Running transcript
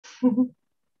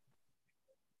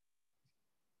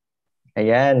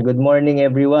Ayan, good morning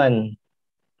everyone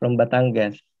from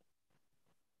Batangas.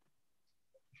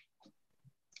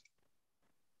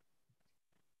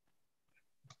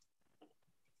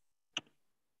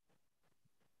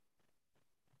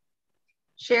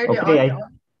 Share the Okay, audio.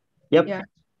 yep, Yeah.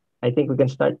 I think we can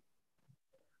start.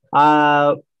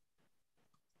 Uh,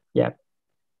 yeah.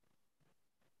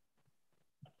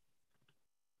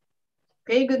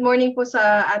 Okay, good morning po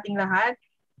sa ating lahat.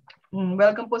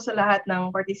 Welcome po sa lahat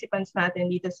ng participants natin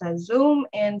dito sa Zoom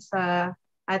and sa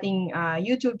ating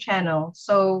YouTube channel.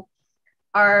 So,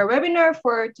 our webinar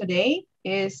for today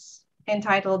is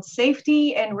entitled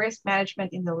Safety and Risk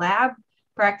Management in the Lab,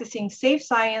 Practicing Safe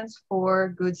Science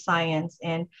for Good Science.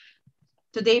 And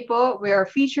today po, we are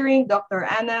featuring Dr.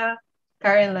 Anna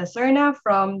Karen Laserna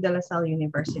from De La Salle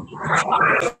University.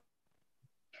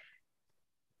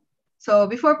 So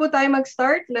before po tayo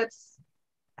mag-start, let's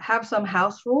have some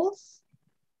house rules.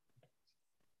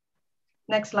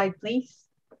 Next slide, please.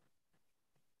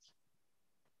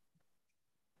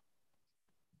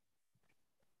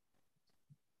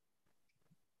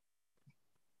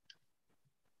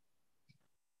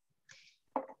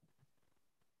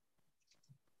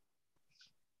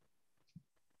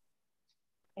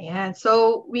 Ayan.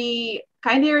 So we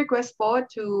kindly request po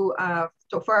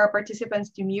for our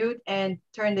participants to mute and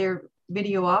turn their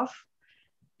video off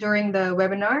during the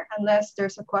webinar unless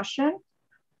there's a question.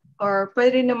 Or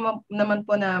pwede naman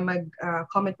po na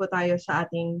mag-comment po tayo sa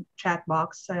ating chat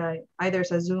box, either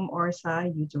sa Zoom or sa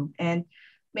YouTube. And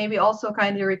maybe also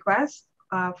kindly request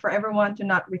for everyone to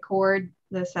not record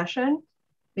the session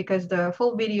because the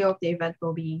full video of the event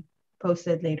will be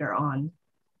posted later on.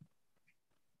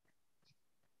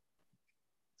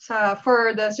 So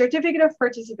for the certificate of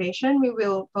participation, we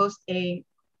will post a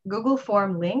Google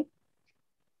form link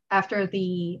after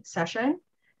the session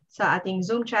sa ating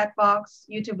Zoom chat box,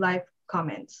 YouTube live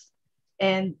comments,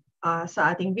 and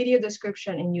sa ating video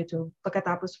description in YouTube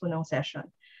pagkatapos po ng session.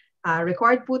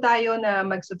 Required po tayo na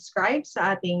mag-subscribe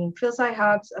sa ating PhilSci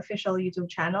Hub's official YouTube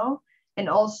channel and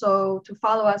also to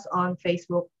follow us on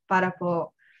Facebook para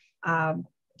po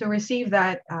to receive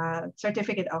that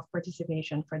certificate of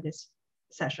participation for this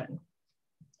session.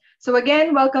 So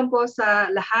again, welcome po sa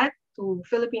lahat to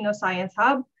Filipino Science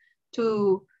Hub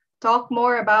to talk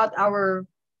more about our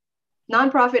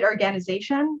nonprofit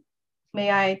organization.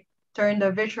 May I turn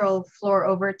the virtual floor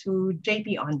over to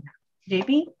JP on.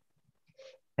 JP?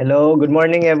 Hello, good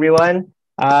morning everyone.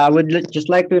 I would just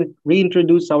like to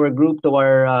reintroduce our group to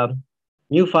our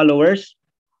new followers.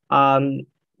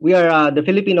 We are the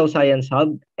Filipino Science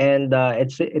Hub, and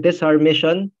it is our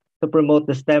mission to promote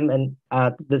the STEM and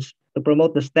to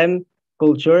promote the STEM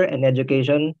culture and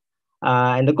education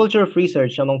and the culture of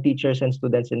research among teachers and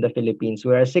students in the Philippines.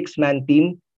 We are a 6-man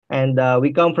team, and we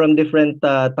come from different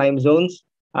time zones.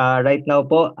 Right now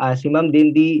po, si Ma'am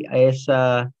Dindi is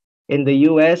in the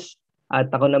US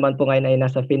at ako naman po ngayon ay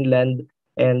nasa Finland,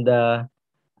 and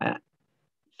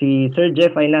si Sir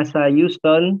Jeff ay nasa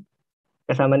Houston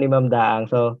kasama ni Ma'am Daang.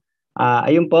 So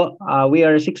ayun po, we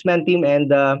are a 6-man team, and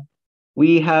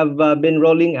we have been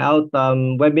rolling out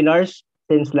webinars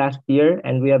since last year,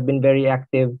 and we have been very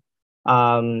active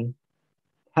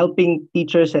helping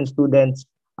teachers and students,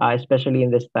 especially in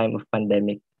this time of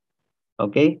pandemic.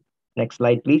 Okay, next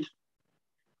slide, please.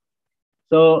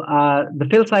 So the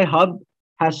PhilSci Hub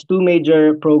has 2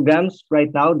 major programs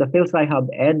right now, the PhilSci Hub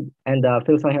Ed and the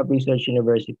PhilSci Hub Research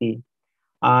University.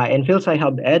 In PhilSci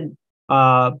Hub Ed,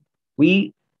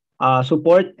 we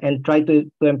support and try to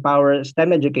empower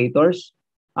STEM educators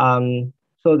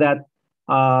so that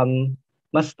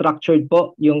mas structured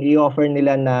po yung i-offer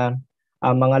nila na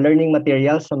mga learning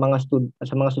materials sa mga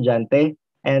estudyante,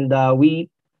 and we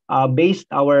based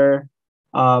our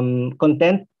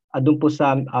content doon po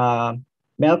sa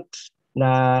MELCs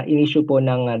na in-issue po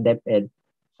ng DepEd.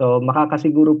 So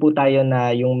makakasiguro po tayo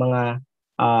na yung mga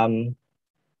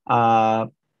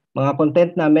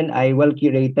content namin ay well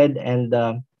curated and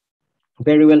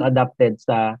very well adapted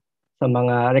sa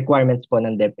mga requirements po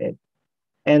ng DepEd.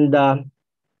 And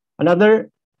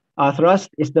another thrust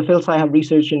is the PhilSci Hub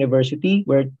Research University,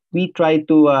 where we try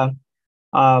to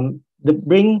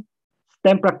bring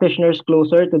STEM practitioners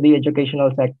closer to the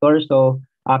educational sector. So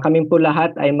kami po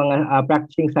lahat ay mga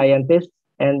practicing scientists,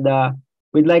 and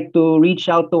we'd like to reach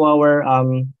out to our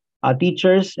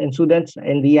teachers and students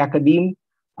in the academe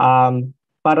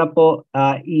para po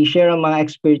i-share ang mga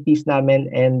expertise namin,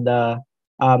 and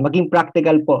maging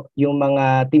practical po yung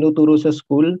mga tinuturo sa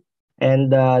school,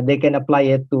 and they can apply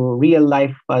it to real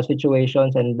life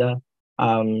situations and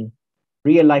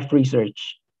real life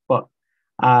research po.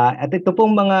 At ito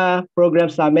pong mga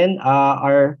programs namin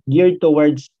are geared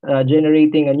towards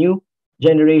generating a new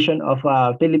generation of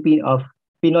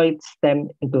Pinoy STEM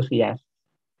enthusiasts.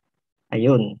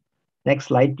 Ayun.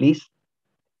 Next slide, please.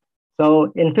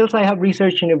 So in PhilSci-Hub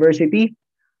Research University,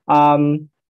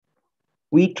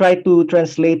 we try to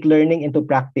translate learning into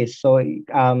practice. So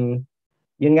yun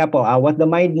nga po, what the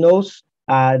mind knows,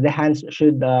 the hands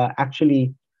should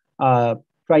actually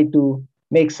try to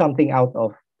make something out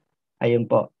of. Ayun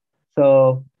po.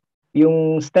 So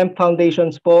yung STEM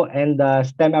foundations po and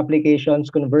STEM applications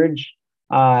converge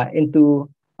into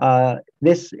in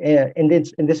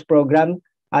this program.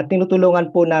 At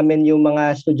tinutulungan po namin yung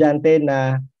mga estudyante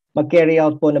na mag-carry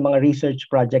out po ng mga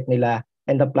research project nila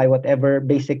and apply whatever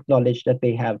basic knowledge that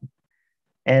they have.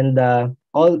 And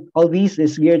all these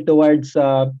is geared towards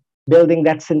building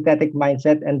that synthetic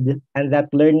mindset and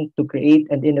that learn to create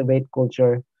and innovate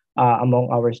culture among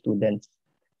our students.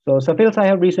 So sa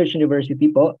PhilSci-Hub Research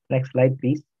University po, next slide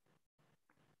please.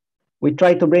 We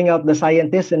try to bring out the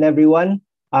scientists in everyone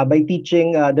by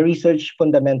teaching the research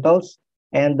fundamentals.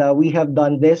 And we have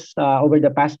done this over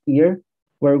the past year,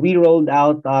 where we rolled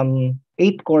out 8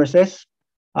 courses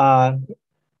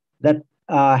that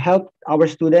help our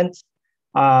students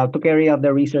to carry out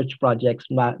their research projects.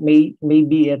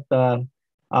 Maybe it the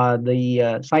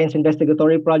science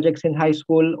investigatory projects in high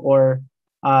school or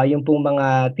yung pong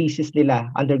mga thesis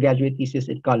nila, undergraduate thesis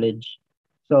in college.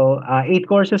 So 8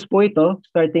 courses po ito,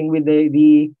 starting with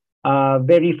the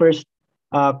very first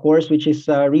course, which is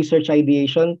research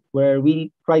ideation, where we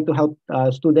try to help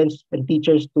students and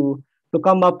teachers to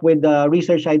come up with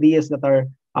research ideas that are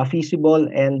feasible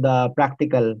and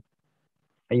practical.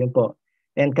 Ayun po.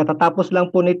 And katatapos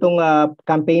lang po nitong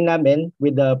campaign namin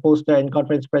with the poster and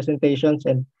conference presentations,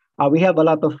 and we have a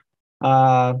lot of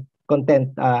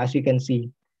content as you can see.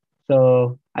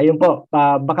 So ayun po,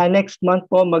 baka next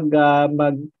month po mag-come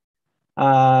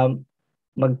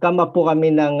up po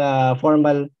kami ng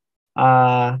formal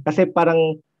kasi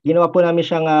parang ginawa po namin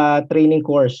siyang training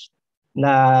course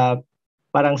na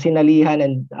parang sinalihan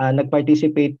and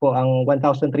nag-participate po ang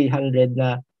 1,300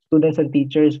 na students and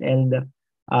teachers, and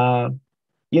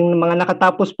yung mga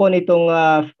nakatapos po nitong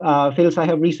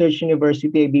PhilSci-Hub Research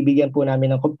University ay bibigyan po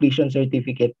namin ng completion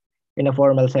certificate in a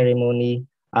formal ceremony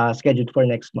scheduled for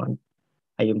next month.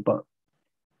 Ayun po.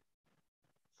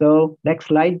 So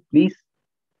next slide please.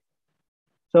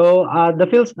 So the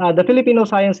Filipino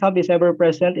Science Hub is ever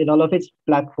present in all of its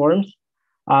platforms,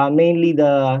 mainly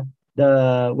the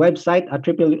website at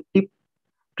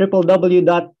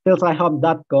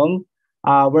www.philscihub.com,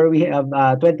 where we have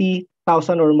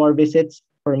 20,000 or more visits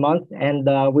per month, and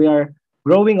we are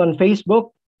growing on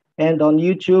Facebook and on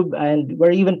YouTube, and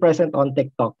we're even present on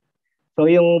TikTok. So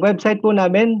yung website po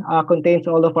namin contains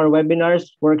all of our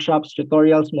webinars, workshops,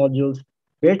 tutorials, modules,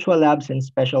 virtual labs, and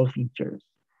special features.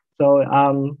 So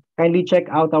kindly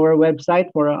check out our website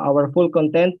for our full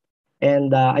content, and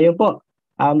ayun po,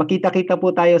 makita-kita po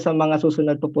tayo sa mga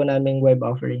susunod po naming web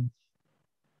offerings.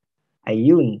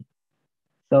 Ayun.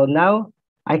 So now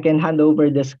I can hand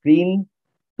over the screen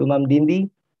to Ma'am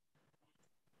Dindy.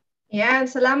 Yeah,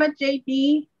 salamat JP.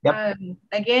 Yep.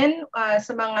 Again,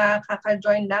 sa mga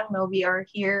kaka-join lang, no, we are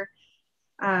here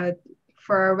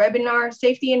for our webinar,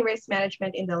 Safety and Risk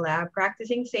Management in the Lab,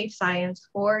 Practicing Safe Science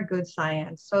for Good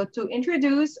Science. So to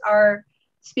introduce our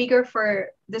speaker for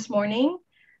this morning,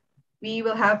 we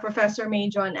will have Professor May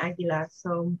John Aguila.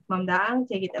 So Ma'am Daang,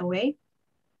 take it away.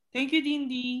 Thank you,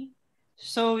 Dindy.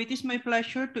 So it is my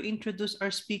pleasure to introduce our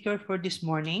speaker for this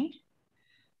morning.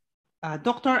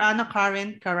 Dr. Ana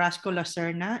Karen Carrasco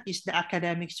Laserna is the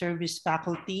Academic Service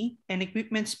Faculty and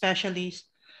Equipment Specialist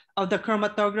of the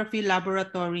Chromatography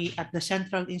Laboratory at the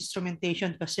Central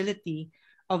Instrumentation Facility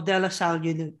of De La Salle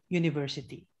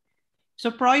University.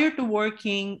 So prior to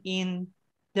working in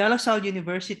De La Salle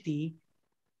University,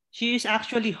 she is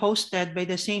actually hosted by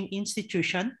the same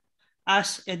institution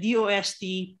as a DOST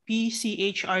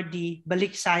PCHRD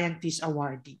Balik Scientist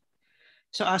Awardee.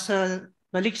 So as a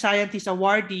Balik Scientist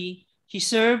Awardee, she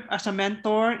served as a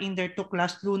mentor in their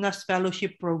Tuklas Lunas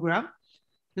Fellowship Program,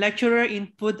 lecturer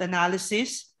in food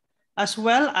analysis, as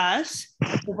well as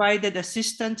provided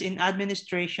assistance in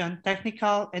administration,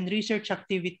 technical, and research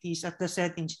activities at the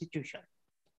said institution.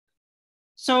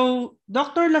 So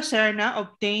Dr. Laserna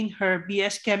obtained her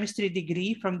BS Chemistry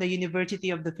degree from the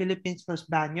University of the Philippines, Los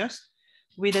Baños,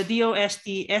 with a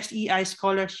DOST SEI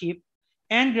scholarship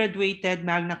and graduated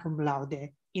magna cum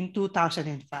laude in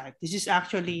 2005. This is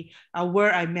actually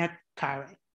where I met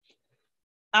Karen.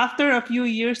 After a few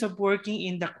years of working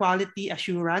in the quality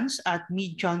assurance at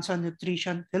Mead Johnson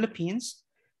Nutrition Philippines,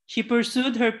 she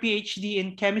pursued her PhD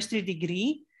in chemistry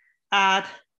degree at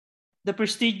the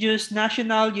prestigious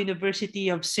National University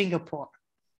of Singapore.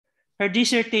 Her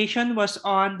dissertation was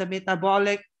on the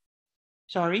metabolomic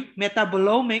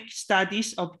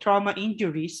studies of trauma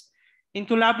injuries in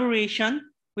collaboration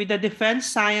with the Defense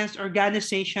Science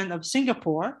Organization of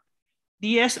Singapore,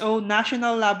 DSO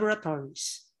National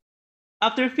Laboratories.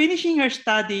 After finishing her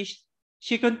studies,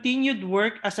 she continued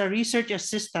work as a research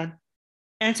assistant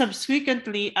and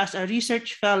subsequently as a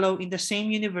research fellow in the same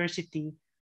university,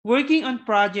 working on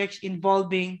projects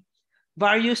involving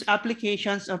various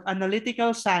applications of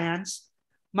analytical science,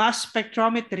 mass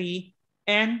spectrometry,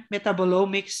 and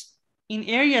metabolomics in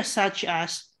areas such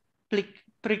as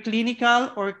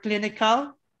preclinical or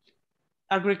clinical,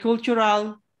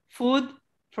 agricultural, food,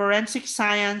 forensic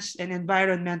science, and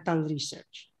environmental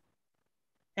research.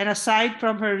 And aside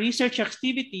from her research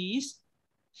activities,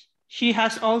 she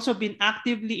has also been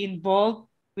actively involved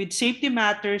with safety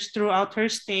matters throughout her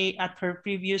stay at her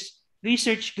previous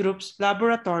research group's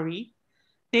laboratory,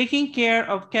 taking care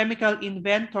of chemical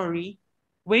inventory,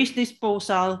 waste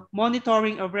disposal,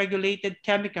 monitoring of regulated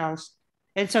chemicals,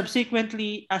 and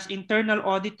subsequently as internal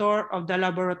auditor of the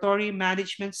laboratory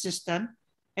management system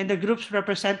and the group's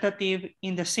representative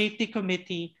in the safety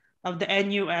committee of the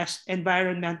NUS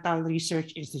Environmental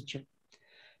Research Institute.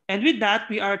 And with that,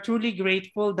 we are truly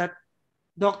grateful that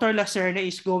Dr. Laserna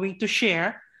is going to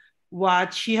share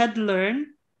what she had learned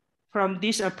from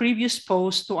this previous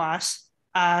post to us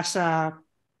as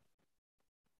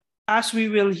we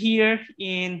will hear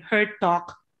in her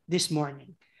talk this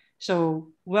morning. So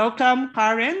welcome,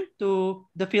 Karen, to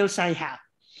the Fields I Have.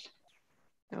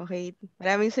 Okay.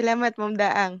 Maraming salamat, Ma'am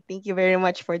Daang. Thank you very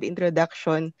much for the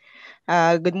introduction.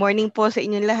 Good morning po sa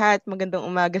inyong lahat. Magandang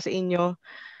umaga sa inyo.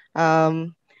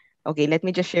 Okay, let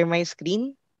me just share my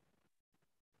screen.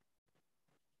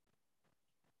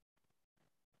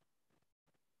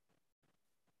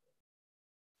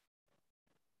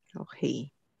 Okay.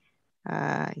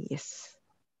 Yes.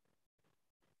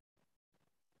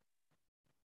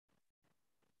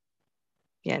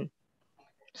 Yan.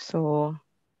 So,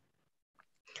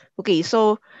 okay.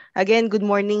 So, again, good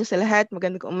morning sa lahat.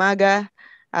 Magandang umaga.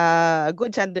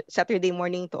 Good Saturday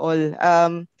morning to all.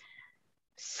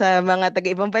 Sa mga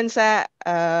taga-ibang bansa,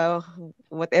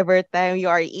 whatever time you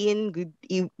are in,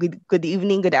 good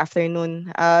evening, good afternoon.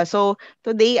 So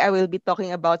today I will be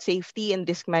talking about safety and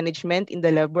risk management in the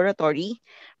laboratory,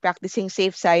 practicing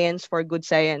safe science for good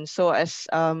science. So as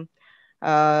Ma'am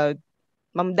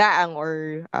Daang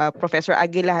or Professor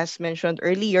Aguila has mentioned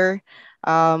earlier,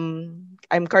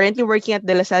 I'm currently working at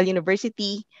the Salle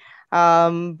University,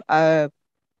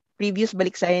 previous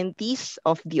balik scientist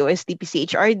of the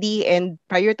OST-PCHRD, and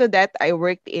prior to that, I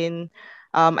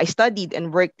studied and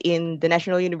worked in the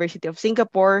National University of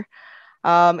Singapore.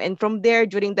 And from there,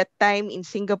 during that time in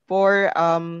Singapore,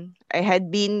 I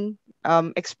had been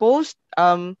exposed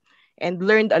and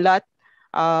learned a lot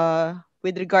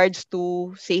with regards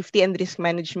to safety and risk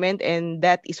management, and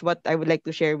that is what I would like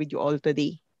to share with you all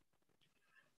today.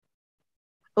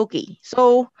 Okay,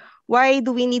 so why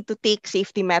do we need to take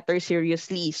safety matters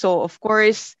seriously? So, of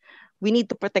course, we need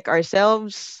to protect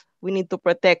ourselves. We need to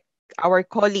protect our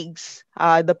colleagues,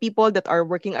 the people that are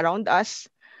working around us.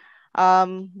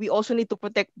 We also need to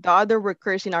protect the other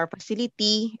workers in our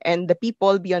facility and the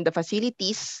people beyond the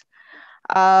facilities.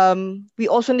 We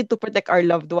also need to protect our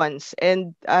loved ones.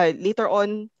 And later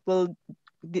on, we'll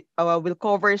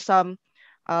cover some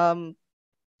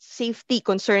safety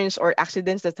concerns or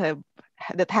accidents that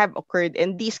have occurred,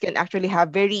 and these can actually have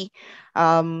very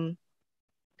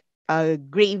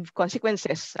grave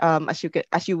consequences,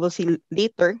 as you will see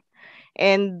later.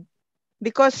 And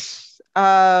because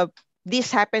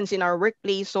this happens in our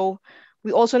workplace, so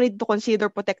we also need to consider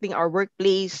protecting our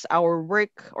workplace, our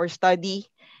work or study,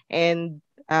 and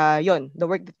the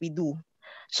work that we do.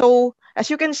 So as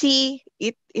you can see,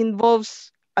 it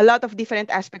involves a lot of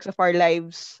different aspects of our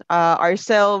lives,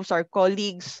 ourselves, our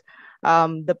colleagues,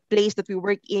 the place that we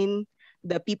work in,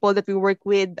 the people that we work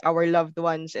with, our loved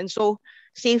ones. And so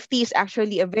safety is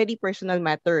actually a very personal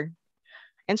matter.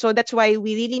 And so that's why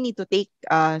we really need to take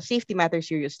safety matters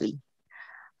seriously.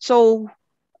 So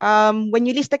when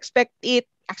you least expect it,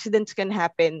 accidents can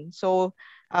happen. So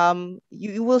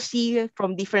you will see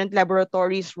from different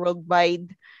laboratories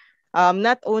worldwide,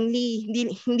 not only,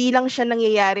 hindi lang siya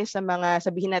nangyayari sa mga,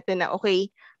 sabihin natin na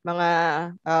okay,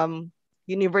 mga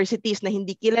universities na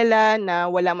hindi kilala,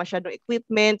 na wala masyadong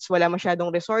equipments, wala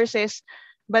masyadong resources,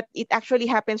 but it actually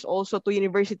happens also to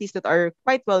universities that are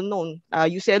quite well known.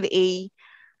 UCLA,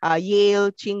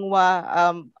 Yale, Tsinghua,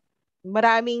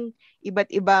 maraming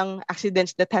iba't ibang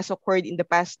accidents that has occurred in the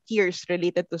past years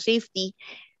related to safety.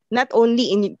 not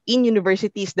only in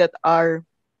universities that are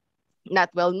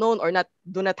not well known or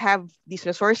do not have these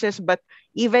resources, but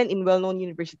even in well known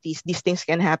universities, these things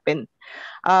can happen.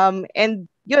 And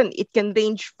yun, it can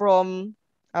range from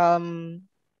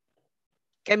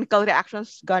chemical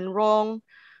reactions gone wrong,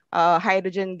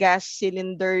 hydrogen gas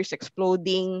cylinders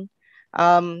exploding,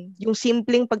 yung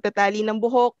simpleng pagtatali ng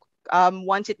buhok,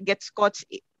 once it gets caught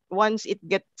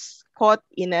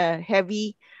in a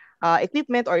heavy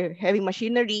equipment or heavy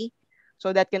machinery,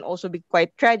 so that can also be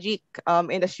quite tragic.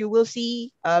 And as you will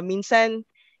see, minsan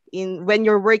when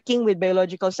you're working with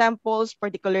biological samples,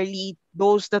 particularly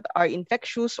those that are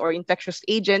infectious or infectious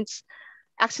agents,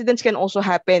 accidents can also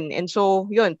happen. And so,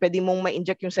 yun, pwede mong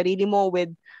ma-inject yung sarili mo with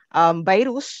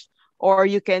virus, or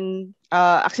you can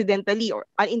accidentally or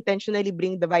unintentionally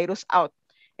bring the virus out.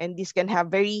 And this can have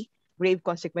very grave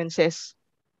consequences.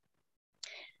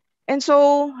 And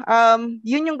so,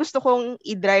 yun yung gusto kong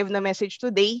i-drive na message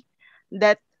today,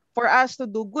 that for us to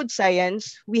do good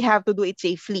science, we have to do it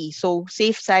safely. So,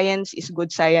 safe science is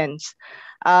good science.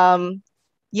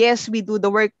 Yes, we do the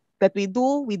work that we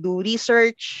do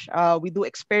research, we do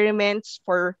experiments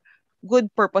for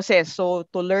good purposes. So,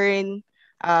 to learn,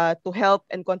 to help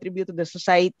and contribute to the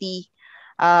society.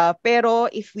 Pero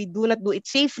if we do not do it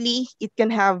safely, it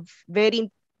can have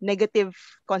very negative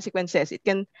consequences. It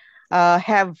can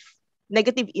have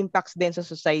negative impacts din sa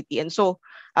society. And so,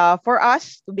 for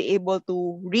us to be able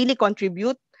to really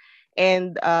contribute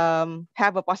and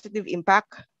have a positive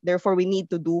impact, therefore we need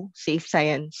to do safe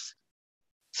science.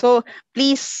 So,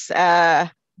 please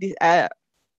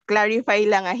clarify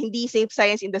lang, hindi safe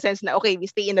science in the sense na, okay, we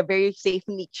stay in a very safe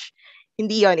niche.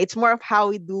 Hindi yon. It's more of how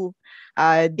we do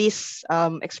these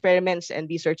experiments and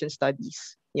research and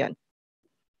studies. Yon.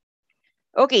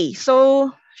 Okay,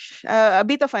 so a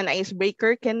bit of an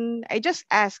icebreaker. Can I just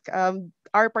ask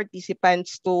our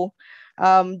participants to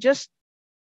just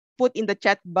put in the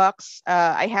chat box,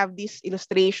 I have this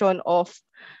illustration of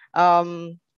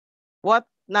what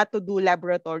not to do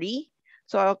laboratory.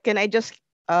 So can I just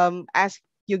ask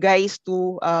you guys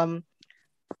to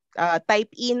type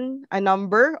in a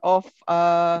number of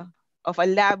a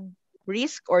lab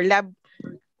risk or lab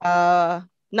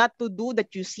not to do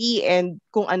that you see, and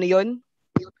kung ano yon.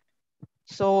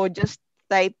 So just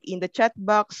type in the chat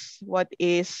box what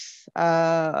is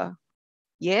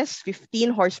yes,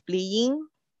 15 horse playing.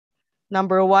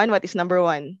 Number 1, what is number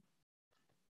 1?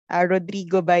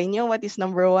 Rodrigo Baino, what is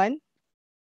number 1?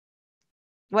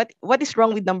 What is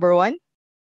wrong with number 1?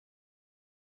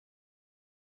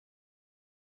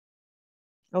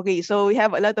 Okay, so we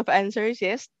have a lot of answers.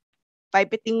 Yes,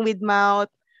 pipetting with mouth,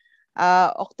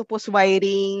 octopus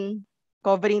wiring,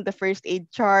 covering the first aid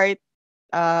chart,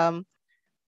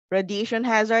 radiation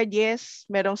hazard. Yes,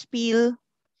 merong spill,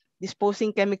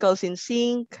 disposing chemicals in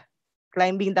sink,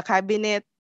 climbing the cabinet,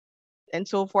 and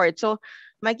so forth. So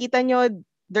makita nyo,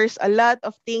 there's a lot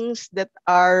of things that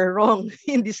are wrong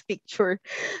in this picture.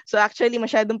 So actually,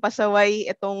 masyadong pasaway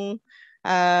itong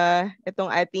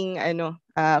ating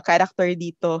character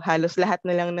dito. Halos lahat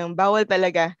na lang ng bawal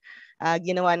talaga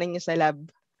ginawa na niya sa lab.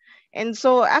 And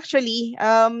so actually,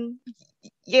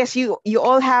 yes, you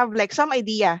all have like some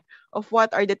idea of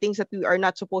what are the things that we are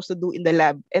not supposed to do in the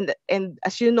lab. And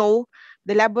as you know,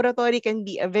 the laboratory can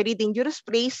be a very dangerous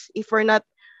place if we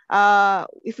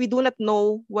do not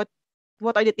know what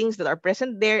are the things that are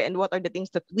present there and what are the things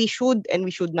that we should and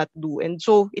we should not do. And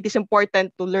so it is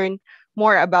important to learn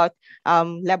more about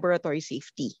laboratory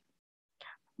safety.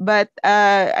 But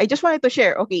I just wanted to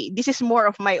share, okay, this is more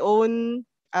of my own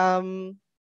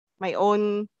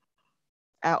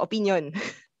opinion.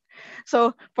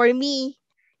 So for me,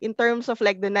 in terms of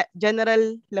like the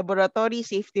general laboratory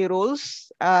safety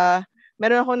rules, meron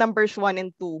ako numbers 1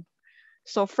 and 2.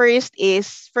 So first,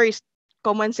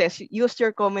 common sense. Use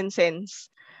your common sense.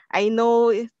 I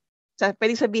know,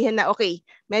 pwede sabihin na, okay,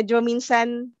 medyo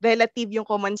minsan relative yung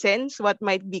common sense. What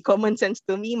might be common sense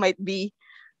to me might be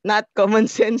not common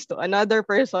sense to another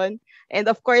person. And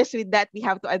of course, with that, we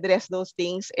have to address those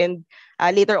things. And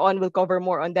later on, we'll cover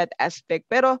more on that aspect.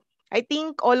 Pero I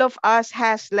think all of us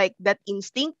has like that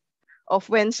instinct of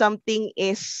when something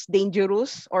is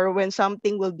dangerous or when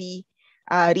something will be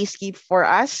risky for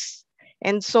us.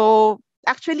 And so,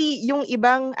 actually, yung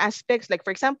ibang aspects, like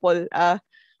for example,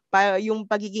 yung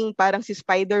pagiging parang si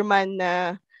Spider-Man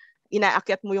na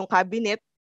inaakyat mo yung cabinet,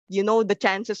 you know the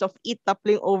chances of it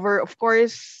toppling over, of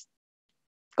course,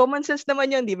 common sense naman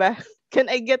yun, di ba? Can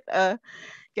I get a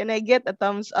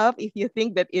thumbs up if you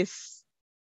think that is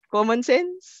common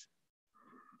sense?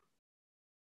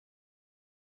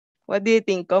 What do you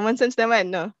think? Common sense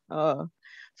naman, no? Oh.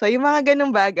 So, yung mga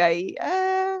ganung bagay,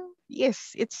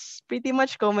 Yes, it's pretty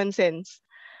much common sense.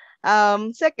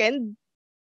 Second,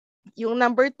 yung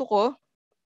number 2 ko,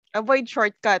 avoid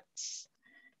shortcuts.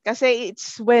 Kasi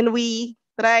it's when we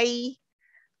try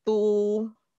to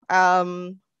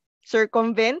um,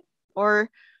 circumvent, or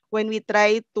when we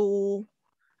try to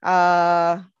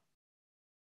uh,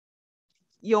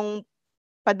 yung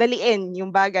padaliin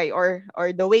yung bagay, or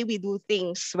the way we do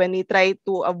things, when we try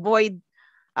to avoid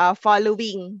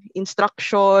following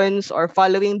instructions or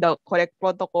following the correct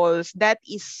protocols, that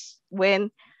is when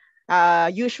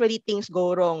usually things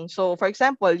go wrong. So for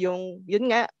example, yun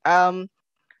nga,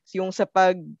 yung sa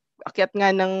pag-akyat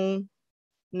nga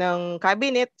ng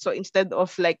cabinet, so instead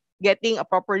of like getting a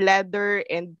proper ladder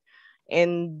and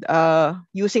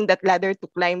using that ladder to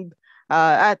climb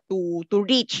to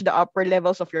reach the upper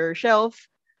levels of your shelf,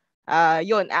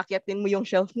 yon, akyatin mo yung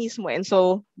shelf mismo, and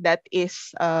so that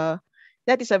is a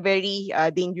very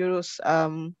dangerous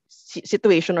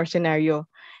situation or scenario.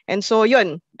 And so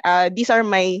yon, these are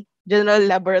my general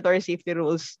laboratory safety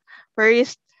rules.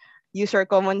 First, use your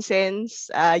common sense.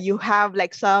 You have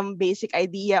like some basic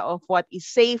idea of what is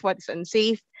safe, what is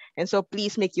unsafe, and so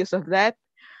please make use of that.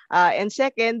 And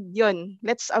second, yun,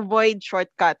 let's avoid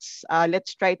shortcuts.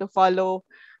 Let's try to follow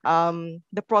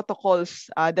the protocols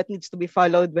that needs to be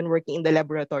followed when working in the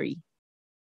laboratory.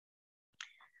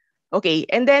 Okay,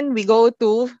 and then we go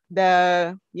to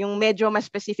yung medyo mas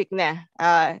specific na,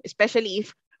 especially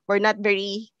if we're not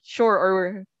very sure,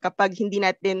 or kapag hindi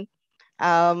natin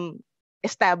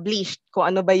established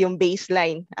kung ano ba yung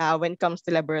baseline when it comes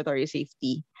to laboratory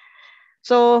safety.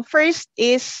 So first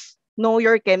is know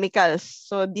your chemicals.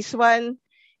 So this one,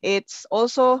 it's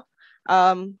also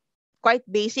quite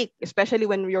basic, especially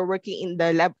when you're working in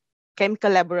the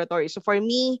chemical laboratory. So for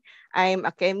me, I'm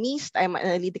a chemist. I'm an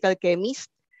analytical chemist.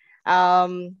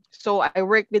 So I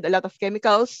work with a lot of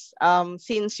chemicals.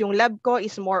 Since yung lab ko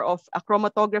is more of a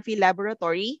chromatography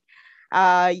laboratory,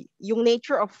 yung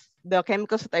nature of the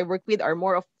chemicals that I work with are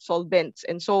more of solvents.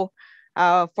 And so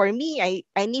for me,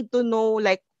 I need to know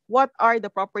like what are the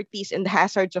properties and the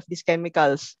hazards of these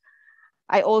chemicals.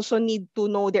 I also need to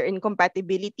know their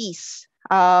incompatibilities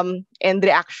and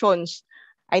reactions.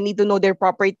 I need to know their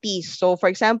properties. So for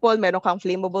example, meron kang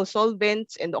flammable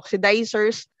solvents and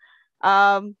oxidizers.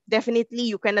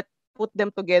 Definitely you cannot put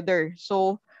them together.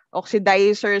 So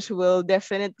oxidizers will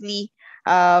definitely,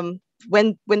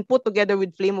 when put together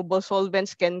with flammable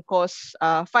solvents, can cause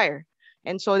fire.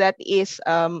 And so that is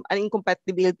an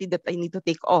incompatibility that I need to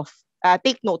take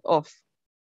note of.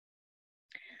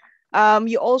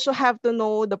 You also have to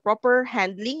know the proper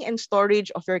handling and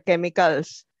storage of your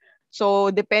chemicals.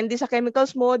 So depende sa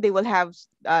chemicals mo, they will have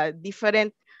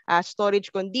different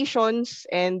storage conditions,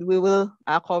 and we will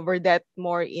cover that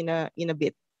more in a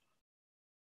bit.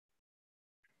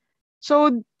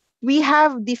 So we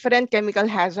have different chemical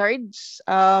hazards.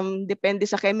 Depende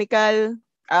sa chemical.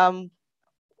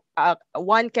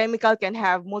 One chemical can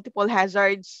have multiple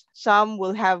hazards. Some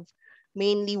will have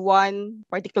mainly one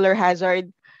particular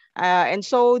hazard. And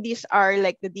so these are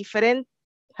like the different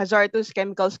hazardous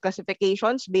chemicals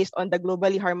classifications based on the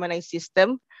globally harmonized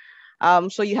system.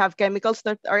 So you have chemicals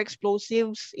that are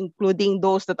explosives, including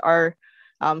those that are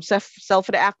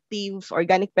self-reactives,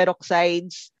 organic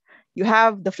peroxides. You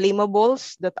have the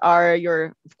flammables that are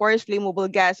of course,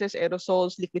 flammable gases,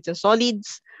 aerosols, liquids, and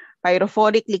solids,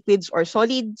 pyrophoric liquids or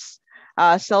solids,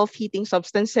 self-heating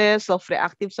substances,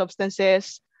 self-reactive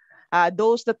substances,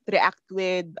 those that react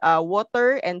with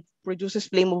water and produces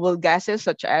flammable gases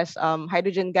such as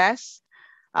hydrogen gas,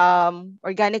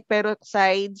 organic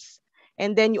peroxides,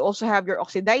 and then you also have your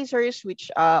oxidizers, which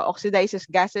oxidizes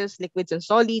gases, liquids, and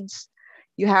solids.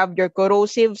 You have your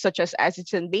corrosives, such as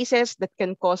acids and bases, that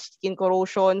can cause skin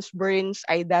corrosions, burns,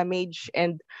 eye damage,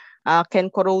 and can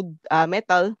corrode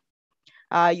metal.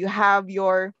 You have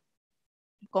your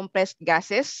compressed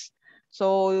gases.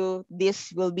 So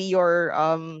this will be your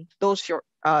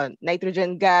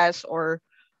nitrogen gas or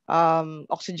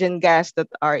oxygen gas that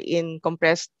are in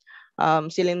compressed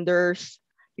cylinders.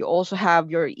 You also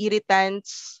have your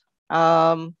irritants,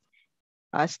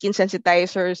 skin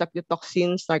sensitizers,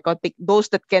 oxytoxins, those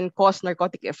that can cause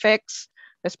narcotic effects,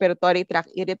 respiratory tract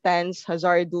irritants,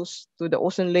 hazardous to the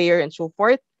ozone layer, and so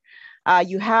forth.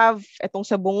 You have, etong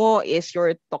sa bungo is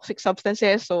your toxic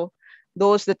substances. So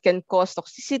those that can cause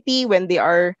toxicity when they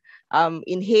are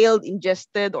inhaled,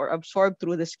 ingested, or absorbed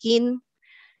through the skin.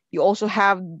 You also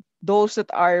have those that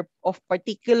are of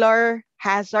particular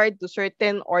hazard to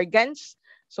certain organs.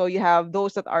 So you have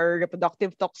those that are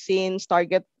reproductive toxins,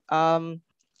 those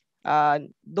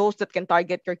that can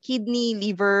target your kidney,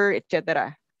 liver,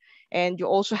 etc. And you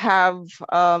also have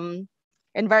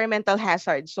environmental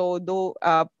hazards. So though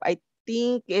I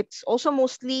think it's also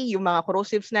mostly yung mga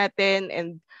corrosives natin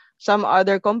and some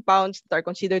other compounds that are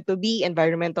considered to be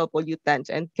environmental pollutants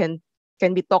and can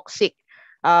be toxic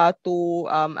to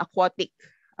aquatic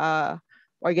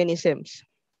organisms.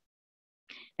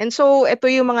 And so, ito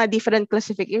yung mga different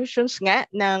classifications nga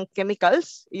ng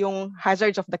chemicals, yung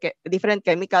hazards of the different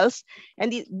chemicals.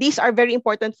 And these are very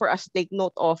important for us to take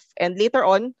note of. And later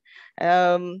on,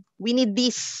 we need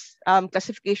these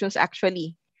classifications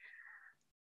actually.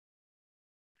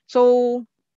 So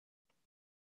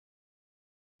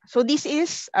this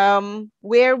is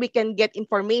where we can get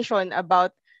information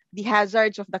about the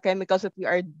hazards of the chemicals that we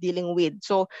are dealing with.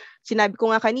 So sinabi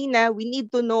ko nga kanina, we need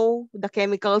to know the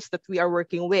chemicals that we are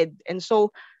working with. And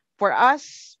so for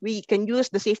us, we can use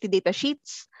the safety data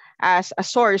sheets as a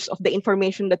source of the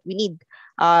information that we need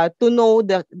to know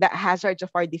the hazards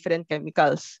of our different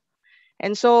chemicals.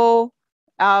 And so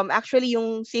actually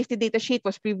yung safety data sheet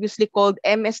was previously called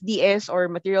MSDS or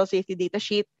Material Safety Data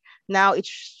Sheet. Now it's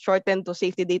shortened to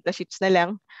safety data sheets na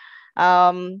lang.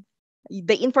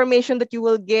 The information that you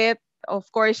will get, of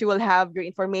course, you will have your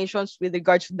informations with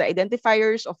regards to the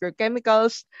identifiers of your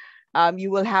chemicals. You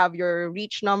will have your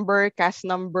REACH number, CAS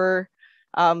number,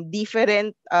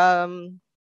 different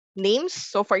names.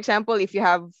 So for example, if you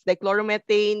have like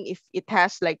chloromethane, if it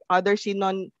has like other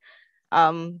synonym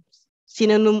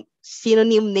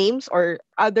names or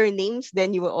other names,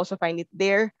 then you will also find it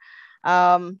there.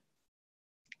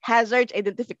 Hazard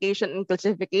identification and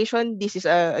classification. This is,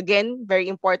 again, very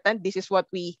important. This is what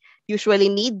we usually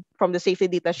need from the safety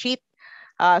data sheet.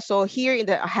 So here in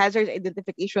the hazard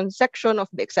identification section of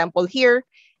the example here,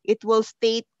 it will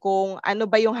state kung ano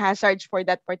ba yung hazards for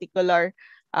that particular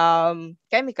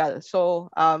chemical. So,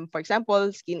 for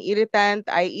example, skin irritant,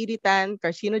 eye irritant,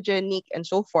 carcinogenic, and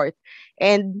so forth.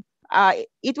 And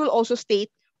it will also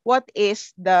state what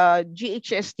is the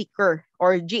GHS sticker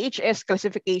or GHS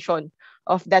classification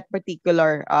of that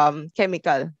particular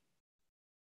chemical.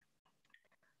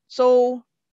 So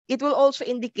it will also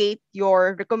indicate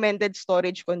your recommended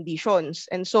storage conditions.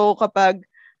 And so kapag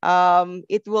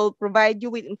it will provide you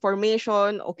with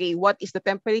information, okay, what is the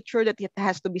temperature that it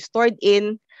has to be stored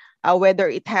in, whether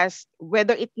it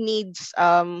needs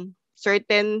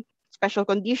certain special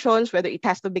conditions, whether it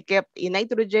has to be kept in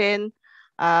nitrogen,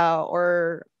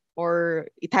 or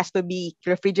it has to be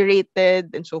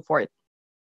refrigerated, and so forth.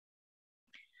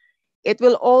 It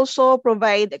will also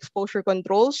provide exposure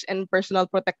controls and personal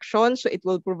protection. So it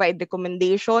will provide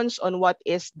recommendations on what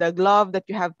is the glove that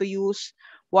you have to use,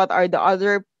 what are the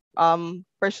other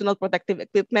personal protective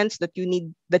equipments that you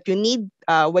need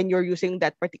when you're using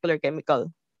that particular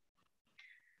chemical.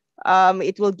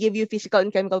 It will give you physical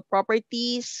and chemical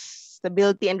properties,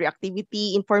 stability and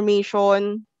reactivity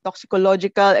information,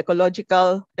 toxicological,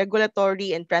 ecological,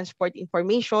 regulatory, and transport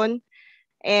information.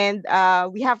 And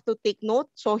we have to take note.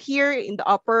 So here in the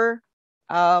upper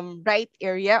right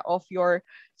area of your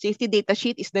safety data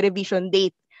sheet is the revision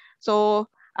date. So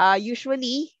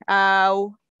usually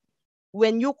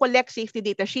when you collect safety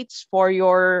data sheets for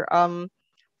your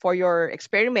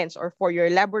experiments or for your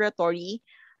laboratory,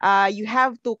 you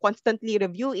have to constantly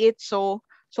review it. So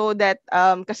that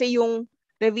kasi yung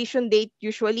revision date,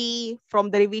 usually from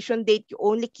the revision date, you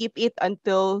only keep it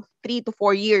until 3 to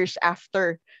 4 years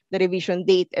after the revision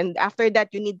date. And after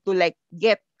that, you need to like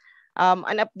get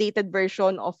an updated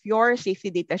version of your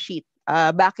safety data sheet.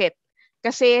 Bakit?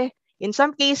 Kasi in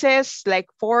some cases, like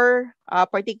for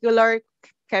particular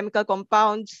chemical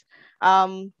compounds,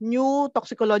 new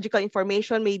toxicological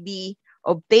information may be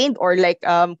obtained or like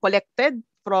collected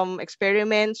from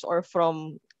experiments or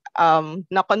from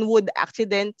knock on wood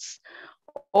accidents,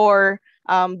 or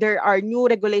there are new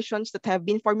regulations that have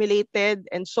been formulated,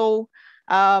 and so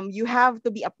you have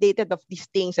to be updated of these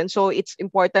things. And so it's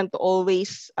important to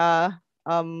always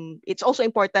it's also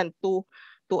important to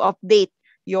update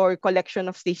your collection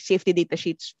of safety data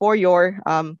sheets for your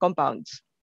compounds.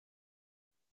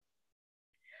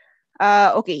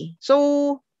 Okay,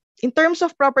 so in terms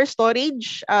of proper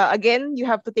storage, again, you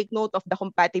have to take note of the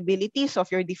compatibilities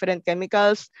of your different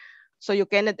chemicals. So you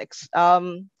cannot,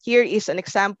 here is an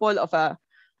example of a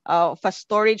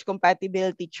storage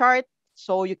compatibility chart.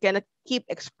 So you cannot keep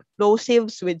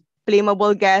explosives with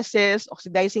flammable gases,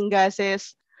 oxidizing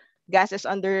gases, gases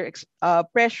under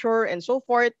pressure, and so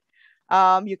forth.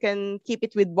 You can keep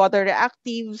it with water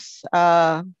reactives.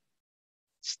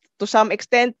 To some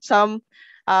extent, some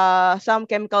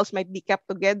chemicals might be kept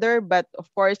together, but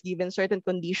of course, given certain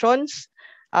conditions.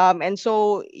 And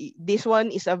so this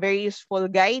one is a very useful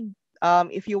guide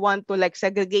if you want to like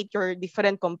segregate your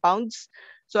different compounds.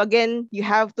 So again, you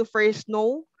have to first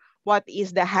know what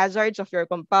is the hazards of your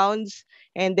compounds,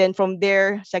 and then from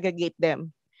there, segregate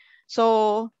them.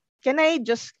 So can I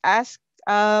just ask,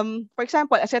 for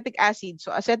example, acetic acid.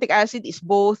 So acetic acid is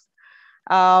both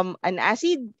an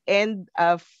acid and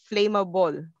a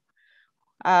flammable.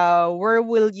 Where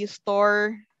will you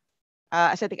store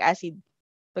acetic acid?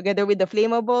 Together with the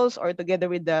flammables or together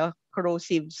with the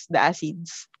corrosives, the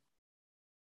acids?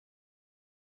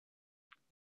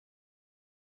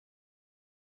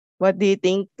 What do you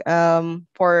think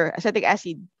for acetic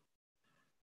acid?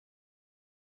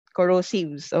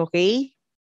 Corrosives, okay?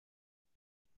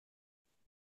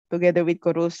 Together with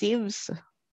corrosives,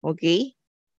 okay?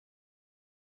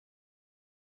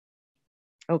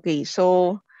 Okay,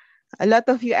 so a lot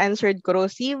of you answered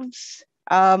corrosives.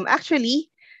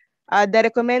 Actually, the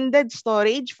recommended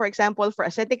storage, for example, for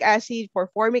acetic acid, for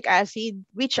formic acid,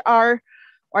 which are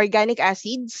organic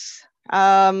acids,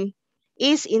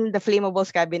 is in the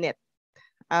flammables cabinet.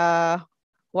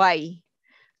 Why?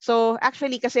 So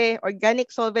actually, kasi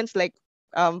organic solvents like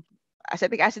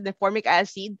acetic acid and formic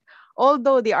acid,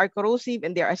 although they are corrosive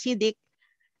and they are acidic,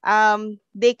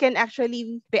 they can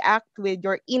actually react with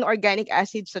your inorganic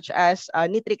acids such as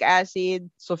nitric acid,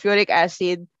 sulfuric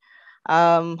acid,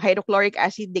 hydrochloric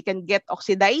acid. They can get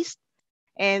oxidized.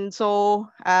 And so,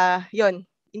 yun,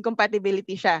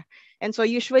 incompatibility siya. And so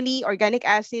usually organic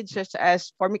acids such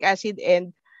as formic acid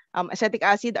and acetic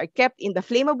acid are kept in the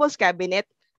flammables cabinet,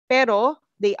 pero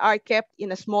they are kept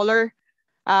in a smaller,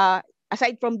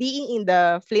 aside from being in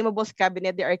the flammables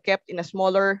cabinet, they are kept in a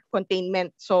smaller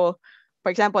containment. So, for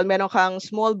example, meron kang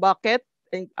small bucket,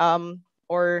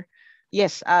 or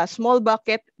yes, a small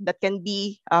bucket that can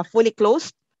be fully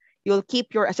closed. You'll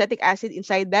keep your acetic acid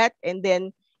inside that, and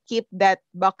then keep that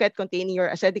bucket containing your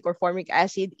acetic or formic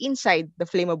acid inside the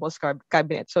flammables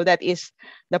cabinet. So that is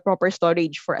the proper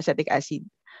storage for acetic acid.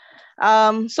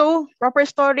 So proper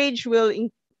storage will,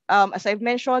 as I've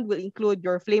mentioned, will include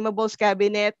your flammables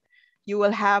cabinet. You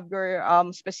will have your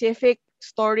specific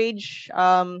storage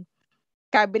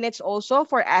cabinets also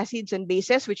for acids and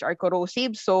bases, which are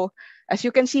corrosive. So as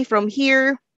you can see from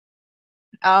here,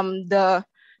 the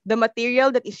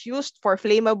material that is used for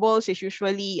flammables is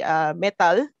usually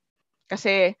metal.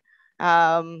 Kasi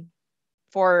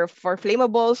for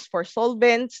flammables, for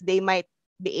solvents, they might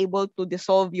be able to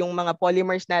dissolve yung mga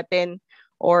polymers natin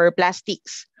or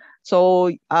plastics.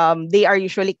 So they are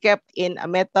usually kept in a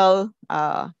metal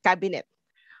cabinet.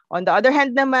 On the other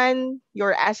hand naman,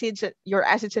 your acids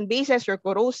and bases, your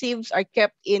corrosives are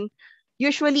kept in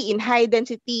usually in high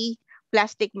density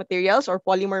plastic materials or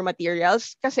polymer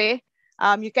materials kasi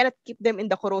you cannot keep them in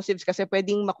the corrosives kasi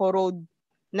pwedeng makorrode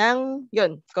ng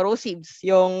corrosives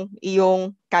yung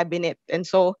iyong cabinet. And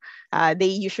so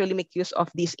they usually make use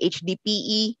of this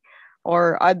HDPE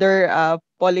or other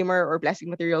polymer or plastic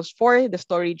materials for the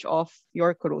storage of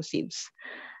your corrosives.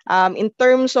 In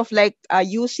terms of like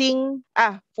using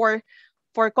for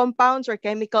compounds or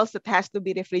chemicals that has to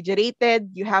be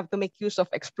refrigerated, you have to make use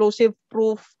of explosive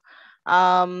proof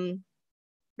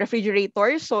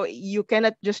refrigerators. So you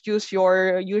cannot just use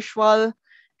your usual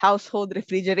household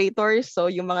refrigerators. So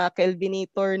yung mga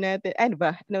Kelvinator natin,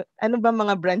 ano ba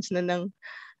mga brands na ng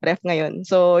ref ngayon?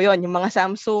 So yon, yung mga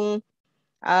Samsung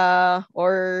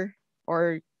or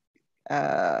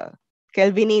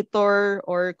Kelvinator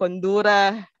or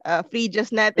Condura fridges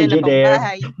natin na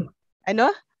pangbahay. Ano?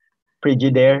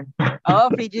 Frigidaire. Oh,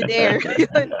 Frigidaire.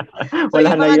 So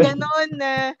Wala yung na mga yun. ganon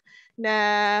na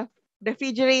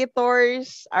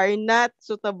refrigerators are not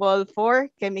suitable for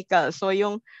chemicals. So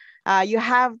yung you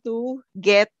have to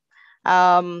get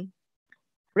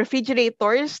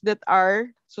refrigerators that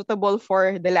are suitable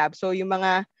for the lab. So yung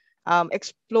mga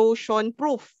explosion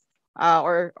proof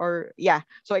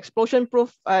so explosion proof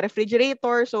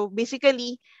refrigerator. So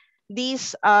basically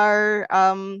these are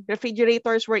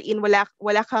refrigerators wherein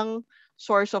wala kang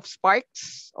source of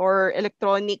sparks or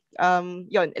electronic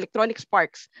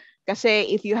sparks. Kasi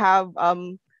if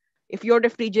you're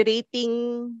refrigerating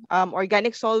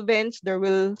organic solvents, there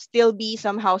will still be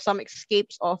somehow some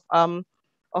escapes of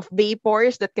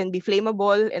vapors that can be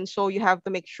flammable, and so you have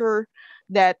to make sure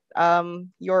that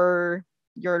your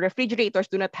refrigerators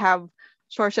do not have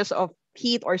sources of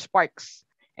heat or sparks.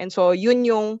 And so yun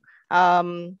yung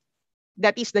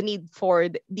that is the need for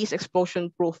these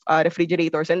explosion-proof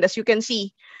refrigerators. And as you can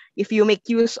see, if you make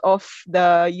use of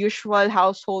the usual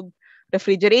household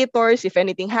refrigerators, if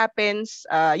anything happens,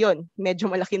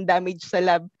 medyo malaking damage sa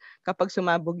lab kapag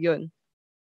sumabog yun.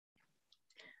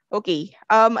 Okay,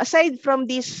 aside from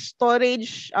these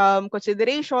storage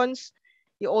considerations,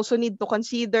 you also need to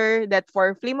consider that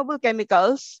for flammable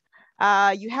chemicals,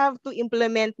 you have to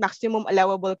implement maximum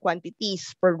allowable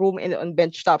quantities per room and on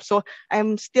benchtop. So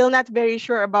I'm still not very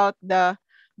sure about the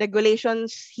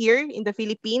regulations here in the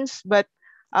Philippines, but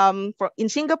in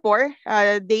Singapore,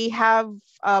 they have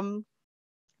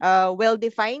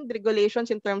well-defined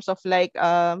regulations in terms of like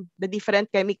the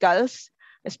different chemicals,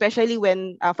 especially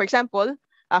when, for example,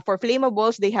 for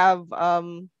flammables, they have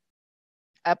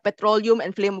a Petroleum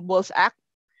and Flammables Act.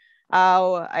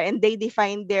 And they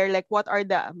define there like what are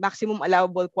the maximum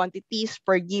allowable quantities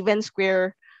per given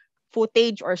square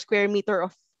footage or square meter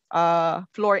of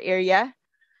floor area.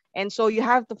 And so you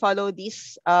have to follow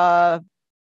these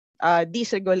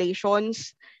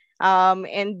regulations.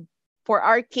 And for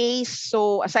our case,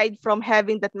 so aside from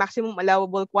having that maximum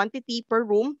allowable quantity per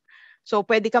room, so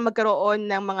pwede ka magkaroon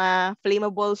ng mga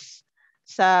flammables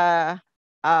sa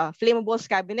flammables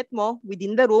cabinet mo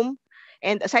within the room.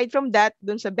 And aside from that,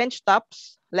 dun sa bench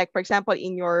tops, like for example,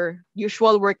 in your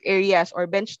usual work areas or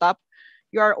bench top,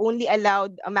 you are only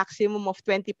allowed a maximum of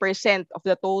 20% of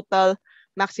the total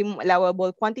maximum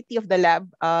allowable quantity of the lab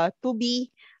to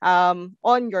be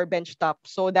on your bench top.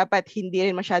 So dapat hindi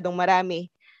rin masyadong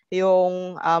marami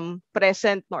yung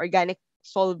present na organic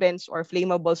solvents or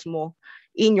flammables mo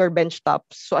in your bench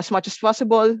tops. So as much as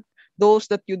possible, those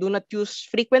that you do not use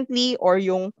frequently or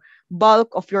yung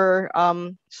bulk of your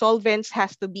solvents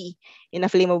has to be in a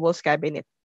flammables cabinet.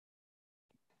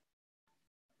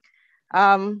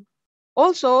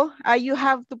 Also, you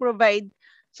have to provide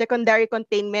secondary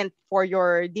containment for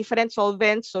your different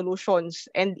solvent solutions,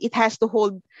 and it has to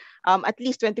hold at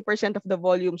least 20% of the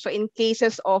volume. So in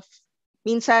cases of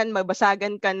minsan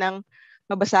mabasagan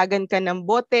ka ng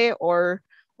bote or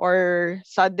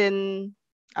sudden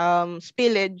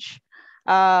spillage,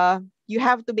 you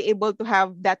have to be able to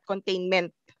have that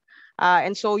containment.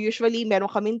 And so usually meron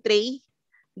kaming tray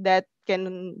that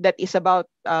is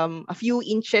about a few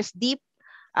inches deep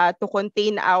to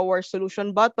contain our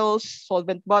solution bottles,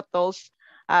 solvent bottles,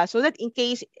 so that in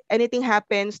case anything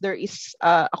happens, there is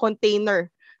a container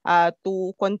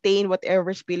to contain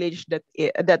whatever spillage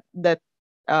that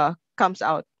comes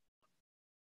out.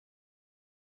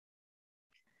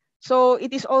 So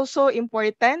it is also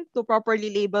important to properly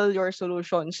label your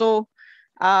solution. So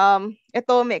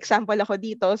ito may example ako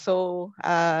dito. So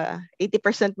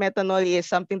 80% methanol is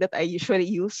something that I usually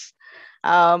use.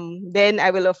 Then I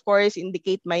will of course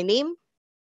indicate my name.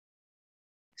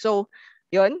 So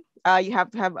yun, you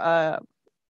have to have a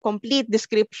complete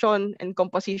description and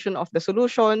composition of the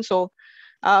solution. So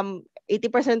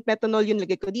 80% methanol yung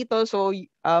lagay ko dito. So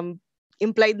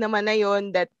implied naman na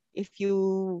yun that if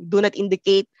you do not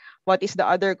indicate what is the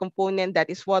other component, that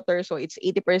is water. So it's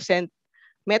 80%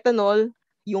 methanol,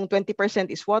 yung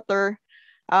 20% is water.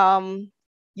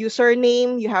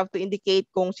 Username, you have to indicate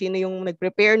kung sino yung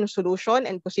nag-prepare ng solution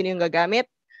and kung sino yung gagamit.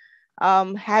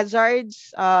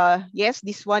 Hazards, yes,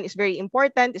 this one is very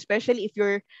important, especially if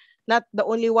you're not the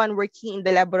only one working in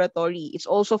the laboratory. It's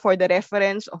also for the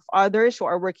reference of others who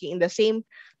are working in the same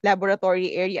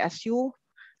laboratory area as you.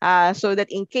 So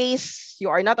that in case you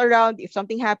are not around, if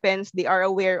something happens, they are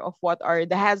aware of what are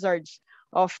the hazards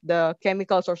of the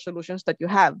chemicals or solutions that you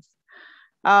have.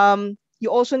 You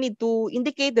also need to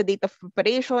indicate the date of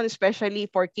preparation, especially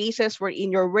for cases wherein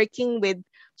you're working with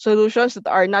solutions that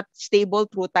are not stable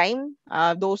through time,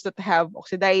 those that have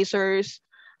oxidizers,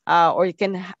 or you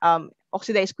can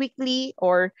oxidize quickly,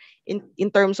 or in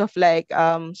terms of like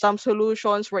some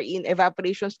solutions wherein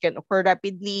evaporations can occur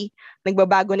rapidly,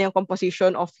 nagbabago na yung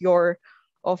composition of your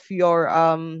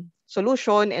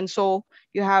solution, and so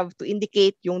you have to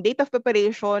indicate yung date of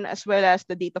preparation as well as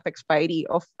the date of expiry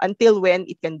of until when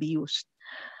it can be used.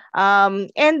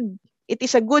 And it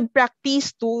is a good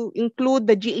practice to include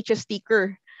the GHS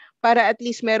sticker para at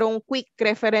least merong quick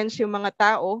reference yung mga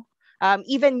tao,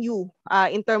 even you,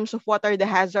 in terms of what are the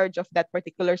hazards of that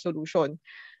particular solution.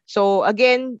 So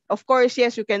again, of course,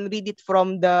 yes, you can read it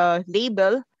from the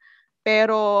label,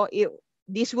 pero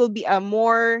this will be a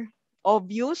more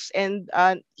obvious and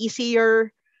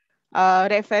easier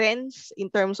reference in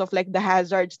terms of like the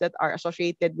hazards that are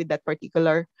associated with that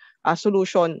particular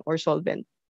solution or solvent.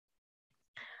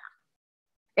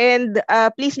 And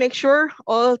please make sure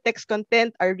all text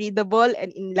content are readable and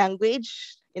in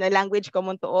a language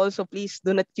common to all. So please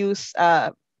do not use,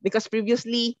 because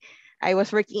previously I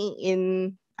was working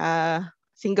in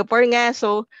Singapore nga,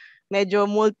 so medyo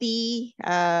multi,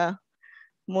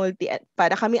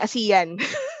 para kami ASEAN.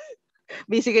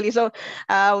 Basically, so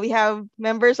we have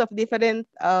members of different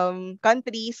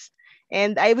countries,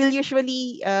 and I will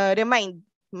usually remind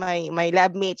my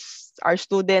lab mates, our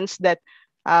students, that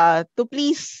to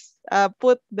please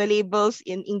put the labels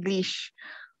in English.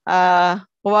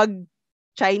 Huwag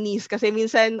Chinese kasi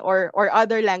minsan or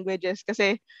other languages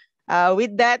kasi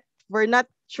with that we're not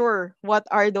sure what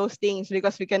are those things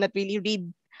because we cannot really read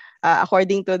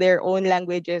according to their own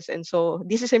languages, and so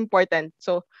this is important.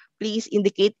 So please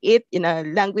indicate it in a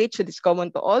language that is common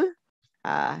to all.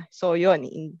 So yon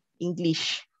in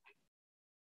English.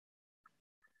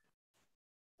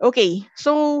 Okay,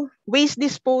 so waste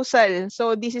disposal.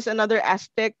 So this is another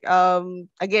aspect.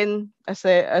 Again,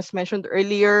 as mentioned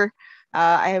earlier,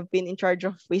 I have been in charge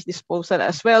of waste disposal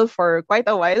as well for quite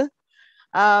a while.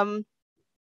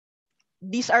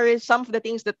 These are some of the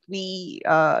things that we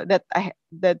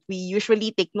usually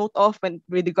take note of when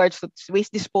with regards to waste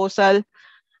disposal.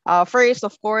 First,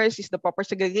 of course, is the proper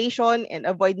segregation and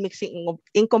avoid mixing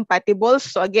incompatibles.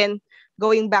 So again,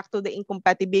 going back to the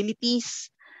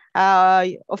incompatibilities,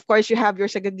 of course, you have your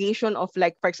segregation of,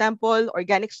 like, for example,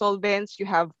 organic solvents. You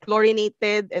have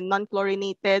chlorinated and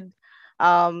non-chlorinated.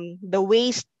 The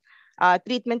waste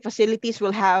treatment facilities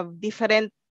will have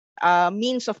different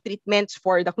means of treatments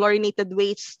for the chlorinated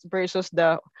waste versus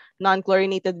the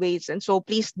non-chlorinated waste. And so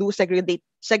please do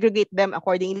segregate them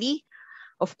accordingly.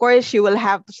 Of course, you will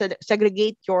have to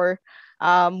segregate your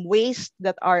waste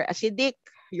that are acidic,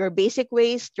 your basic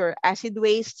waste, your acid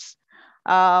wastes.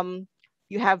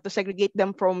 You have to segregate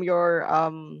them from your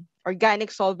organic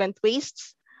solvent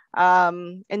wastes.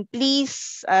 And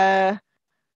please,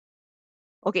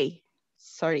 okay,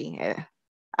 sorry.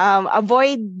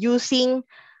 Avoid using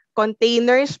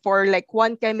containers for like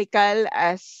one chemical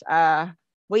as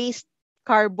waste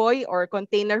carboy or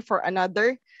container for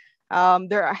another.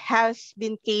 There has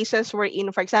been cases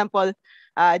wherein, for example,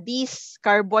 this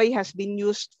carboy has been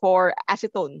used for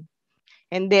acetone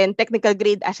and then technical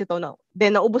grade acetone. No.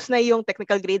 Then naubos na yung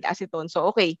technical grade acetone. So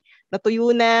okay,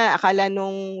 natuyo na, akala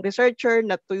nung researcher,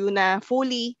 natuyo na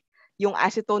fully yung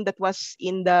acetone that was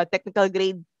in the technical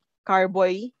grade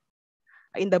carboy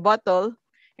in the bottle.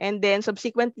 And then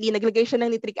subsequently, naglagay siya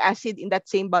ng nitric acid in that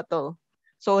same bottle.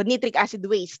 So nitric acid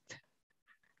waste.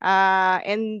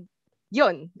 And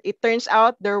yun, it turns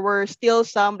out there were still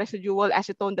some residual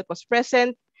acetone that was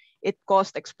present. It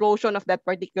caused explosion of that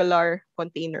particular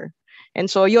container. And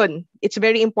so yun, it's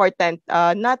very important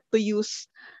not to use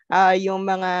yung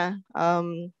mga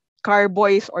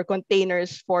carboys or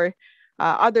containers for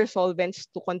other solvents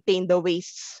to contain the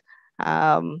wastes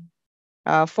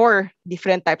for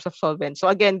different types of solvents. So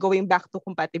again, going back to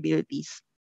compatibilities.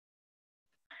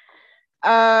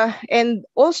 And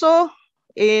also,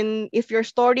 if you're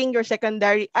storing your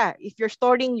if you're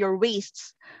storing your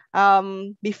wastes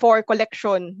before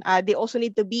collection, they also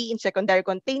need to be in secondary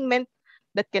containment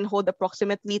that can hold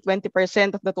approximately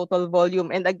 20% of the total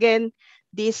volume. And again,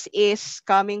 this is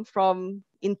coming from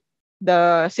in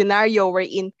the scenario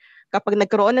wherein kapag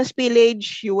nagkaroon ng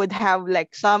spillage, you would have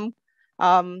like some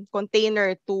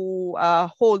container to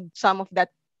hold some of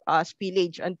that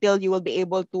spillage until you will be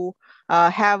able to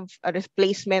have a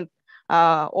replacement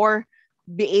or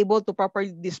be able to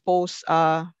properly dispose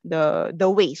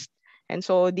the waste. And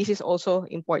so this is also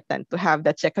important to have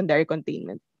that secondary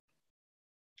containment.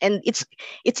 And it's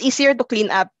easier to clean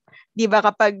up, 'di ba,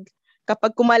 kapag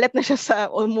kumalat na siya sa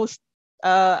almost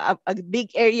a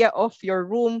big area of your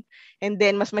room, and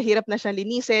then mas mahirap na siyang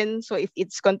linisin. So if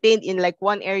it's contained in like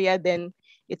one area, then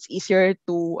it's easier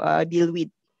to deal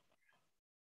with.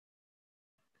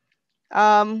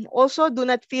 Also, do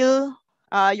not fill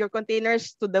your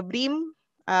containers to the brim.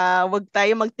 Wag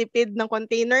tayo magtipid ng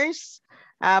containers.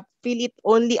 Fill it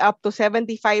only up to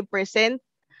 75%,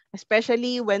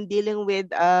 especially when dealing with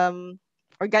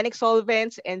organic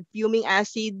solvents and fuming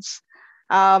acids.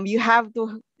 You have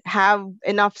to have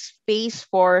enough space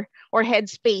or head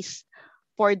space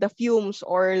for the fumes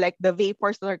or like the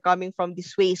vapors that are coming from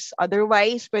this waste.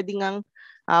 Otherwise, pwede ngang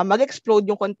mag-explode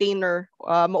yung container,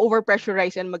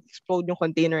 ma-overpressurize and mag-explode yung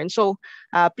container. And so,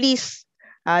 please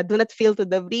do not fill to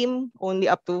the brim, only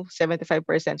up to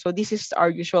 75%. So this is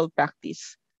our usual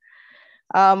practice.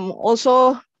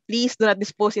 Also, please do not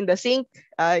dispose in the sink.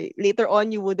 Later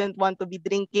on, you wouldn't want to be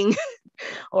drinking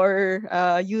or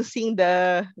using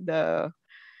the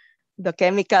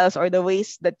chemicals or the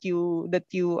waste that you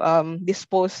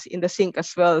dispose in the sink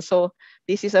as well. So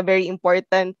this is a very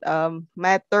important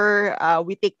matter.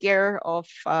 We take care of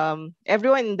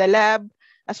everyone in the lab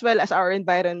as well as our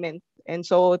environment. And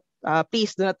so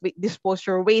please do not dispose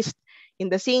your waste in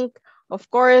the sink. Of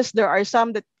course, there are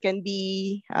some that can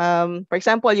be, for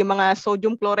example, yung mga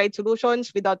sodium chloride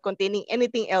solutions without containing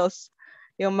anything else.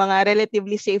 Yung mga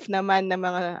relatively safe naman na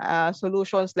mga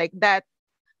solutions like that,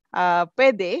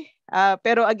 pwede.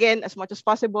 Pero again, as much as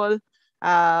possible,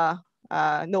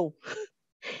 no.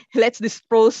 Let's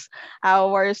dispose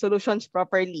our solutions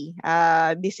properly.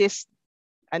 This is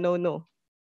a no-no.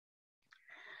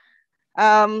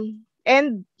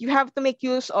 And you have to make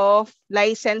use of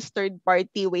licensed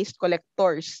third-party waste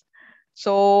collectors.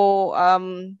 So,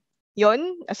 yon,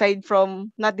 aside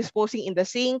from not disposing in the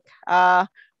sink,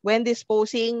 when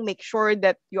disposing, make sure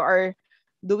that you are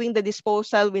doing the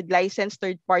disposal with licensed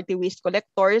third-party waste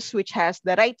collectors, which has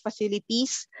the right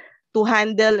facilities to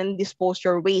handle and dispose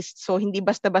your waste. So, hindi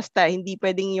basta-basta, hindi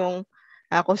pwedeng yung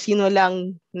kung sino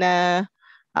lang na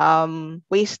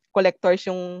waste collectors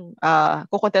yung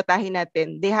kukontratahin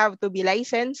natin. They have to be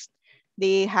licensed.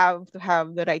 They have to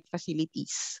have the right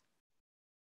facilities.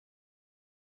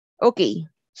 Okay.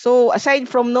 So aside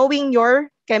from knowing your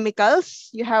chemicals,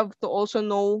 you have to also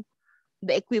know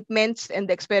the equipments and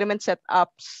the experiment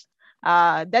setups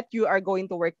that you are going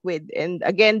to work with. And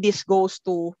again, this goes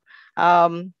to,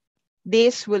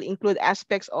 this will include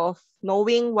aspects of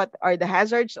knowing what are the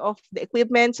hazards of the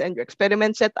equipments and your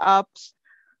experiment setups,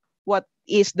 what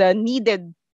is the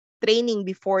needed training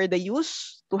before the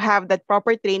use, to have that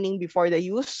proper training before the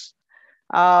use,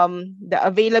 the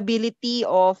availability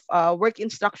of work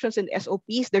instructions and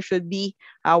SOPs. There should be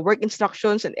work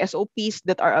instructions and SOPs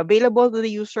that are available to the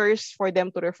users for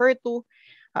them to refer to,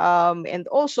 and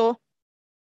also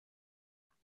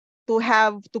to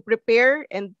have to prepare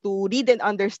and to read and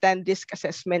understand risk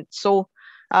assessment. So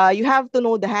you have to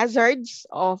know the hazards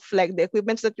of like the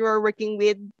equipments that you are working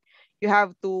with. You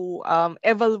have to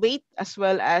evaluate as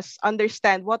well as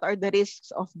understand what are the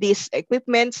risks of these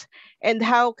equipments and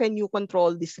how can you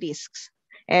control these risks.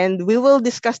 And we will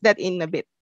discuss that in a bit,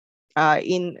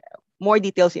 in more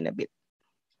details in a bit.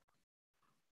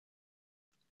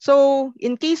 So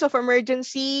in case of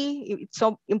emergency, it's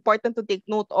so important to take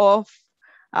note of,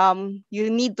 you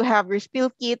need to have your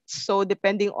spill kits. So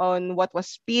depending on what was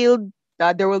spilled,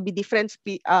 there will be different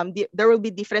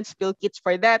spill kits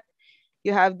for that.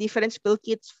 You have different spill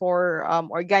kits for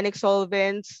organic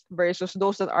solvents versus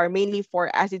those that are mainly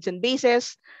for acids and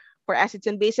bases. For acids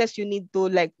and bases, you need to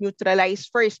like neutralize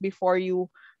first before you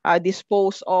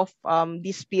dispose of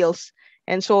these spills.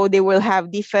 And so they will have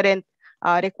different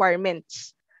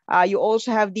requirements. You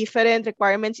also have different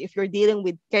requirements if you're dealing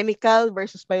with chemical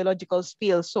versus biological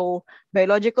spills. So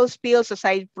biological spills,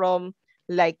 aside from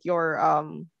like your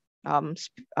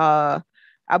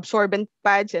absorbent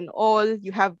pads and all,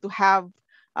 you have to have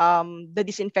the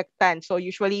disinfectant. So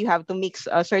usually you have to mix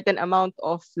a certain amount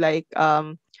of like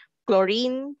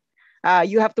chlorine.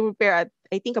 You have to prepare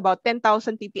I think about 10,000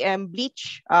 ppm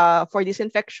bleach for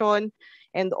disinfection.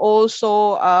 And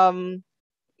also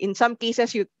in some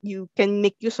cases you can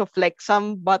make use of like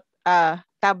some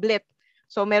tablet.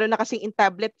 So meron na kasing in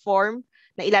tablet form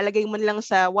na ilalagay mo lang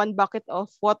sa 1 bucket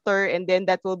of water, and then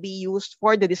that will be used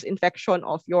for the disinfection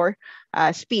of your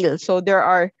spill. So there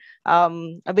are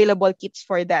available kits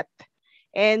for that.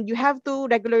 And you have to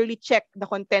regularly check the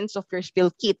contents of your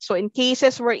spill kit. So in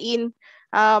cases wherein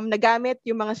nagamit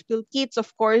yung mga spill kits, of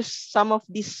course, some of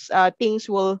these things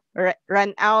will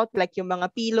run out, like yung mga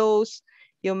pillows,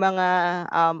 yung mga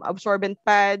absorbent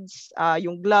pads,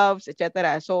 yung gloves,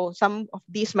 etc. So some of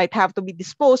these might have to be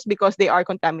disposed because they are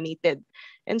contaminated.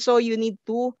 And so you need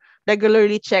to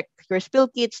regularly check your spill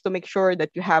kits to make sure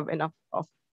that you have enough of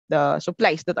the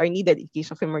supplies that are needed in case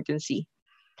of emergency.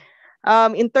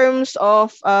 In terms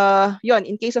of,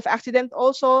 in case of accident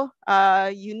also,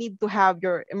 you need to have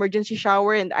your emergency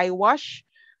shower and eye wash.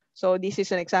 So this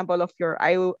is an example of your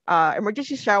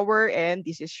emergency shower, and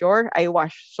this is your eye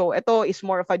wash. So ito is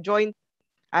more of a joint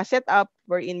setup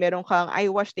wherein meron kang eye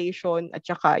wash station at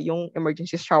saka yung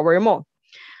emergency shower mo.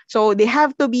 So they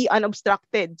have to be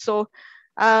unobstructed. So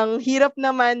ang hirap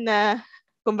naman na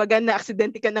kumbaga na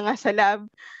aksidente ka na nga sa lab,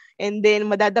 and then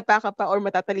madadapa ka pa or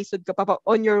matatalisod ka pa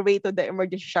on your way to the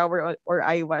emergency shower or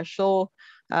eye wash. So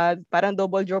parang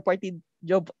double jeopardy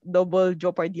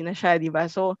na siya, di ba?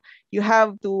 So you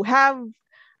have to have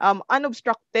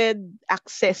unobstructed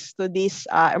access to this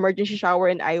emergency shower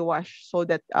and eye wash, so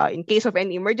that in case of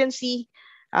any emergency,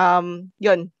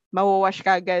 mawawash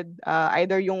ka agad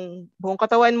either yung buong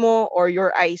katawan mo or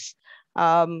your eyes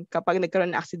kapag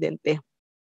nagkaroon ng aksidente.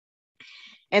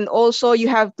 And also,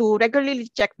 you have to regularly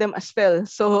check them as well.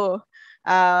 So,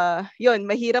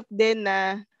 mahirap din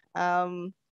na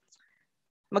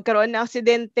magkaroon ng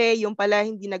aksidente, yung pala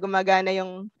hindi na gumagana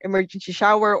yung emergency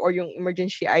shower or yung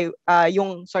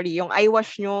yung eye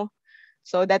wash nyo.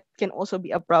 So that can also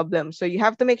be a problem. So you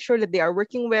have to make sure that they are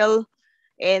working well.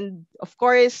 And of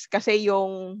course, kasi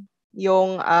yung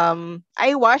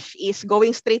eye wash is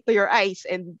going straight to your eyes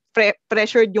and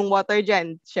pressured yung water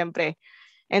dyan, syempre.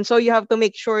 And so you have to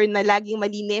make sure na laging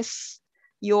malinis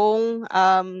yung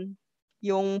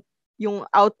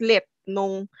outlet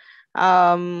nung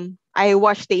eye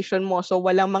wash station mo. So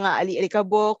walang mga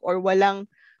ali-alikabok or walang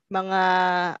mga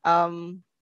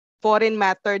foreign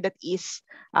matter that is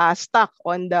stuck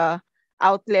on the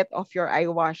outlet of your eye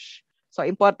wash. So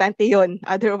importante 'yon.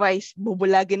 Otherwise,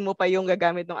 bubulagin mo pa yung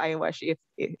gagamit ng eye wash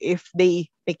if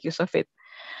they make use of it.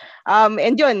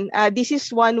 And yun, this is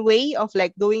one way of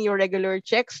like doing your regular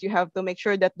checks. You have to make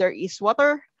sure that there is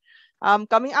water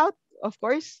coming out, of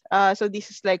course. So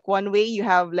this is like one way. You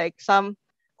have like some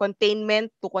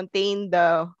containment to contain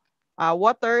the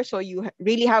water. So you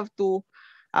really have to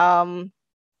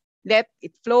let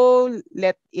it flow,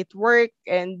 let it work,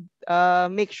 and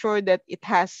make sure that it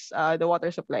has the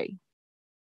water supply.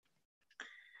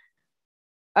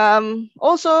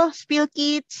 Also, spill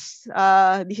kits.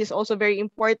 This is also very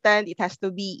important. It has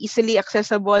to be easily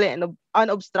accessible and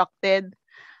unobstructed.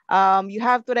 You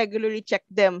have to regularly check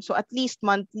them. So at least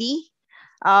monthly.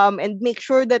 And make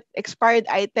sure that expired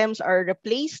items are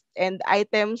replaced and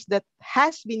items that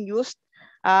has been used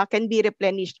can be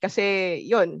replenished. Kasi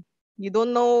yun, you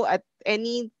don't know at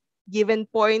any given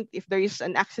point if there is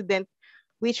an accident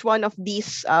which one of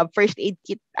these first aid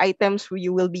kit items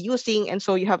you will be using. And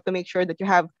so you have to make sure that you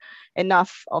have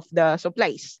enough of the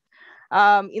supplies.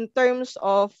 In terms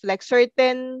of like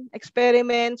certain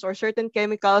experiments or certain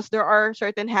chemicals, there are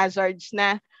certain hazards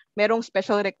na merong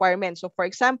special requirements. So for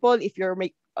example, if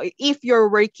you're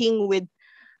working with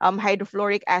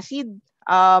hydrofluoric acid,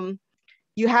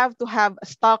 you have to have a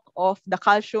stock of the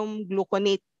calcium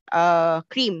gluconate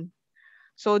cream.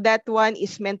 So that one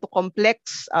is meant to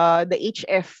complex the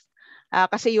HF.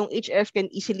 Kasi yung HF can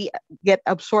easily get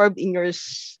absorbed in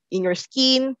your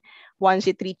skin once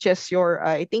it reaches your,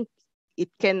 I think it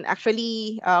can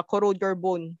actually corrode your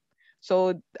bone.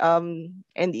 So, and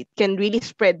it can really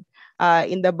spread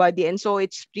in the body. And so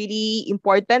it's really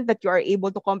important that you are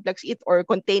able to complex it or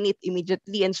contain it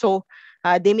immediately. And so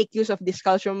they make use of this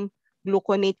calcium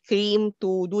gluconate cream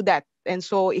to do that. And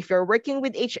so if you're working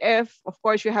with HF, of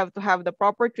course, you have to have the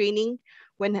proper training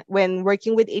when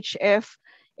working with HF,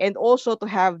 and also to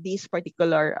have this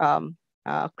particular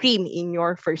cream in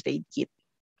your first aid kit.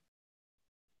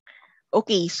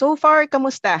 Okay, so far,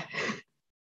 kamusta?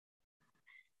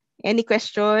 Any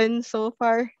questions so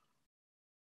far?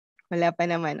 Wala pa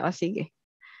naman. O sige.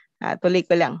 Tuloy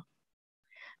ko lang.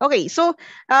 Okay, so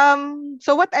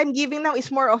what I'm giving now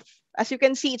is more of, as you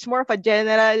can see, it's more of a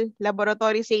general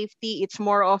laboratory safety. It's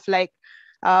more of like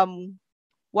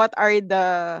what are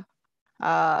the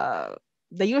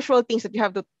usual things that you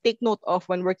have to take note of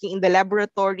when working in the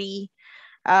laboratory.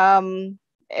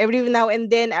 Every now and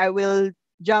then I will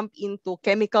jump into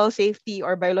chemical safety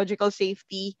or biological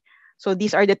safety. So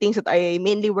these are the things that I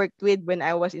mainly worked with when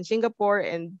I was in Singapore,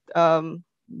 and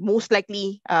most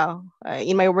likely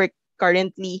in my work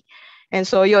currently. And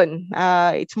so yun,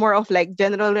 it's more of like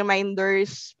general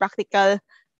reminders, practical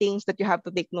things that you have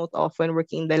to take note of when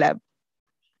working in the lab.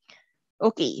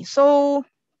 Okay, so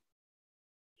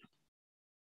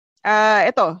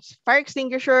ito, fire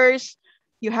extinguishers.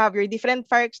 You have your different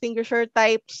fire extinguisher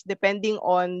types depending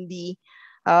on the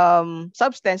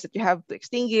substance that you have to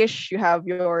extinguish. You have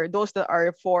those that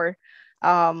are for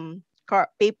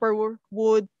paper,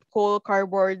 wood, coal,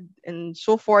 cardboard, and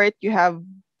so forth. You have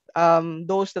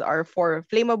those that are for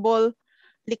flammable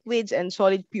liquids and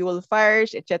solid fuel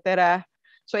fires, etc.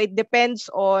 So it depends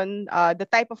on the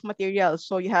type of material.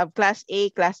 So you have class A,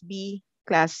 class B,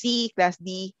 class C, class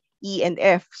D, E, and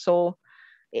F. So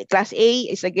class A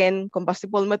is again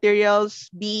combustible materials,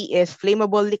 B is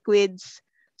flammable liquids,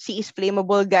 C is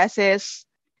flammable gases,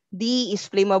 D is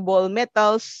flammable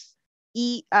metals,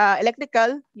 E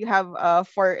electrical, you have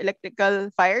for electrical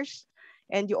fires,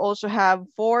 and you also have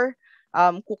for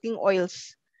cooking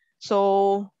oils.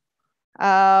 So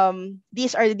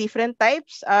these are the different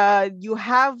types. You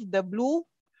have the blue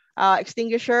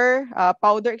extinguisher,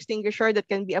 powder extinguisher that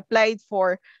can be applied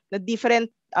for the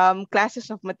different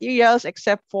classes of materials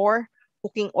except for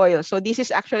cooking oil. So this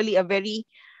is actually a very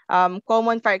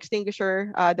common fire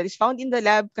extinguisher that is found in the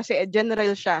lab kasi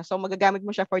general siya. So magagamit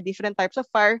mo siya for different types of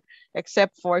fire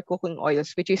except for cooking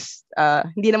oils, which is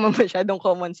hindi naman masyadong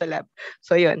common sa lab.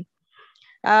 So yun.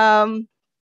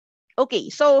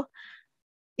 Okay, so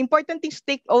important things to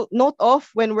take note of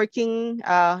when working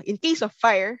in case of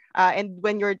fire and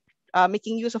when you're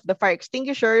making use of the fire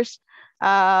extinguishers.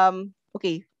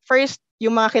 Okay, first,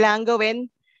 yung mga kailangan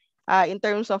gawin in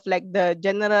terms of like the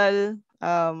general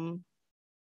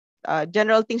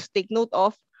things to take note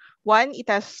of. One, it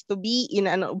has to be in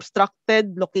an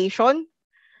obstructed location.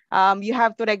 You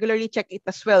have to regularly check it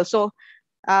as well. So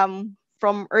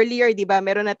from earlier, di ba,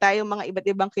 meron na tayong mga iba't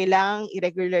ibang kailangang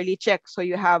i-regularly check. So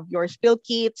you have your spill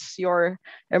kits, your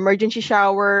emergency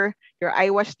shower, your eye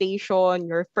wash station,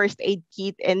 your first aid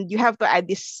kit, and you have to add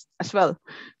this as well.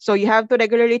 So you have to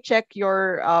regularly check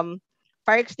your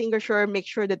fire extinguisher, make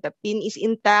sure that the pin is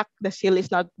intact, the seal is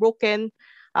not broken,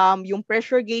 yung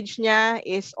pressure gauge niya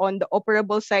is on the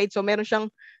operable side. So meron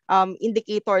siyang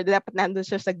indicator na dapat nandun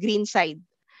siya sa green side.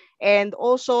 And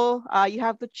also, you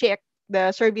have to check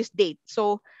the service date.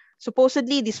 So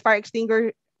supposedly, these fire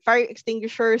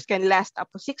extinguishers can last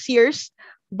up to 6 years,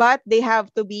 but they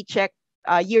have to be checked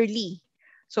yearly.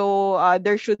 So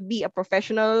there should be a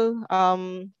professional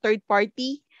third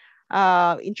party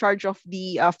in charge of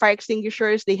the fire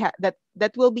extinguishers.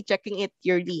 That will be checking it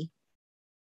yearly.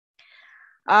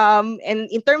 And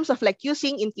in terms of like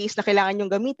using, in case na kailangan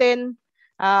yung gamitin,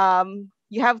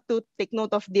 you have to take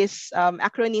note of this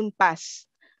acronym PASS.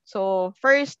 So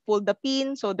first, pull the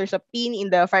pin. So there's a pin in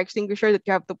the fire extinguisher that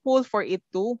you have to pull for it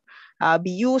to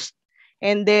be used.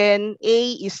 And then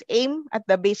A is aim at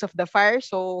the base of the fire.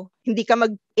 So hindi ka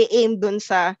mag-aim dun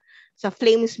sa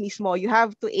flames mismo. You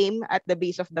have to aim at the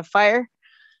base of the fire.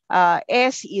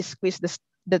 S is squeeze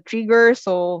the trigger.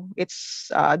 So it's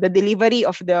the delivery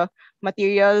of the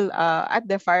material at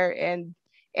the fire. And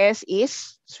S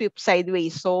is sweep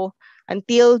sideways. So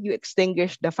until you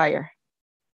extinguish the fire.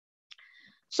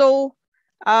 So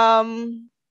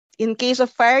in case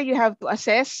of fire, you have to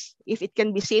assess if it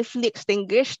can be safely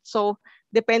extinguished. So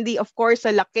depende of course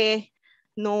sa laki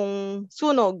nung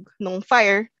sunog, nung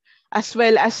fire, as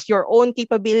well as your own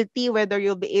capability, whether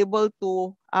you'll be able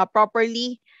to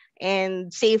properly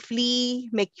and safely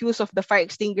make use of the fire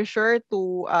extinguisher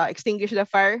to extinguish the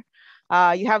fire.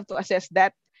 You have to assess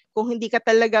that. Kung hindi ka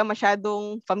talaga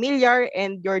masyadong familiar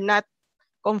and you're not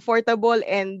comfortable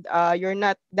and you're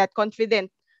not that confident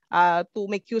to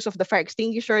make use of the fire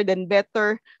extinguisher, then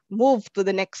better move to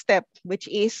the next step, which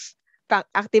is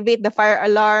activate the fire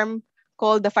alarm,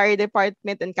 call the fire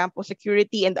department and campus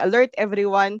security, and alert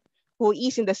everyone who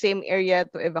is in the same area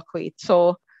to evacuate.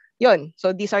 So, yun.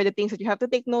 So these are the things that you have to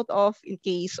take note of in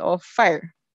case of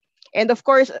fire. And of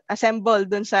course, assemble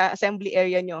dun sa assembly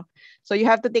area nyo. So you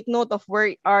have to take note of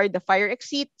where are the fire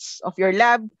exits of your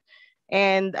lab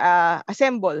and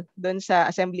assemble dun sa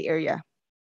assembly area.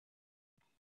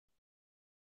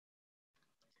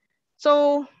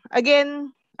 So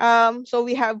again, so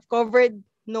we have covered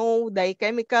know the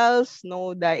chemicals,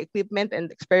 know the equipment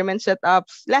and experiment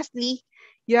setups. Lastly,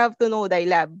 you have to know the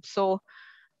lab. So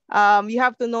you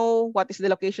have to know what is the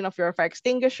location of your fire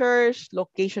extinguishers,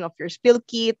 location of your spill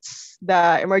kits,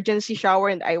 the emergency shower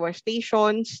and eye wash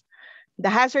stations, the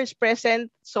hazards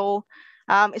present. So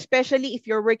especially if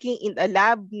you're working in a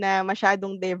lab na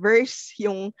masyadong diverse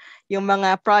yung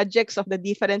mga projects of the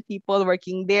different people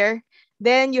working there,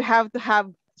 then you have to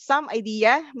have some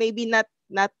idea, maybe not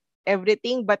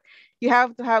everything, but you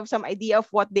have to have some idea of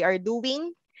what they are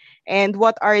doing and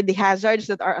what are the hazards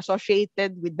that are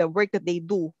associated with the work that they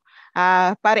do.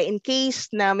 Para in case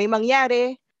na may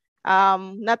mangyari,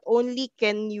 not only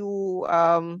can you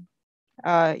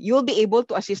you'll be able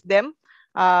to assist them,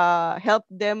 help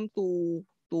them to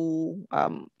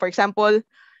for example,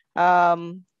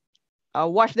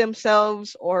 wash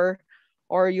themselves, or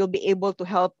you'll be able to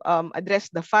help address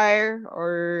the fire,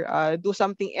 or do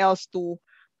something else to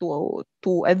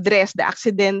address the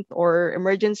accident or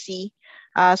emergency.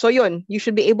 So yun, you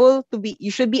should be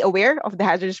aware of the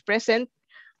hazards present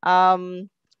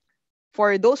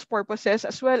for those purposes,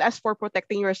 as well as for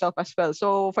protecting yourself as well.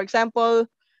 So for example,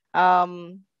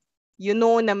 you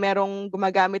know na merong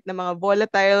gumagamit ng mga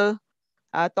volatile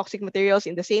toxic materials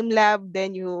in the same lab,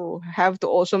 then you have to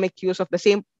also make use of the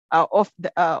same of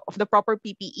the proper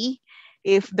PPE.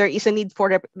 If there is a need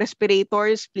for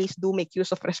respirators, please do make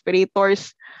use of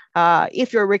respirators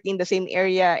if you're working in the same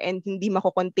area and hindi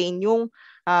mako-contain yung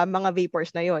mga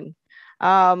vapors na yon.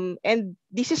 And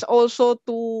this is also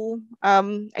to,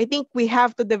 I think we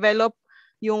have to develop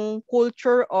yung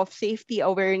culture of safety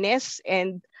awareness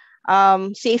and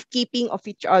safekeeping of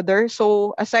each other.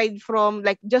 So aside from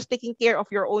like just taking care of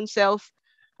your own self,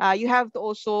 you have to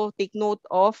also take note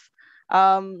of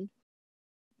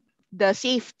the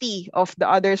safety of the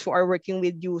others who are working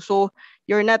with you. So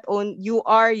you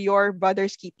are your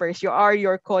brother's keepers, you are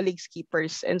your colleagues'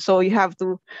 keepers. And so you have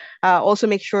to also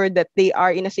make sure that they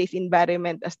are in a safe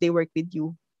environment as they work with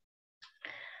you.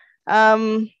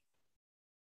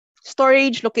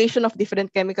 Storage, location of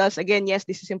different chemicals. Again, yes,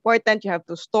 this is important. You have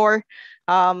to store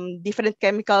different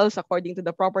chemicals according to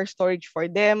the proper storage for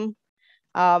them.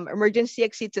 Emergency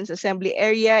exits and assembly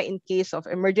area in case of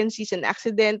emergencies and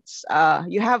accidents.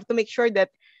 You have to make sure that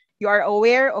You are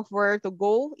aware of where to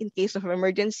go in case of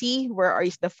emergency, where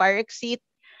is the fire exit.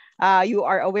 You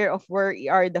are aware of where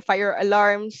are the fire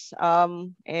alarms,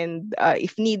 and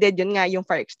if needed, yun nga, yung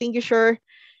fire extinguisher.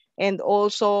 And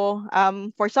also,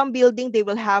 for some building, they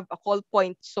will have a call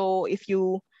point. So if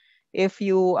you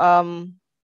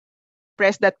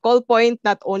press that call point,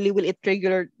 not only will it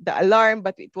trigger the alarm,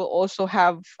 but it will also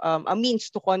have a means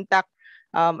to contact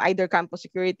either campus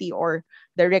security or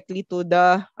directly to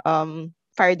the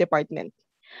fire department.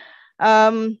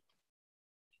 And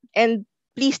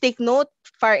please take note,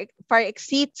 fire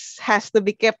exits has to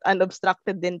be kept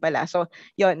unobstructed din pala. So,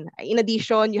 yon. In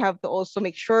addition, you have to also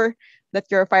make sure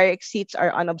that your fire exits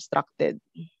are unobstructed.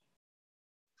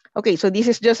 Okay, so this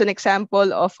is just an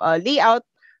example of a layout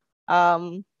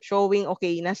showing,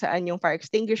 okay, nasaan yung fire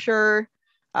extinguisher,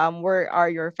 where are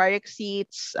your fire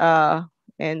exits,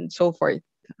 and so forth.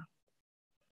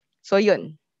 So,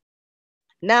 yun.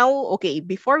 Now, okay,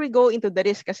 before we go into the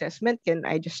risk assessment, can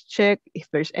I just check if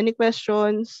there's any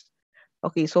questions?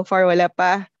 Okay, so far wala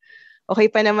pa. Okay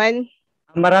pa naman?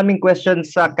 Maraming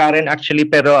questions sa Karen actually,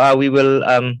 pero we will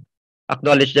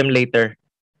acknowledge them later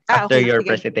after Okay, your sige.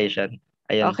 presentation.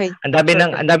 Ayun. Okay.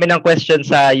 Ang dami ng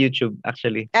questions sa YouTube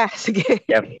actually. Sige.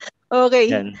 Yep. Okay.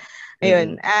 Yan.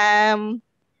 Ayun.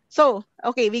 So,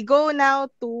 okay, we go now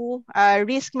to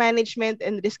risk management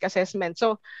and risk assessment.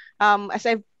 So, as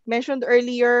I've mentioned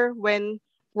earlier, when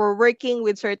we're working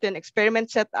with certain experiment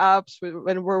setups,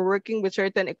 when we're working with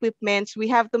certain equipments, we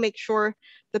have to make sure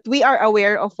that we are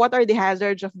aware of what are the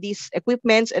hazards of these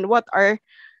equipments and what are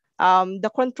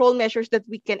the control measures that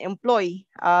we can employ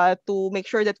to make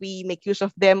sure that we make use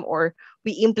of them or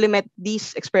we implement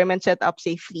these experiment setups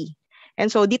safely. And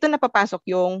so dito na papasok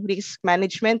yung risk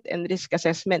management and risk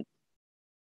assessment.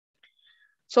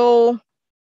 So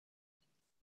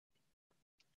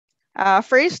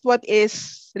first, what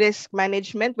is risk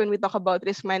management? When we talk about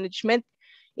risk management,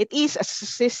 it is a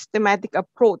systematic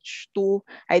approach to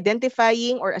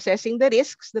identifying or assessing the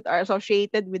risks that are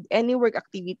associated with any work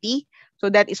activity.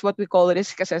 So that is what we call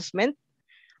risk assessment.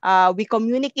 We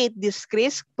communicate this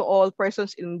risk to all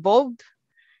persons involved,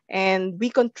 and we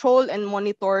control and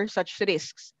monitor such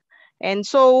risks. And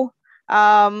so,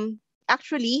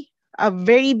 actually, a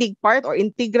very big part or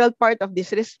integral part of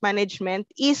this risk management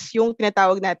is yung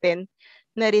tinatawag natin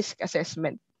na risk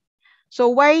assessment. So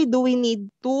why do we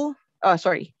need to,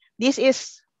 this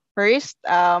is first,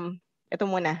 ito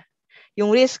muna,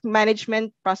 yung risk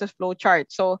management process flow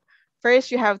chart. So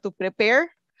first, you have to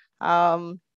prepare,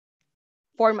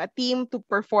 form a team to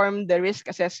perform the risk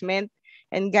assessment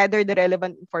and gather the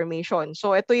relevant information.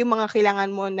 So ito yung mga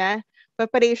kailangan mo na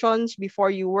preparations before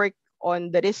you work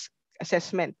on the risk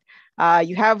assessment.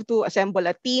 You have to assemble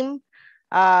a team.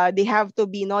 They have to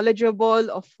be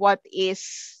knowledgeable of what is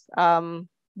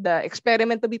the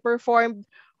experiment to be performed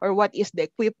or what is the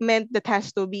equipment that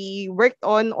has to be worked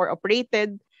on or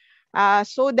operated,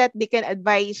 so that they can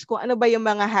advise kung ano ba yung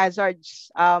mga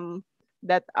hazards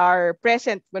that are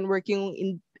present when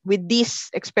working with these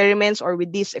experiments or with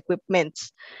these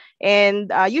equipments. And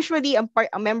usually, ang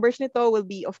members nito will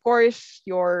be, of course,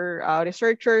 your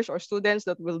researchers or students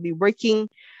that will be working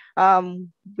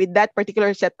with that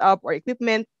particular setup or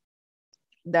equipment,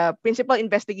 the principal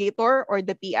investigator or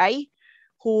the PI,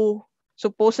 who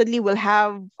supposedly will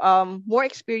have more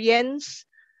experience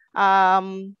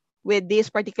with these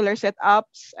particular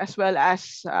setups, as well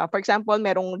as, for example,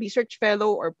 merong research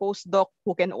fellow or postdoc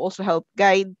who can also help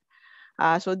guide.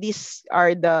 So these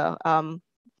are the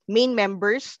main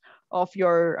members of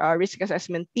your risk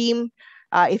assessment team.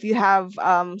 If you have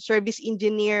service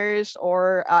engineers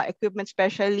or equipment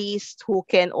specialists who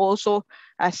can also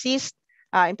assist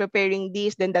in preparing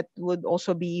these, then that would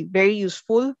also be very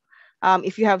useful.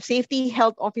 If you have safety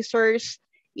health officers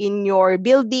in your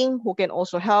building who can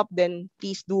also help, then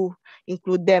please do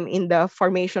include them in the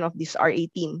formation of this RA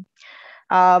team.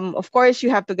 Of course, you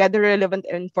have to gather relevant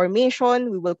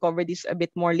information. We will cover this a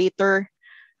bit more later.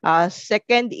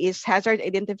 Second is hazard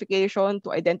identification,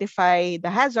 to identify the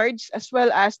hazards as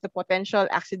well as the potential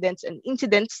accidents and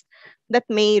incidents that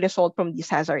may result from these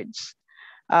hazards.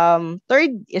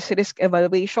 Third is risk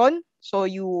evaluation. So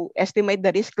you estimate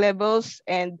the risk levels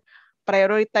and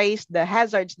prioritize the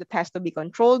hazards that has to be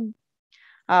controlled.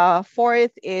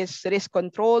 Fourth is risk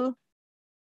control.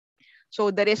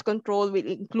 So the risk control will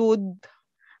include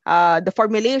the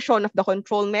formulation of the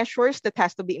control measures that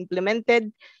has to be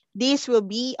implemented. These will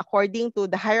be according to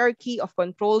the hierarchy of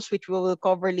controls, which we will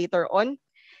cover later on.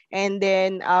 And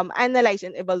then analyze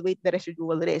and evaluate the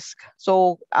residual risk.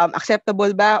 So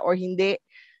acceptable ba or hindi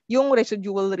yung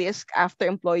residual risk after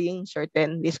employing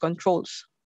certain risk controls.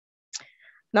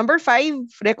 Number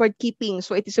 5, record keeping.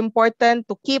 So it is important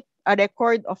to keep a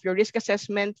record of your risk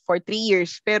assessment for 3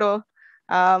 years. Pero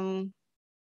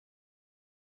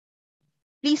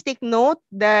please take note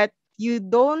that you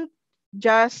don't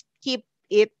just keep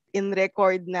it in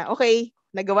record na, okay,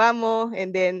 nagawa mo,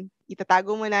 and then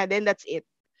itatago mo na, then that's it.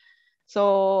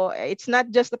 So it's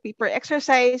not just a paper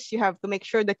exercise. You have to make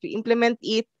sure that you implement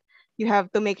it. You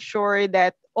have to make sure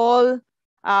that all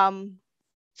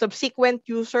subsequent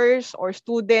users or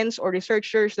students or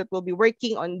researchers that will be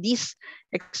working on these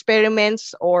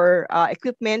experiments or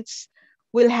equipments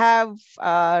will have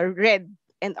read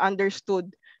and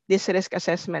understood this risk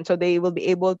assessment. So they will be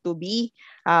able to be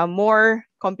more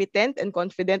competent and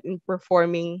confident in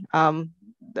performing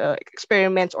the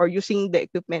experiments or using the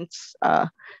equipments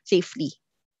safely.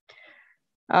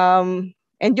 And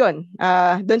yun,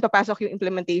 doon papasok yung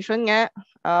implementation nga.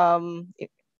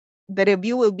 The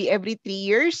review will be every 3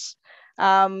 years.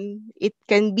 It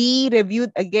can be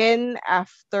reviewed again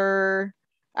after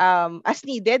as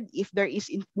needed if there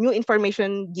is new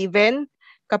information given,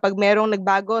 kapag merong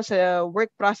nagbago sa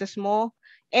work process mo,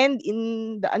 and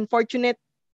in the unfortunate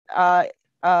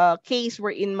case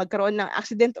wherein magkaroon ng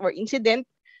accident or incident,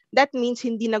 that means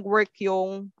hindi nag-work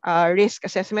yung risk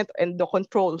assessment and the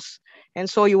controls. And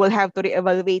so you will have to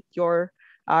reevaluate your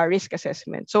risk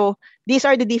assessment. So these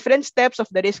are the different steps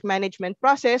of the risk management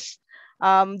process.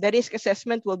 The risk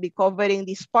assessment will be covering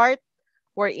this part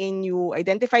wherein you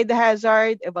identify the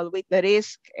hazard, evaluate the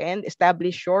risk, and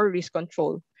establish your risk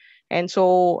control. And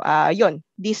so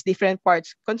these different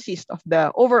parts consist of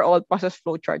the overall process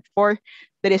flow chart for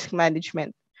the risk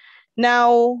management.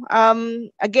 Now,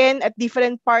 again, at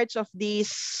different parts of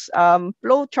this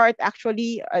flow chart,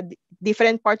 actually,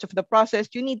 different parts of the process,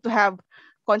 you need to have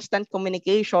constant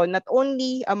communication, not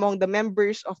only among the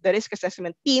members of the risk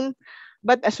assessment team,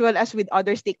 but as well as with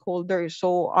other stakeholders.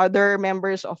 So other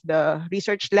members of the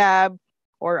research lab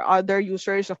or other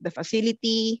users of the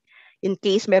facility, in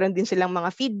case meron din silang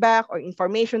mga feedback or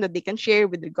information that they can share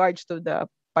with regards to the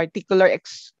particular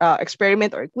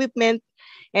experiment or equipment.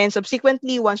 And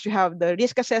subsequently, once you have the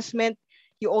risk assessment,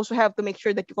 you also have to make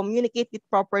sure that you communicate it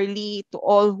properly to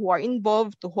all who are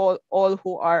involved, to all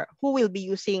who will be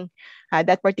using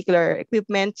that particular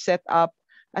equipment setup,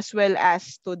 as well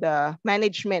as to the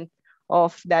management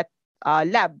of that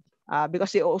lab,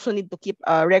 because they also need to keep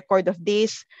a record of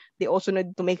this. They also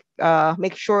need to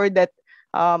make sure that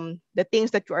the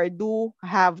things that you are do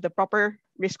have the proper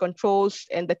risk controls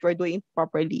and that you are doing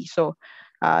properly. So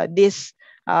this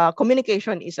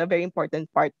communication is a very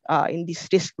important part in this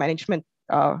risk management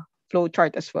flow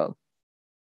chart as well.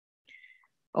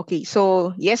 Okay,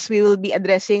 so yes, we will be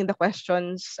addressing the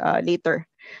questions later.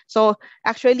 So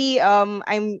actually,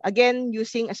 I'm again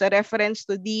using as a reference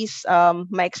to these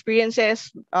my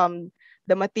experiences,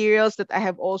 the materials that I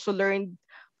have also learned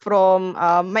from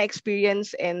my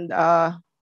experience and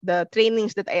the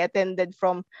trainings that I attended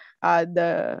from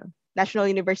the National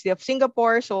University of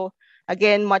Singapore. So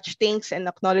again, much thanks and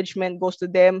acknowledgement goes to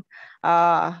them.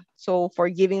 So for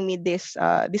giving me these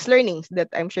learnings that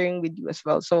I'm sharing with you as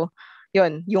well. So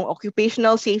yun, yung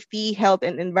Occupational Safety, Health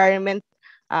and Environment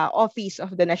Office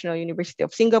of the National University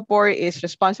of Singapore is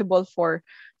responsible for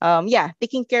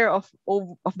taking care of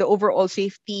the overall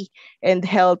safety and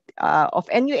health of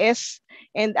NUS.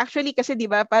 And actually kasi 'di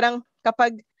ba parang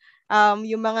kapag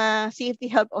yung mga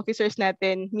safety health officers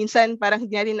natin minsan parang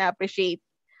hindi natin na-appreciate.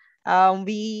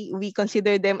 We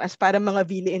consider them as parang mga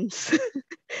villains.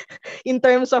 In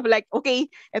terms of like, okay,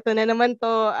 eto na naman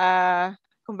to,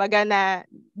 kumbaga na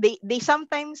they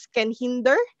sometimes can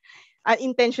hinder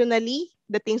intentionally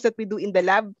the things that we do in the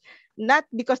lab, not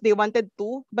because they wanted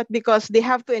to, but because they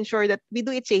have to ensure that we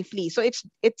do it safely. So it's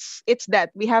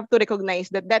that we have to recognize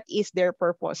that that is their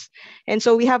purpose, and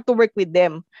so we have to work with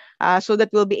them so that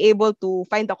we'll be able to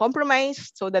find a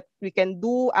compromise so that we can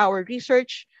do our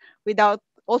research without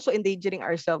also endangering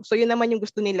ourselves. So yun naman yung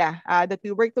gusto nila, that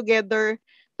we work together,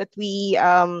 that we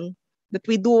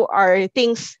do our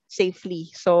things safely.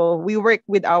 So we work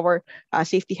with our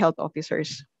safety health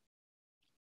officers.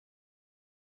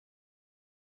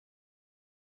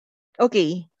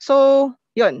 Okay, so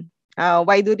yun.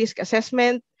 Why do risk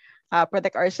assessment?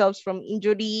 Protect ourselves from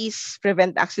injuries,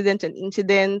 prevent accidents and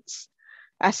incidents,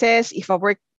 assess if a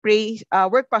work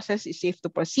process is safe to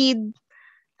proceed,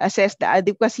 assess the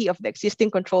adequacy of the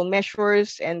existing control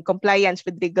measures and compliance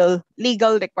with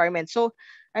legal requirements. So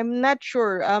I'm not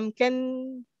sure.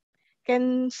 Can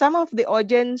some of the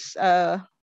audience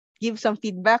give some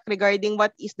feedback regarding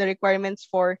what is the requirements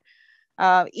for?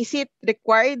 Is it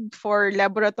required for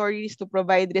laboratories to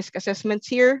provide risk assessments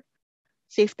here?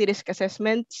 Safety risk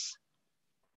assessments?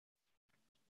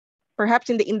 perhaps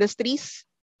in the industries.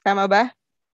 Tama ba?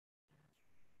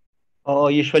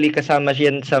 Oo, usually kasama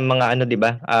yan sa mga ano, 'di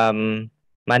ba?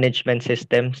 Management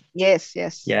systems. Yes.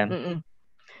 Yeah.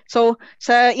 So,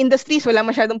 sa industries, wala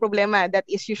masyadong problema. That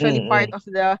is usually part Mm. of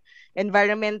the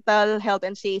environmental health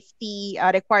and safety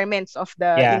requirements of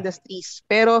the Yeah. industries.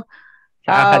 Pero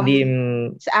Sa sa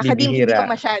academe, hindi pa bibihira,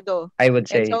 masyado. I would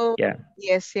And say. so, Yeah.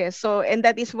 yes. So, and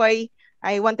that is why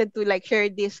I wanted to like share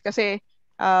this kasi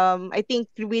I think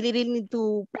we really need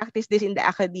to practice this in the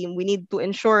academe. We need to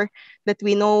ensure that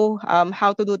we know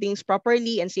how to do things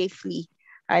properly and safely.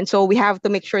 And so we have to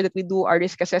make sure that we do our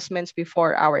risk assessments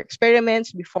before our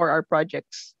experiments, before our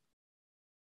projects.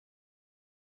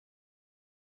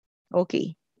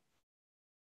 Okay.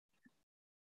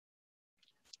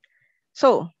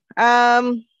 So,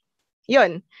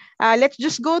 yun. Let's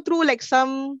just go through like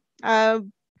some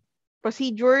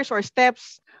procedures or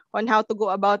steps on how to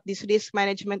go about this risk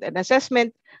management and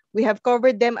assessment. We have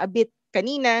covered them a bit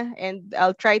kanina, and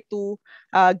I'll try to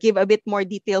give a bit more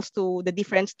details to the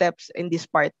different steps in this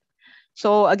part.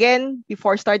 So again,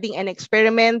 before starting an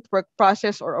experiment, work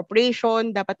process, or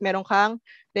operation, dapat meron kang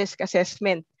risk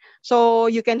assessment.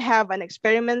 So you can have an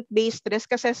experiment-based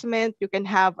risk assessment. You can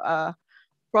have a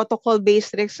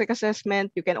protocol-based risk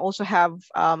assessment. You can also have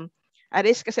a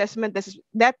risk assessment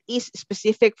that is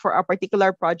specific for a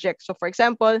particular project. So for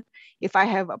example, if I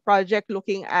have a project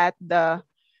looking at the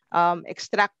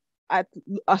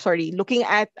looking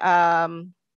at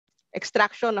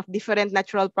extraction of different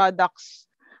natural products,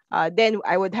 then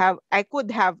I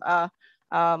could have a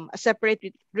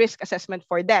separate risk assessment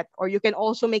for that. Or you can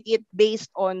also make it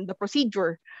based on the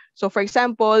procedure. So for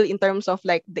example, in terms of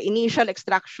like the initial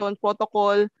extraction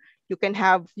protocol, you can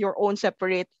have your own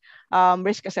separate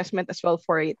risk assessment as well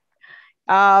for it.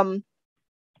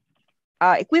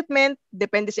 Equipment,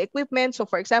 depende sa equipment. So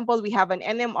for example, we have an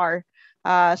NMR.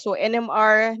 So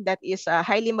NMR, that is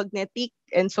highly magnetic,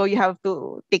 and so you have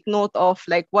to take note of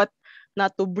like what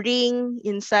not to bring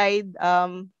inside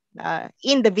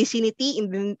in the vicinity,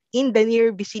 in the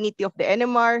near vicinity of the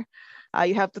NMR.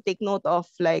 You have to take note of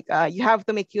like you have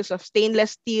to make use of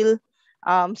stainless steel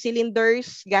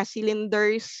cylinders, gas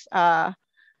cylinders.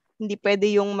 Hindi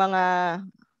pwede yung mga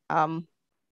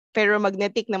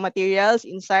ferromagnetic na materials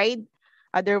inside.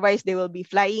 Otherwise, they will be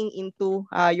flying into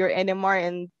your NMR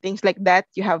and things like that.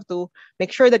 You have to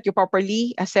make sure that you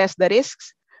properly assess the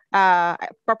risks,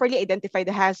 properly identify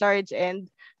the hazards,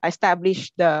 and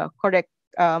establish the correct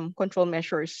control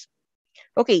measures.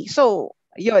 Okay, so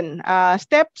yun.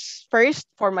 Steps first,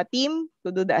 form a team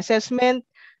to do the assessment,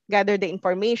 gather the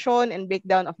information, and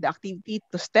breakdown of the activity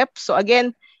to steps. So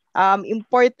again,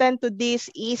 important to this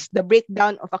is the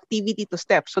breakdown of activity to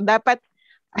steps. So dapat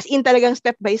as in talagang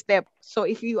step by step. So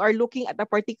if you are looking at a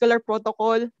particular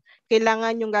protocol,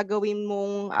 kailangan yung gagawin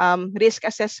mong risk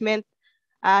assessment,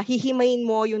 hihimayin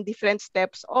mo yung different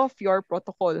steps of your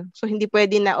protocol. So hindi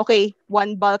pwede na, okay,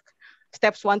 one bulk,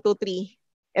 steps 1, 2, 3,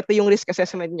 ito yung risk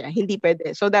assessment niya. Hindi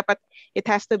pwede. So dapat it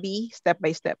has to be step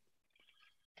by step.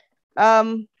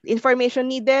 Information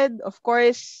needed, of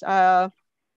course,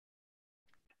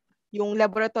 yung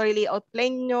laboratory layout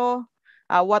plan nyo,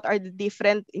 what are the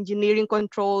different engineering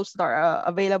controls that are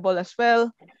available as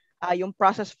well, yung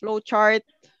process flow chart,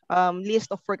 list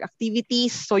of work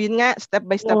activities. So yun nga, step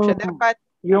by step siya dapat.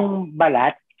 Yung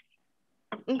balat,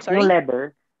 sorry?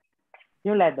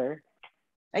 Yung leather.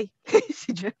 Ay,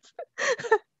 si Jeff.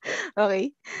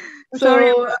 Okay.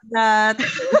 Sorry about that.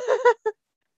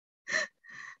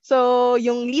 So,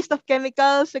 yung list of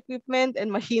chemicals, equipment, and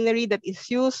machinery that is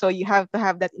used. So, you have to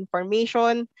have that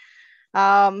information.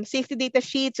 Safety data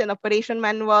sheets and operation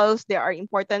manuals, they are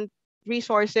important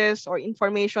resources or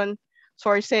information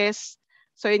sources.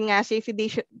 So, yun nga,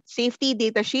 safety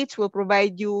data sheets will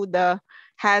provide you the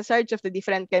hazards of the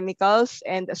different chemicals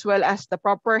and as well as the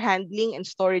proper handling and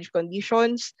storage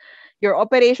conditions. Your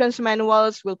operations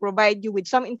manuals will provide you with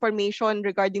some information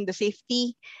regarding the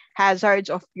safety hazards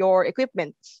of your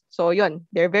equipment. So yun,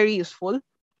 they're very useful.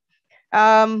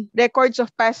 Records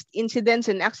of past incidents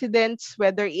and accidents,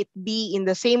 whether it be in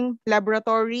the same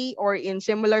laboratory or in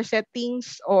similar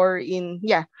settings or in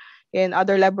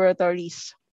other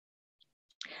laboratories.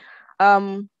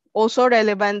 Also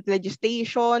relevant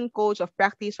legislation, codes of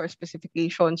practice, or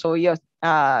specification. So yes,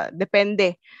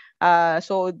 depende.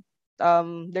 So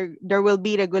there will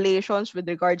be regulations with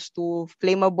regards to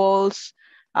flammables,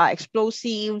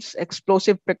 explosives,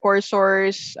 explosive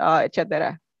precursors,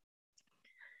 etc.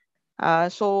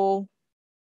 So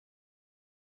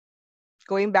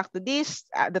going back to this,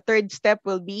 the third step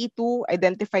will be to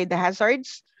identify the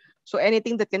hazards. So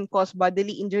anything that can cause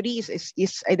bodily injury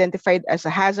is identified as a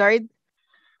hazard.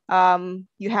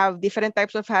 You have different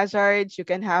types of hazards. You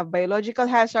can have biological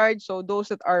hazards, so those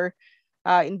that are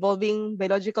involving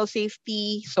biological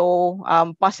safety, so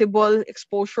possible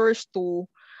exposures to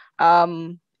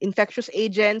infectious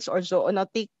agents or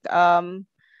zoonotic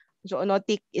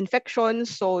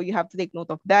infections. So you have to take note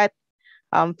of that.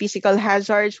 Physical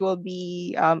hazards will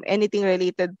be anything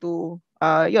related to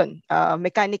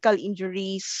mechanical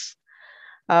injuries.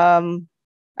 Meron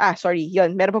pa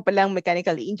palang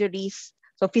mechanical injuries.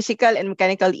 So physical and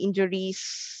mechanical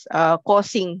injuries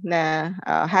causing na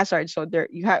hazards. So there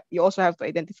you also have to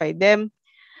identify them.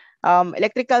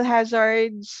 Electrical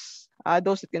hazards,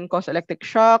 those that can cause electric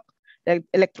shock,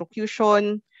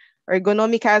 electrocution,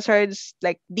 ergonomic hazards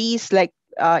like these,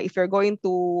 if you're going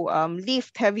to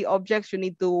lift heavy objects, you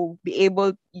need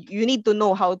to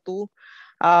know how to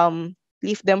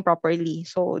lift them properly.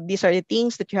 So these are the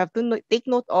things that you have to take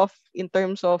note of in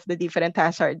terms of the different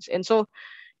hazards. And so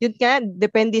yun nga,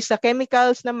 depende sa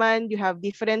chemicals naman, you have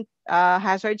different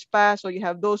hazards pa. So you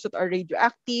have those that are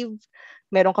radioactive,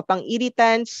 meron ka pang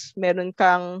irritants,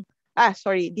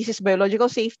 this is biological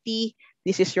safety,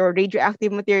 this is your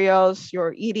radioactive materials,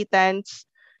 your irritants,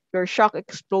 your shock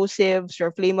explosives,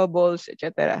 your flammables,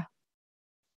 etc.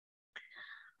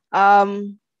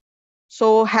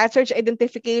 So hazards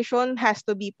identification has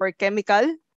to be per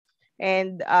chemical.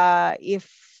 And if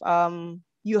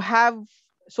you have,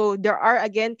 so there are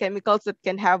again chemicals that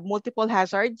can have multiple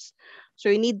hazards. So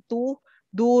you need to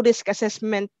do risk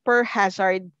assessment per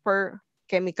hazard per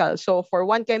chemical. So for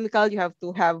one chemical, you have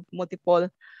to have multiple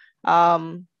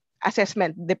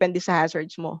assessment, depende sa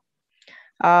hazards mo.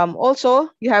 Also,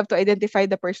 you have to identify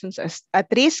the persons at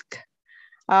risk.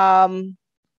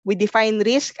 We define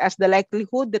risk as the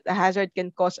likelihood that a hazard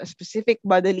can cause a specific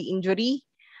bodily injury.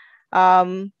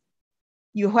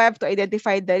 You have to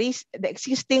identify the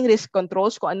existing risk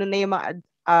controls, kung ano na yung mga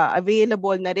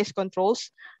available na risk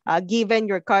controls given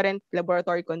your current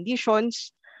laboratory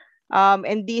conditions.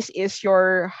 And this is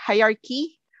your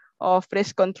hierarchy of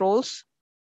risk controls.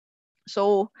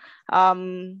 So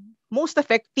most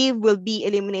effective will be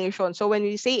elimination. So when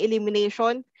we say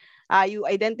elimination, you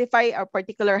identify a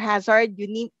particular hazard,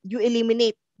 you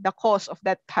eliminate the cause of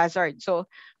that hazard. So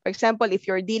for example, if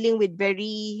you're dealing with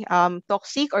very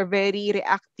toxic or very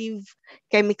reactive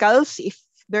chemicals, if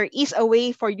there is a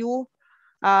way for you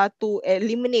to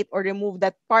eliminate or remove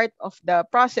that part of the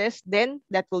process, then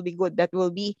that will be good. That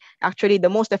will be actually the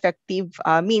most effective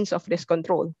means of risk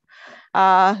control.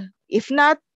 If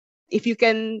not, if you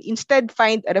can instead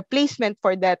find a replacement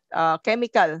for that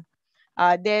chemical,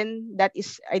 then that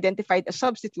is identified as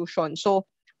substitution. So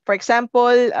for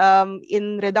example,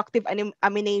 in reductive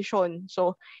amination.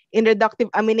 So in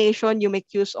reductive amination, you make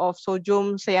use of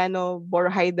sodium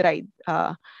cyanoborohydride.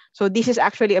 So this is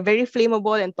actually a very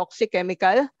flammable and toxic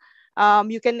chemical.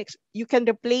 You can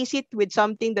replace it with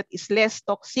something that is less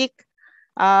toxic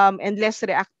and less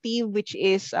reactive, which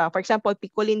is, for example,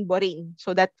 picoline borane.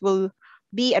 So that will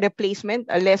be a replacement,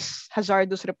 a less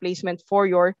hazardous replacement for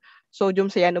your sodium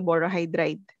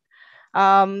cyanoborohydride.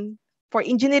 For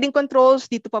engineering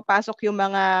controls, dito papasok yung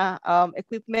mga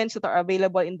equipments that are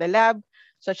available in the lab,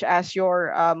 such as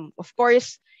your, of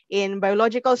course, in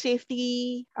biological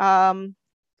safety,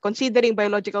 considering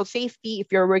biological safety, if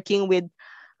you're working with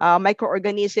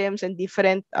microorganisms and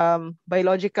different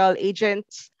biological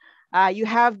agents, you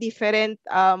have different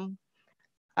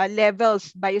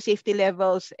levels, biosafety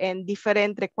levels, and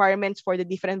different requirements for the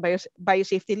different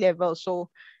biosafety levels. So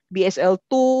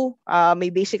BSL-2, may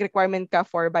basic requirement ka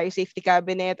for biosafety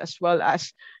cabinet as well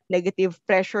as negative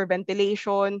pressure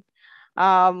ventilation.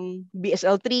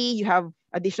 BSL-3, you have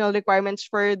additional requirements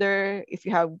further. If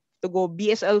you have to go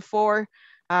BSL-4,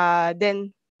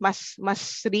 then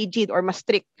mas rigid or mas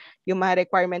strict yung mga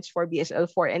requirements for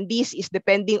BSL-4. And this is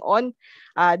depending on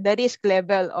the risk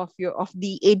level of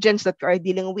the agents that you are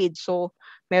dealing with. So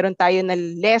meron tayo na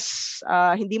less,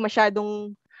 hindi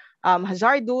masyadong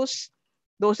hazardous,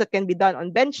 those that can be done on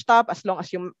benchtop as long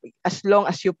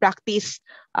as you practice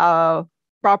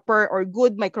proper or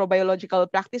good microbiological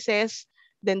practices,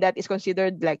 then that is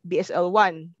considered like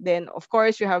BSL-1. Then of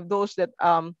course you have those that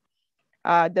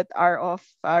are of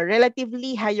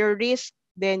relatively higher risk.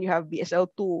 Then you have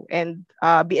BSL-2, and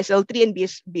BSL-3 and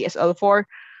BSL-4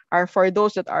 are for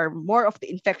those that are more of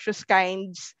the infectious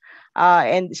kinds,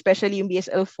 and especially in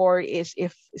BSL-4 is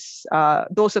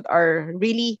those that are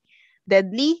really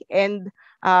deadly, and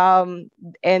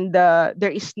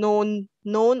there is no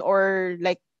known or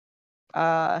like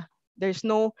there's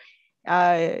no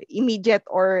immediate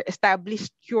or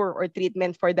established cure or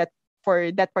treatment for that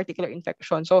particular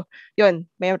infection. So yun,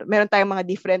 meron tayong mga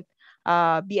different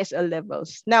BSL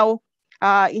levels. Now,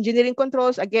 Engineering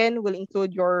controls, again, will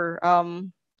include your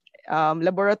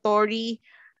laboratory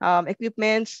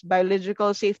equipments,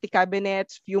 biological safety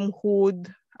cabinets, fume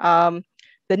hood,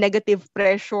 the negative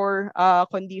pressure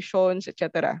conditions,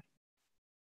 etc.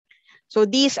 So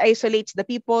this isolates the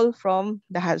people from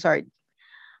the hazard.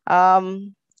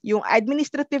 Yung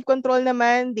administrative control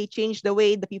naman, they change the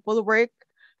way the people work.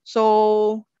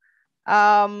 So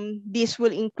this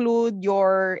will include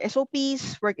your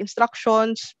SOPs, work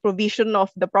instructions, provision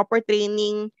of the proper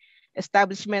training,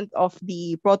 establishment of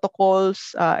the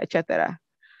protocols, etc.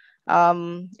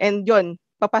 And yun,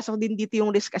 papasok din dito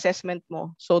yung risk assessment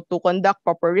mo. So to conduct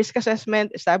proper risk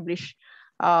assessment, establish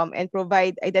and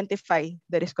identify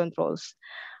the risk controls.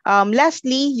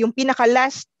 Lastly, yung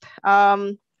pinaka-last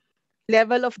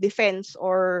level of defense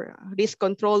or risk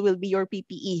control will be your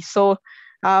PPE. So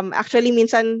actually,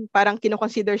 minsan parang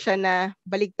kinoconsider siya na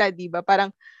baligtad, di ba?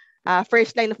 Parang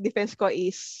first line of defense ko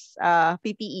is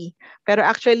PPE. Pero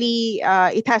actually,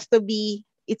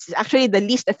 it's actually the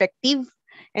least effective.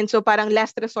 And so parang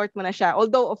last resort mo na siya.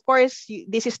 Although, of course,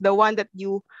 this is the one that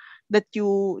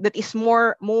is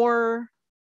more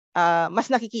mas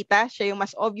nakikita, siya yung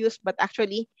mas obvious, but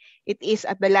actually, it is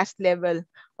at the last level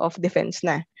of defense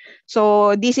na.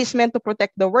 So, this is meant to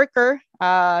protect the worker,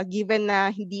 given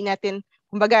na hindi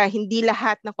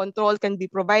lahat ng control can be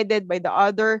provided by the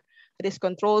other risk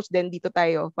controls, then dito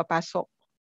tayo papasok.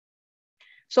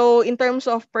 So, in terms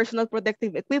of personal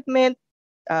protective equipment,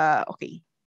 okay.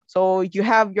 So, you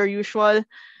have your usual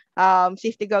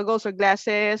safety goggles or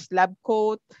glasses, lab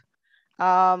coat,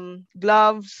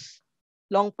 gloves,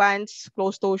 long pants,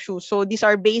 closed-toe shoes. So, these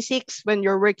are basics when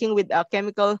you're working with a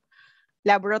chemical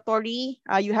laboratory.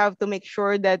 You have to make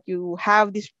sure that you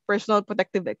have these personal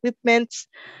protective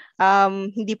equipments.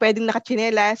 Hindi pwedeng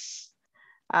naka-chinelas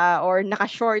or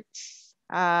naka-shorts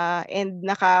and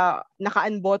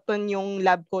naka-unbutton yung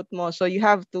lab coat mo. So, you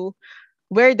have to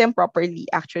wear them properly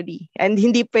actually. And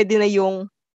hindi pwede na yung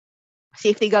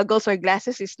safety goggles or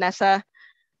glasses is nasa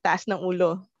taas ng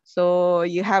ulo. So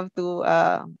you have to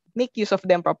make use of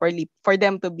them properly for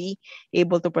them to be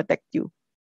able to protect you.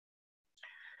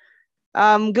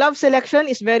 Glove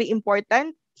selection is very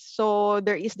important. So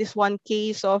there is this one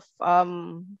case of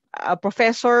a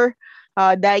professor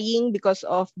dying because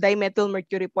of dimethyl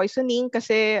mercury poisoning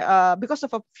kasi because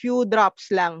of a few drops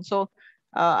lang. So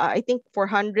I think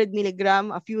 400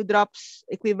 milligram, a few drops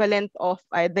equivalent of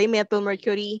dimethyl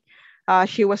mercury.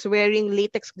 She was wearing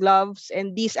latex gloves,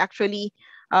 and these actually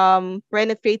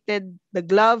penetrated the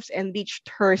gloves and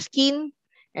reached her skin.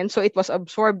 And so it was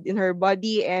absorbed in her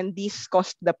body, and this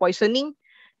caused the poisoning.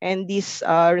 And this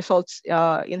results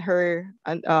in her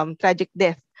tragic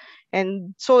death.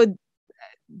 And so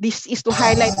this is to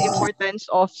highlight the importance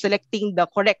of selecting the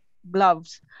correct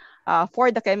gloves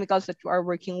for the chemicals that you are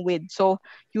working with. So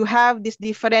you have these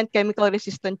different chemical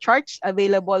resistant charts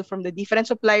available from the different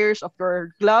suppliers of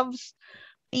your gloves.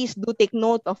 Please do take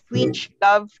note of which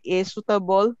glove is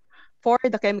suitable for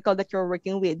the chemical that you're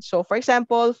working with. So for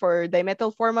example, for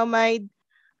dimethyl formamide,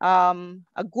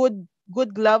 a good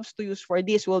gloves to use for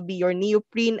this will be your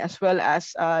neoprene as well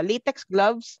as latex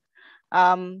gloves.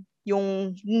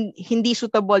 Yung hindi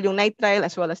suitable yung nitrile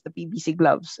as well as the PVC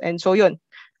gloves. And so yun,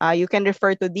 you can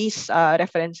refer to these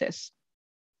references.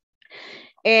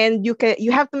 And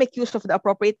you have to make use of the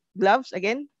appropriate gloves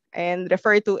again and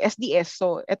refer to SDS.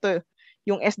 So ito,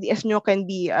 yung SDS nyo can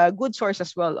be a good source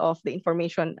as well of the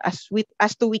information as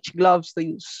to which gloves to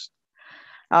use.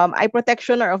 Eye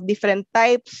protection are of different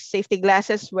types. Safety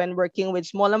glasses when working with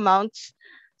small amounts.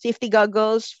 Safety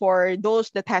goggles for those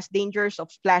that has dangers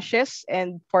of splashes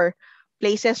and for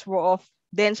places of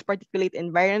dense particulate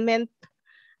environment.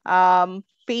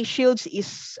 Face shields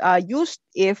is used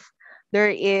if there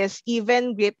is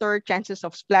even greater chances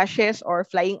of splashes or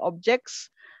flying objects,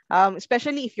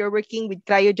 especially if you're working with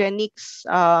cryogenics.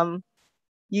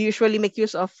 You usually make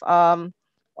use of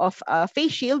a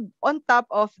face shield on top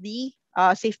of the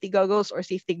safety goggles or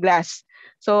safety glass.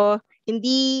 So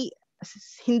hindi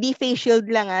face shield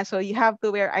lang so you have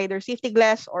to wear either safety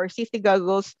glass or safety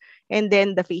goggles and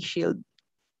then the face shield.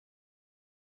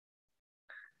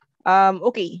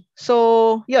 Okay,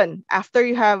 so yun, after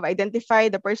you have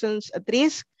identified the persons at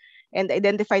risk and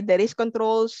identified the risk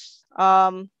controls,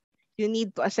 you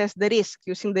need to assess the risk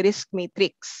using the risk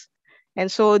matrix.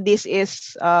 And so this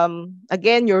is,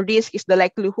 again, your risk is the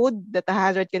likelihood that a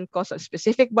hazard can cause a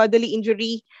specific bodily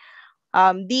injury.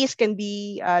 These can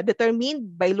be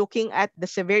determined by looking at the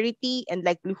severity and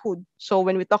likelihood. So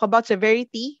when we talk about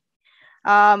severity,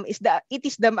 it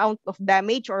is the amount of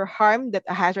damage or harm that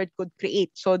a hazard could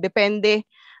create. So depende,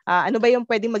 ano ba yung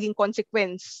pwedeng maging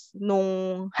consequence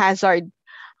nung hazard.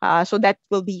 So that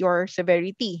will be your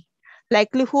severity.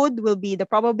 Likelihood will be the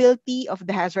probability of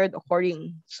the hazard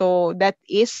occurring. So that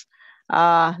is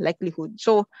likelihood.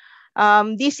 So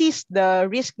this is the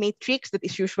risk matrix that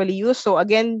is usually used. So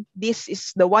again, this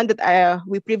is the one that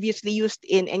we previously used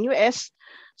in NUS.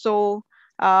 So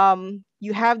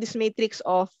you have this matrix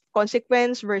of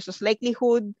consequence versus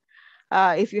likelihood.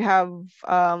 If you have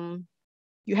a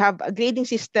grading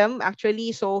system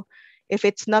actually. So if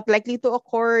it's not likely to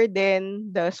occur,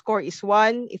 then the score is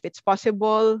 1. If it's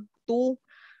possible, 2.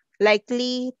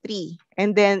 Likely, 3.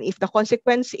 And then if the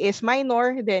consequence is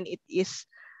minor, then it is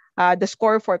the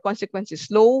score for consequence is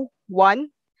low, 1.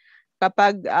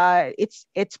 Kapag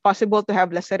it's possible to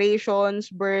have lacerations,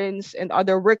 burns, and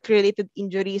other work-related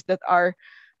injuries that are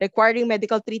requiring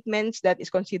medical treatments, that is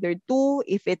considered 2.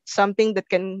 If it's something that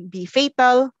can be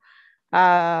fatal,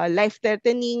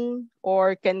 life-threatening,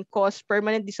 or can cause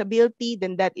permanent disability,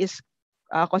 then that is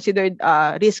considered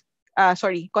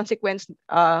consequence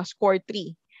score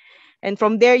 3. And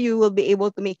from there, you will be able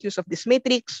to make use of this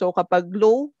matrix. So kapag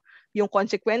low yung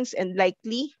consequence and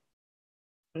likely,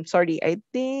 I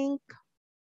think,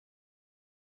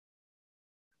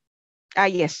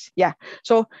 yes, yeah.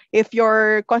 So if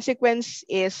your consequence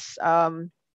is okay,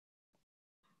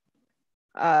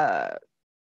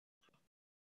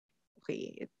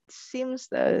 it seems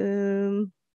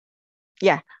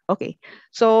yeah, okay.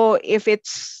 So if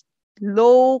it's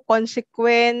low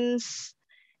consequence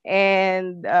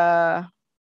and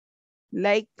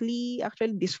likely,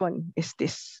 actually this one is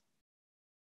this.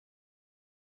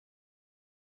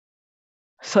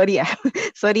 Sorry,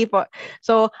 sorry po.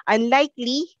 So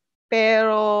unlikely,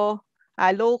 pero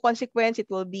low consequence, it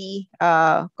will be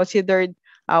considered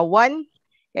 1.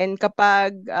 And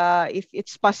kapag if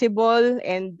it's possible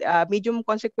and medium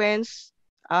consequence,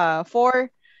 4.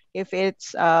 If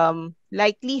it's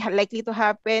likely to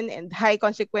happen and high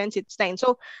consequence, it's 9.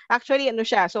 So actually ano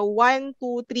siya? So 1,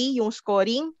 2, 3 yung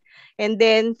scoring, and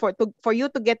then for you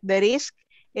to get the risk,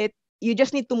 you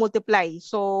just need to multiply.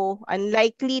 So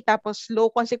unlikely tapos low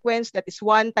consequence, that is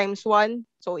 1 times 1,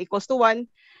 so equals to 1.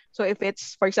 So if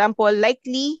it's, for example,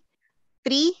 likely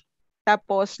 3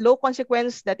 tapos low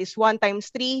consequence, that is 1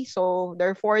 times 3, so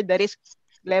therefore the risk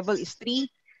level is 3.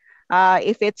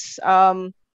 If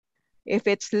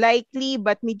it's likely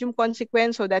but medium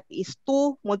consequence, so that is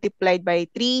 2 multiplied by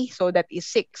 3, so that is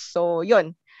 6. So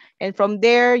yon. And from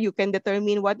there, you can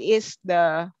determine what is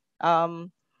the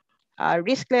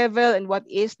risk level and what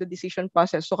is the decision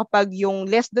process. So kapag yung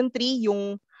less than 3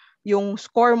 yung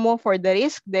score mo for the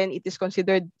risk, then it is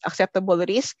considered acceptable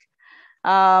risk.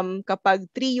 Kapag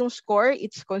 3 yung score,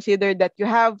 it's considered that you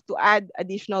have to add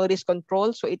additional risk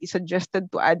control. So it is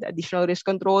suggested to add additional risk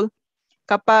control.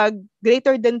 Kapag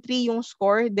greater than 3 yung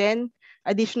score, then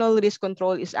additional risk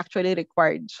control is actually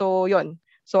required. So yon.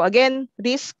 So again,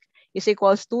 risk is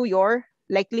equals to your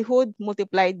likelihood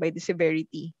multiplied by the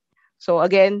severity. So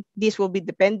again, this will be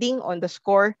depending on the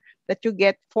score that you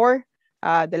get for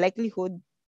the likelihood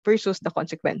versus the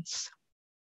consequence.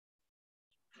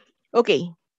 Okay.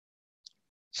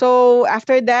 So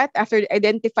after that, after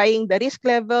identifying the risk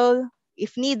level,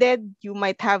 if needed, you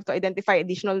might have to identify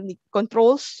additional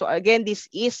controls. So again, this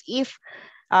is if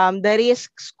the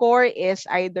risk score is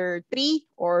either 3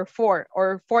 or 4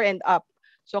 or 4 and up.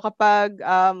 So kapag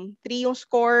 3 yung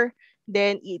score,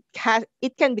 then it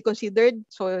can be considered.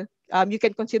 So you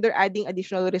can consider adding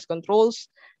additional risk controls.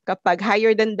 Kapag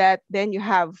higher than that, then you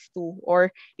have to,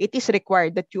 or it is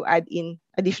required that you add in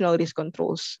additional risk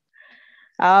controls.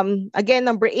 Again,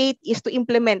 number 8 is to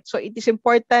implement. So it is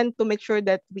important to make sure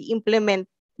that we implement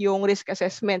yung risk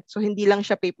assessment. So hindi lang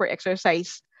siya paper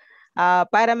exercise.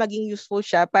 Para maging useful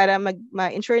siya, para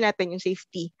ma-ensure natin yung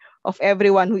safety of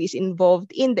everyone who is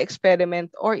involved in the experiment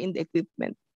or in the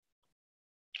equipment.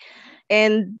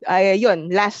 And yun,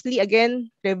 lastly,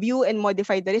 again, review and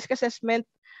modify the risk assessment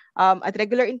at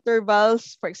regular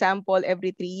intervals, for example,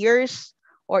 every 3 years,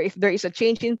 or if there is a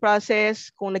change in process,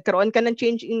 kung nagkaroon ka ng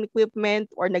change in equipment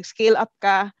or nag-scale up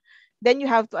ka, then you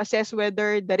have to assess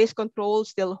whether the risk control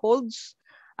still holds,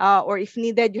 or if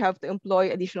needed, you have to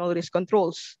employ additional risk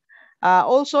controls.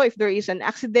 Also, if there is an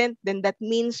accident, then that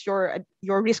means your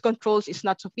risk controls is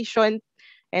not sufficient,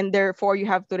 and therefore you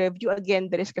have to review again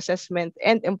the risk assessment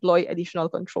and employ additional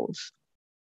controls.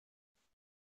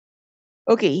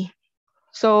 Okay,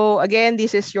 so again,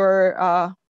 this is your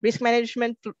risk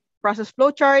management process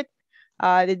flowchart,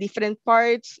 the different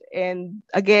parts, and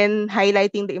again,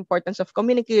 highlighting the importance of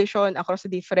communication across the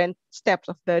different steps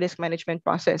of the risk management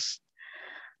process.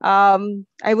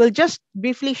 I will just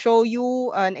briefly show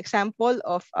you an example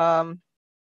of a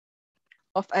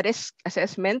risk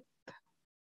assessment.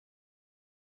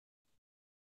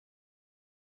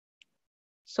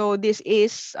 So this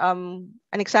is an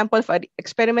example of an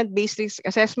experiment-based risk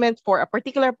assessment for a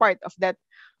particular part of that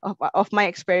of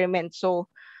my experiment. So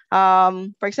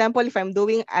for example, if I'm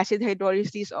doing acid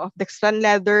hydrolysis of dextran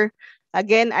ladder,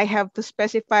 again, I have to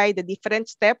specify the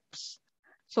different steps.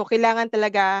 So kailangan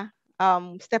talaga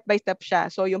step by step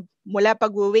siya. So yung mula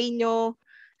pag-weigh nyo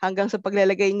hanggang sa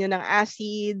paglalagay nyo ng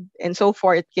acid and so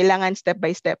forth, kailangan step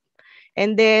by step.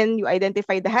 And then you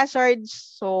identify the hazards.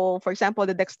 So for example,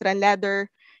 the dextran ladder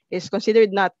is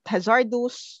considered not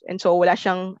hazardous. And so wala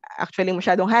siyang actually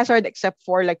masyadong hazard except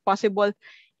for like possible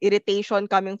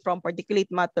irritation coming from particulate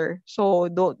matter.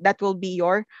 So that will be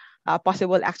your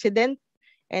possible accident.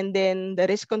 And then the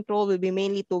risk control will be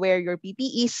mainly to wear your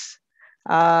PPEs.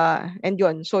 And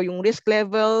yun. So yung risk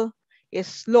level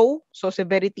is low. So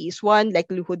severity is 1,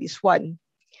 likelihood is 1.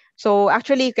 So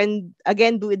actually, you can,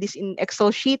 again, do this in Excel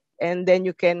sheet, and then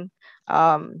you can,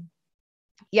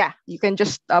 you can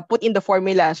just put in the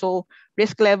formula. So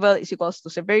risk level is equals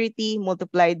to severity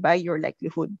multiplied by your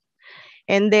likelihood.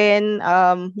 And then,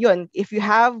 if you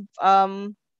have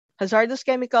hazardous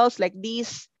chemicals like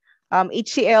these,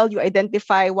 HCl, you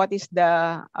identify what is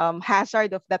the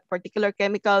hazard of that particular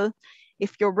chemical.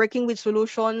 If you're working with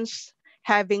solutions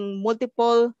having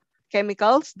multiple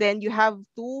chemicals, then you have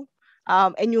to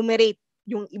enumerate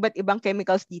yung iba't ibang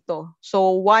chemicals dito.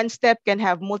 So one step can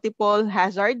have multiple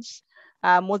hazards,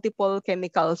 multiple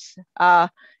chemicals.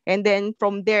 And then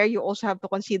from there, you also have to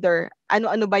consider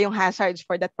ano-ano ba yung hazards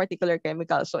for that particular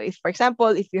chemical. So if, for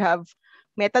example, if you have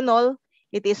methanol,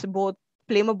 it is both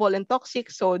flammable and toxic.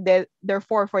 So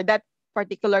therefore, for that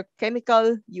particular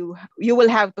chemical, you will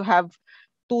have to have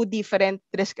 2 different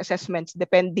risk assessments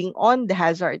depending on the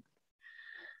hazard.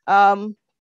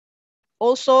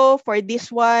 Also for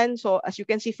this one, so as you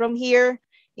can see from here,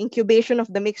 incubation of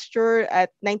the mixture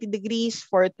at 90 degrees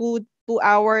for two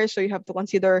hours. So you have to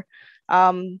consider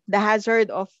the hazard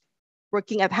of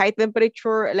working at high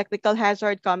temperature, electrical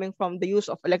hazard coming from the use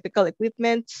of electrical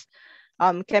equipments,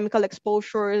 chemical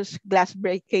exposures, glass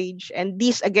breakage, and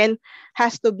this again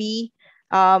has to be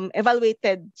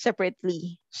evaluated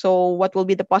separately. So what will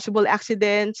be the possible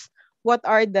accidents? What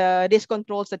are the risk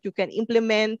controls that you can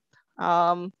implement?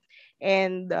 So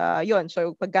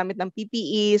paggamit ng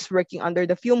PPEs, working under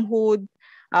the fume hood,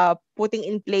 putting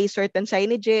in place certain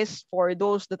signages for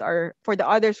those that are, for the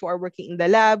others who are working in the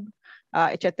lab,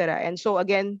 etc. And so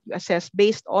again, you assess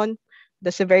based on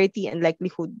the severity and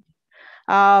likelihood.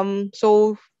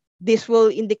 So this will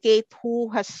indicate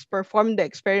who has performed the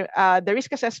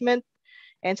risk assessment,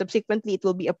 and subsequently it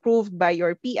will be approved by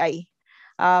your PI.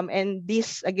 And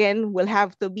this again will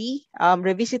have to be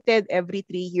revisited every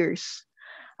 3 years.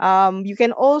 You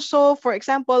can also, for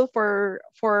example, for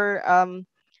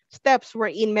steps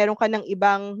wherein meron ka ng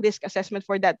ibang risk assessment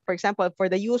for that. For example, for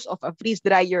the use of a freeze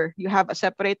dryer, you have a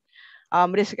separate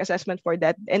risk assessment for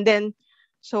that. And then,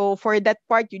 so for that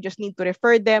part, you just need to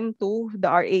refer them to the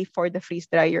RA for the freeze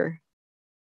dryer.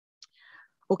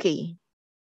 Okay.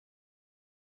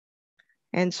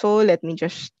 And so let me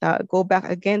just go back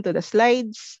again to the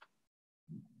slides.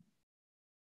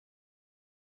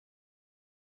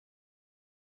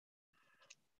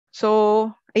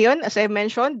 So, ayun, as I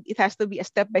mentioned, it has to be a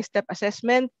step-by-step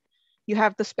assessment. You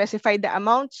have to specify the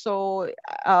amount. So,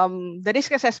 the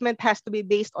risk assessment has to be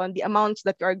based on the amounts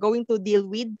that you are going to deal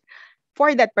with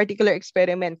for that particular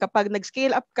experiment. Kapag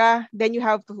nag-scale up ka, then you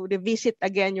have to revisit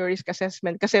again your risk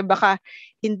assessment kasi baka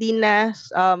hindi na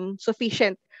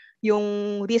sufficient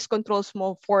yung risk controls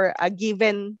mo for a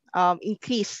given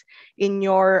increase in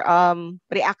your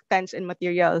reactants and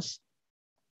materials.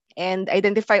 And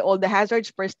identify all the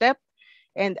hazards per step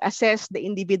and assess the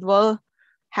individual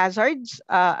hazards,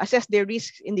 assess their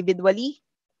risks individually,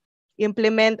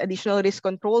 implement additional risk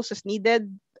controls as needed,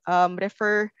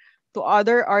 refer to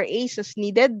other RAs as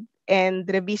needed, and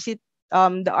revisit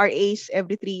the RAs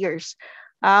every 3 years.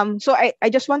 So I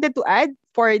just wanted to add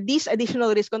for these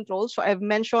additional risk controls. So I've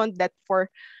mentioned that for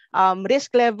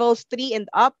risk levels 3 and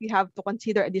up, you have to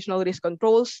consider additional risk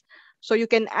controls. So you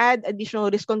can add additional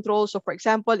risk controls. So for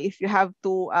example, if you have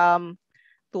to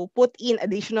put in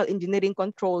additional engineering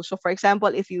controls. So for example,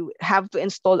 if you have to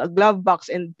install a glove box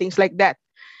and things like that,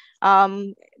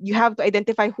 you have to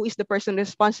identify who is the person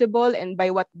responsible and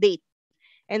by what date.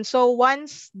 And so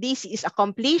once this is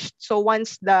accomplished, so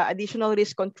once the additional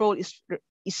risk control is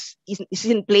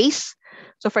in place,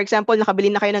 so for example, nakabili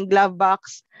na kayo ng glove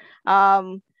box,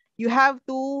 you have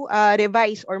to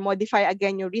revise or modify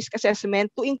again your risk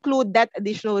assessment to include that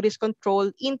additional risk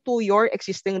control into your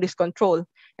existing risk control.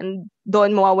 And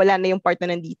doon mawawala na yung part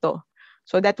na nandito.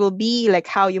 So that will be like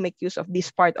how you make use of this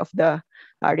part of the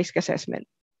risk assessment.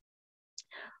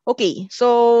 Okay,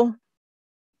 so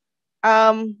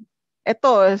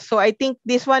ito, so I think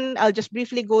this one I'll just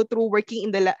briefly go through working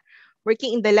in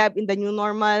the lab in the new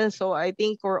normal. So I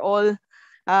think we're all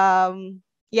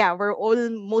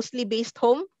mostly based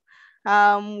home.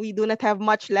 We do not have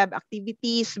much lab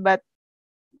activities, but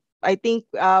I think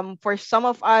for some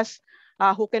of us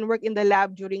who can work in the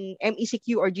lab during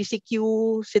MECQ or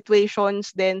GCQ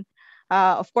situations, then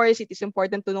of course it is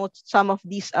important to note some of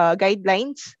these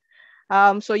guidelines.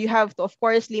 So you have to, of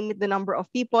course, limit the number of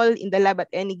people in the lab at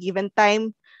any given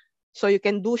time. So you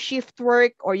can do shift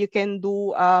work or you can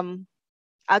do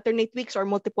alternate weeks or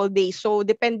multiple days. So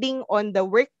depending on the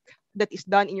work that is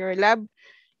done in your lab,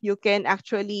 you can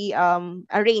actually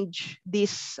arrange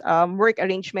this work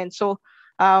arrangement. So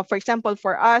for example,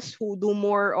 for us who do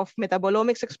more of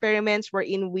metabolomics experiments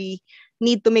wherein we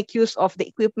need to make use of the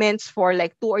equipments for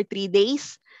like 2 or 3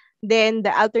 days, then the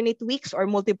alternate weeks or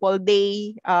multiple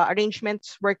day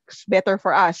arrangements works better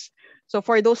for us. So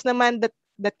for those naman that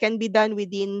can be done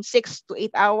within 6 to 8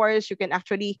 hours, you can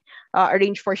actually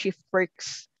arrange for shift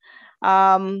works.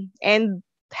 And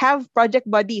have project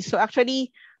buddies. So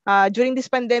actually, during this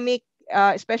pandemic,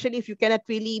 especially if you cannot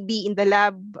really be in the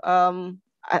lab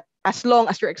as long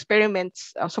as your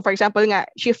experiments. So for example nga,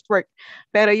 shift work,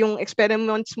 pero yung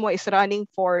experiments mo is running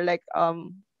for like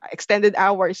extended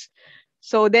hours.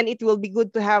 So then it will be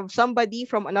good to have somebody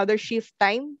from another shift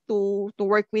time to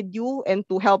work with you and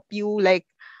to help you like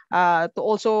to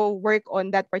also work on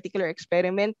that particular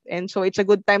experiment. And so it's a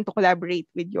good time to collaborate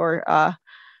with your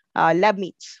lab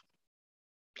mates.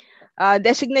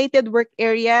 Designated work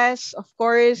areas, of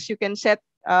course, you can set,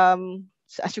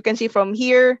 as you can see from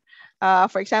here,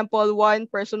 for example, one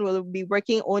person will be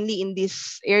working only in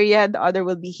this area, the other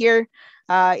will be here.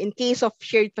 In case of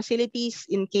shared facilities,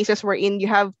 in cases wherein you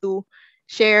have to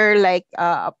share like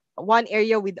one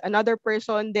area with another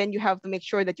person, then you have to make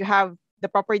sure that you have the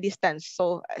proper distance.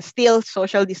 So still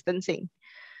social distancing.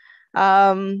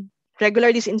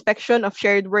 Regular disinfection of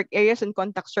shared work areas and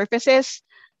contact surfaces.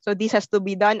 So this has to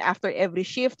be done after every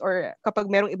shift or kapag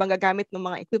merong ibang gagamit ng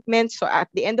mga equipment. So at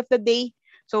the end of the day,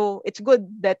 so it's good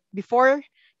that before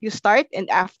you start and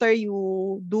after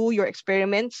you do your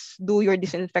experiments, do your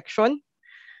disinfection.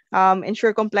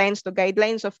 Ensure compliance to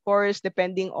guidelines, of course,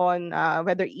 depending on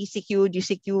whether ECQ,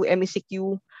 GCQ,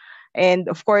 MECQ, and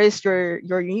of course, your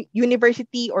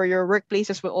university or your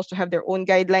workplaces will also have their own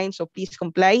guidelines. So please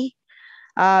comply.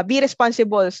 Be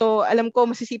responsible. So alam ko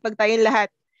masisipag tayong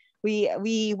lahat.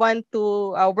 We want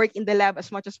to work in the lab as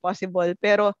much as possible.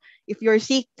 Pero if you're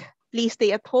sick, please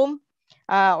stay at home.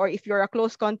 Or if you're a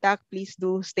close contact, please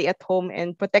do stay at home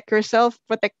and protect yourself,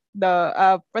 protect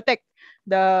the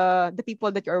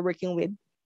people that you're working with.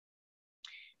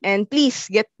 And please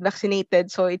get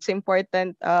vaccinated. So it's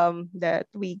important that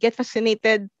we get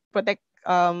vaccinated, protect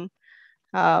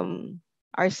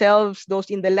ourselves, those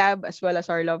in the lab, as well as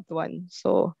our loved ones.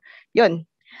 So, yun.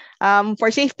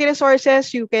 For safety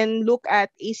resources, you can look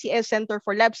at ACS Center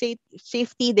for Lab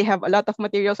Safety. They have a lot of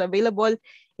materials available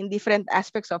in different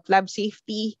aspects of lab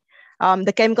safety.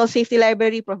 The Chemical Safety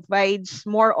Library provides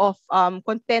more of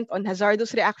content on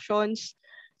hazardous reactions.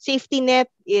 Safety Net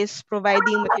is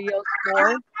providing materials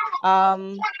for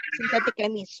synthetic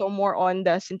chemists, so more on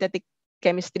the synthetic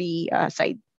chemistry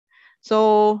side.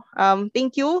 So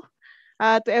thank you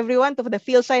to everyone, to the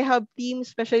PhilSci Hub team,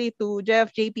 especially to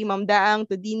Jeff, JP, Ma'am Daang,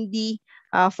 to Dindi,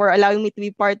 for allowing me to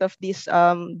be part of this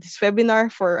this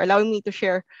webinar, for allowing me to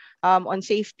share on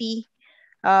safety,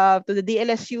 to the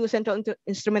DLSU Central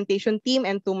Instrumentation team,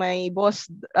 and to my boss,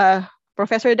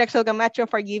 Professor Dexel Camacho,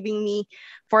 for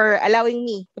allowing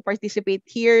me to participate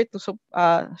here,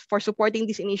 for supporting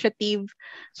this initiative.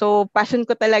 So passion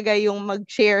ko talaga yung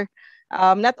mag-share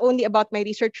not only about my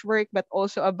research work, but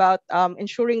also about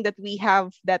ensuring that we have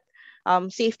that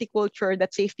safety culture,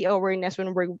 that safety awareness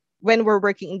when we're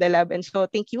working in the lab. And so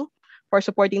thank you for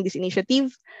supporting this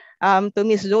initiative. To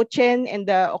Ms. Zochen and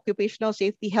the Occupational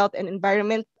Safety, Health, and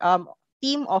Environment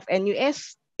team of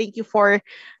NUS, thank you for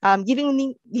giving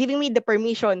me the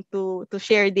permission to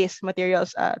share these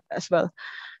materials as well.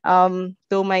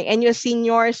 To my NUS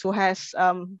seniors who has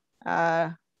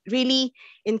really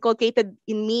inculcated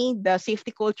in me the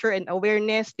safety culture and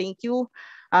awareness. Thank you.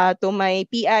 To my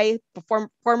PI,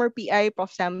 former PI,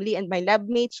 Prof. Samli, and my lab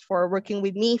mates for working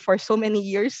with me for so many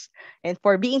years and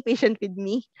for being patient with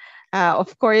me.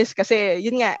 Of course, kasi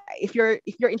yun nga, if you're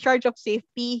in charge of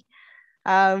safety,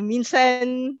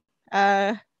 minsan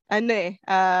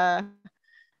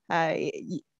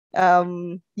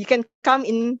you can come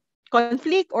in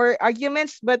conflict or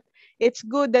arguments, but it's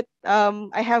good that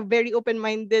I have very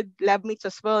open-minded lab mates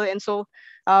as well, and so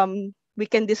we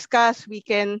can discuss, we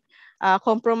can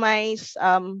compromise,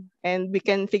 and we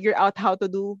can figure out how to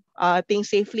do things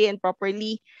safely and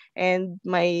properly. And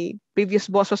my previous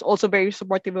boss was also very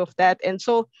supportive of that. And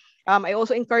so I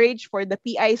also encourage for the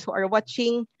PIs who are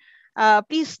watching,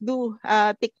 please do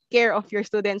take care of your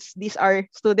students. These are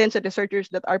students and researchers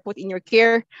that are put in your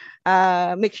care.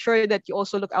 Make sure that you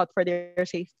also look out for their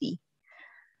safety.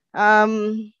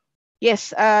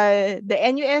 Yes, the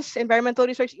NUS, Environmental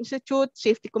Research Institute,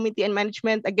 Safety Committee and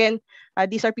Management, again,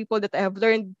 these are people that I have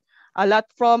learned a lot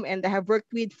from and I have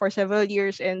worked with for several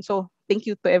years. And so thank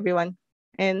you to everyone.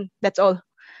 And that's all.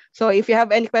 So if you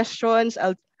have any questions,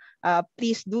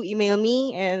 please do email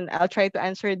me and I'll try to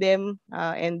answer them.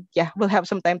 And yeah, we'll have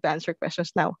some time to answer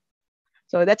questions now.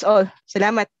 So that's all.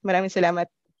 Salamat. Maraming salamat.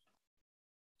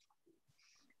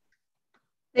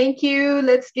 Thank you.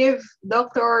 Let's give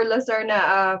Dr. Laserna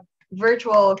a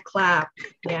virtual clap.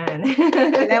 Yan.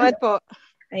 Salamat po.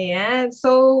 Ayan.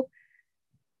 So,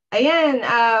 ayan,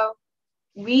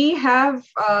 we have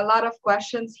a lot of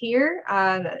questions here.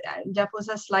 Diyan po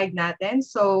sa slide natin.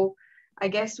 So, I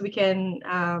guess we can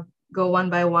go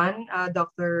one by one,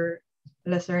 Dr.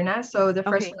 Laserna. So, the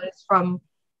first one is from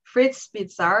Fritz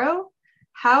Pizarro.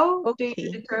 How do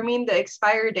you determine the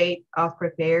expiry date of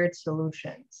prepared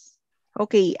solutions?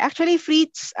 Okay, actually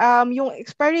Fritz, yung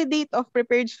expiry date of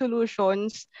prepared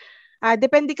solutions,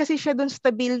 depende kasi siya dun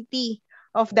stability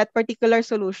of that particular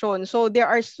solution. So there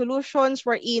are solutions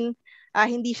wherein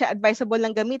hindi siya advisable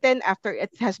lang gamitin after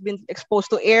it has been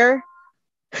exposed to air.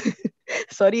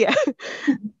 Sorry.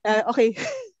 Okay.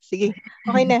 Sige.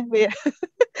 Okay na.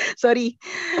 Sorry.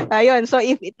 Ayun. So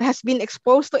if it has been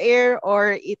exposed to air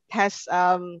or it has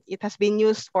been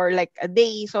used for like a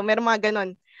day, so meron mga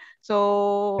ganon.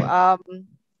 So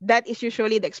that is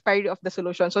usually the expiry of the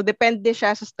solution. So depende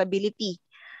siya sa stability.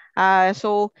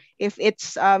 So if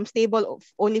it's stable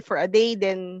only for a day,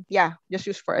 then yeah, just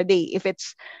use for a day. If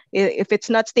it's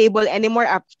not stable anymore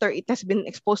after it has been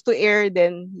exposed to air,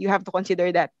 then you have to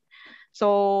consider that.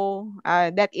 So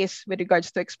that is with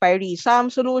regards to expiry. Some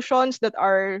solutions that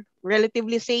are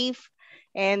relatively safe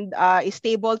and is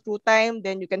stable through time,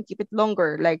 then you can keep it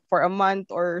longer, like for a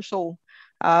month or so.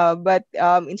 But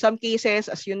in some cases,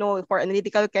 as you know, for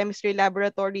analytical chemistry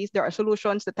laboratories, there are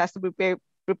solutions that has to be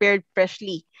prepared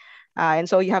freshly. And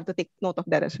so you have to take note of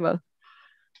that as well.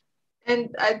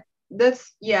 And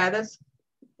that's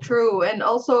true. And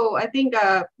also, I think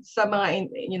some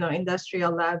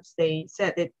industrial labs, they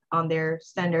set it on their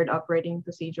standard operating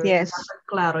procedure. Yes.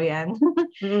 Claro yan.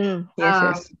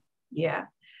 Yes. Yeah.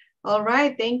 All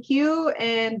right. Thank you.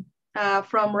 And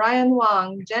from Ryan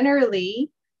Wang, generally,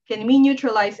 can we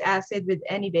neutralize acid with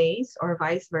any base or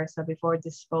vice versa before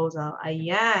disposal?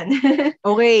 Ayan.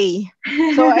 Okay.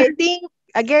 So I think,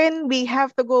 again, we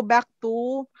have to go back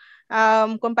to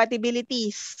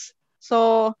compatibilities.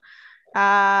 So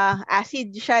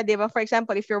acid siya, di ba? For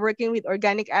example, if you're working with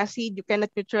organic acid, you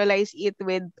cannot neutralize it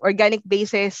with organic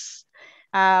bases.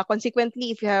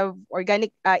 Consequently, if you have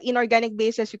inorganic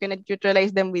bases, you cannot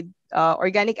neutralize them with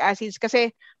organic acids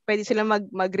kasi pwede silang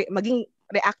maging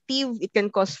reactive. It can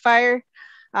cause fire.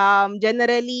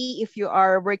 Generally, if you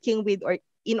are working with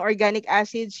inorganic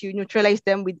acids, you neutralize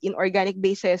them with inorganic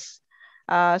bases.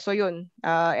 So yun.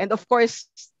 And of course,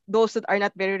 those that are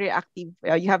not very reactive,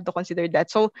 you have to consider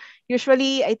that. So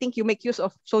usually, I think you make use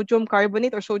of sodium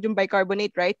carbonate or sodium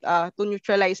bicarbonate, right, to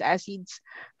neutralize acids.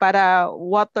 Para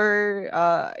water,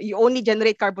 you only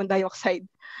generate carbon dioxide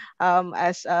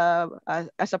as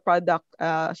a product.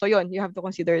 So yun, you have to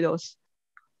consider those.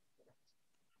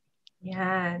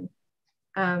 Yeah.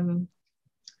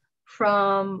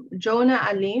 From Jonah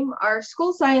Alim, our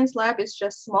school science lab is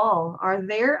just small. Are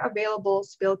there available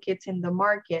spill kits in the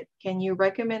market? Can you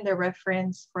recommend a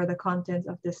reference for the contents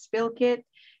of the spill kit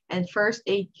and first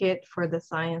aid kit for the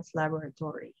science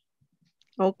laboratory?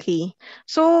 Okay.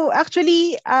 So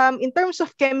actually, in terms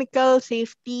of chemical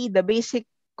safety, the basic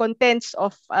contents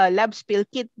of lab spill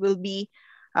kit will be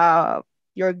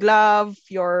your glove,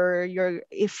 your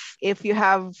if you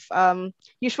have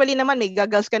usually naman may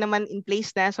goggles ka naman in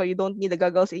place na, so you don't need the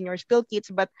goggles in your spill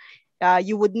kits, but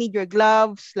you would need your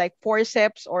gloves like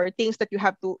forceps or things that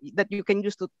you can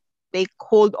use to take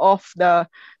hold of the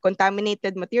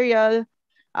contaminated material.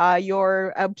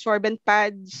 Your absorbent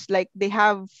pads, like they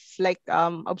have like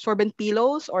absorbent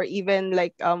pillows or even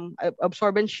like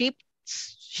absorbent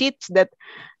sheets that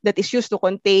is used to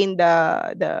contain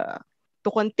to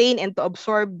contain and to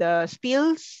absorb the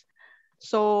spills.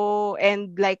 So,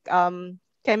 and like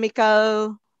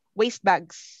chemical waste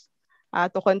bags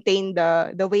to contain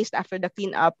the waste after the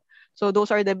cleanup. So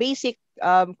those are the basic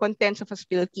contents of a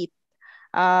spill kit.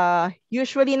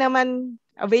 Usually naman,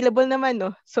 available naman,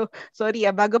 no? So, sorry,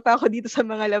 bago pa ako dito sa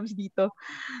mga labs dito.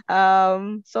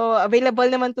 So, available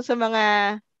naman to sa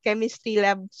mga chemistry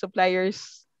lab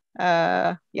suppliers.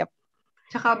 Yep.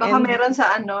 Tsaka baka meron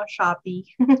sa Shopee.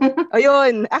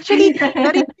 Ayun. Actually,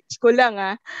 na-realize ko lang,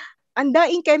 ang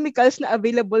daing chemicals na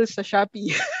available sa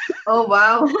Shopee. Oh,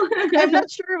 wow. I'm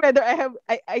not sure whether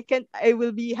I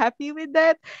will be happy with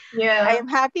that. Yeah. I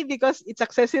am happy because it's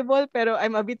accessible, pero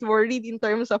I'm a bit worried in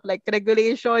terms of like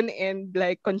regulation and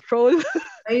like control.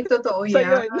 Ay, totoo So,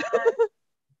 yan. yun.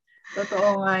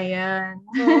 Totoo nga yan.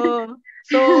 Oo.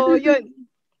 So, yun.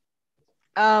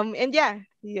 And yeah,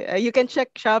 you can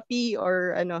check Shopee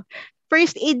or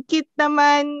first aid kit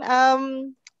naman.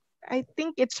 I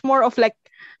think it's more of like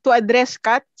to address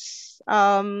cuts.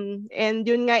 And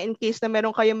yun nga, in case na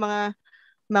meron kayong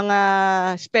mga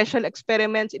special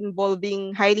experiments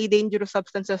involving highly dangerous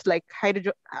substances like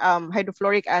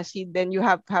hydrofluoric acid, then you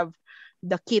have to have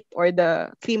the kit or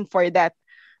the cream for that.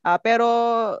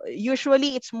 Pero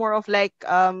usually it's more of like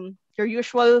your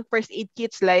usual first aid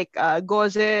kits like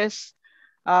gauzes.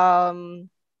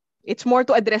 It's more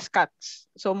to address cuts.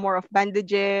 So more of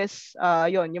bandages,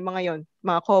 yung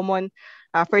mga common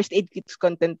first aid kits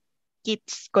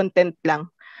content lang,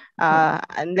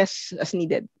 unless as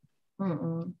needed.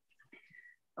 Mm-mm.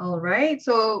 All right.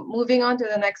 So moving on to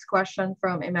the next question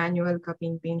from Emmanuel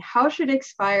Kapinpin. How should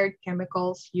expired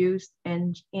chemicals used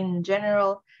in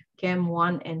general Chem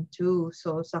 1 and 2?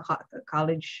 So sa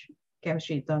college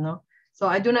chemistry ito, no? So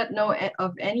I do not know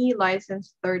of any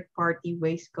licensed third-party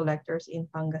waste collectors in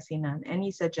Pangasinan.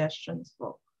 Any suggestions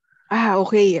po?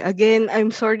 Okay. Again, I'm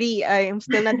sorry. I am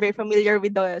still not very familiar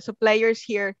with the suppliers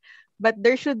here, but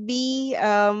there should be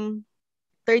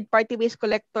third-party waste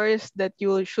collectors that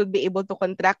you should be able to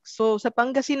contract. So sa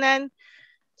Pangasinan,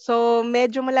 so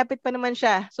medyo malapit pa naman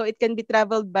siya. So it can be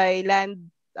traveled by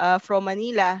land from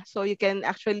Manila. So you can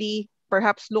actually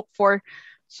perhaps look for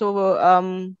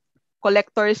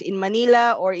collectors in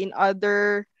Manila or in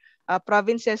other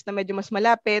provinces na medyo mas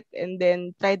malapit, and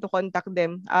then try to contact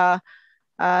them.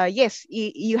 Yes,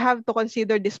 you have to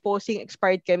consider disposing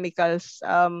expired chemicals.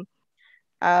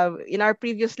 In our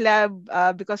previous lab,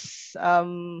 because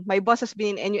my boss has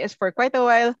been in NUS for quite a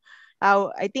while,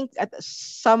 I think at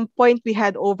some point we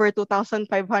had over 2,500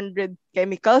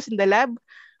 chemicals in the lab,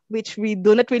 which we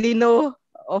do not really know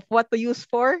of what to use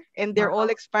for, and they're all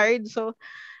expired. So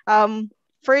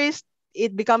first,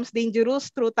 it becomes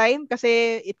dangerous through time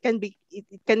kasi it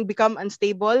can become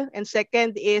unstable, and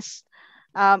second is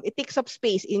it takes up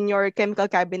space in your chemical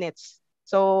cabinets.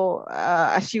 So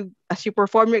as you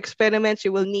perform your experiments,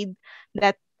 you will need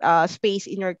that space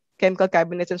in your chemical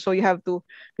cabinets, and so you have to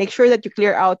make sure that you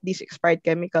clear out these expired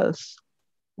chemicals.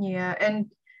 Yeah, and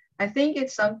I think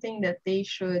it's something that they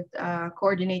should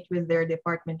coordinate with their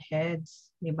department heads,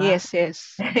 di ba? Yes.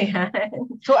 Ayan.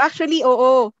 So actually,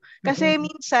 oo. Kasi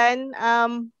minsan,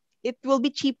 it will be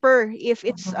cheaper if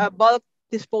it's bulk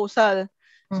disposal.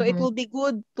 So it will be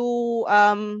good to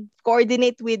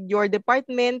coordinate with your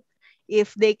department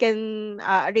if they can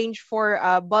arrange for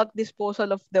bulk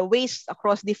disposal of the waste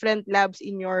across different labs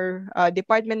in your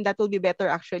department. That will be better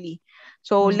actually.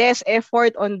 So less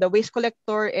effort on the waste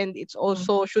collector, and it's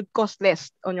also should cost less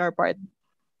on your part.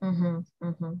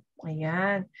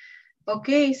 Ayan.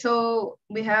 Okay, so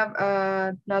we have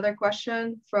another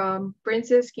question from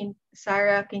Princess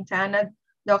Sarah Quintana.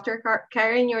 Dr.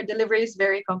 Karen, your delivery is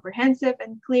very comprehensive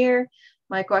and clear.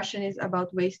 My question is about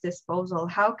waste disposal.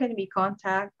 How can we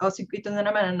contact, ito na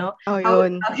naman, ano? How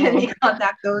can we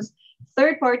contact those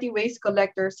third-party waste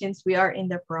collectors since we are in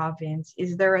the province?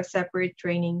 Is there a separate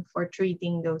training for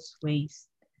treating those waste?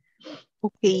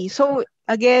 Okay, so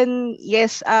again,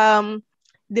 yes,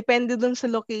 depende dun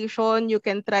sa location, you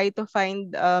can try to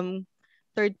find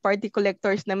third-party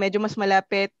collectors na medyo mas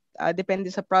malapit,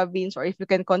 depende sa province, or if you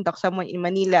can contact someone in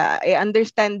Manila. I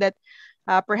understand that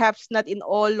perhaps not in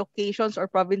all locations or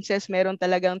provinces meron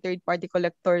talagang third-party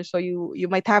collectors, so you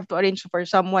might have to arrange for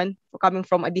someone coming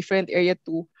from a different area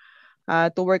to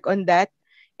work on that.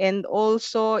 And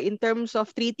also, in terms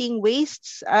of treating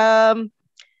wastes, I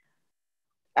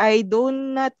do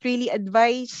not really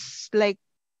advise like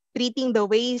treating the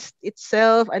waste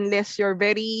itself unless you're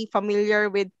very familiar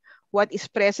with what is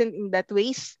present in that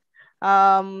waste.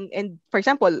 And for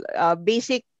example,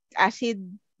 basic acid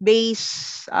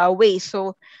base waste.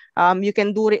 So you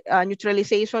can do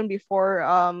neutralization before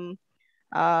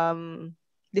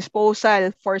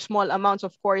disposal for small amounts,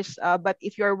 of course. But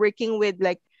if you're working with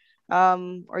like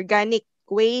organic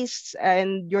wastes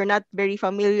and you're not very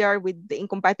familiar with the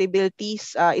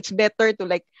incompatibilities, it's better to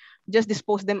like just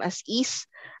dispose them as is.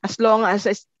 As long as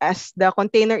the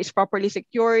container is properly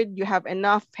secured, you have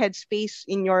enough headspace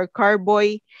in your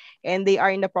carboy, and they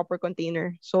are in the proper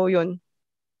container. So yun.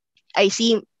 I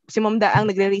see si Ma'am Daang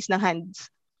nagre-raise ng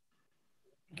hands.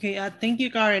 Okay, thank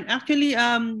you, Karen. Actually,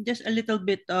 just a little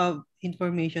bit of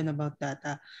information about that.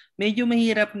 Medyo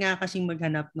mahirap nga kasing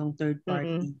maghanap ng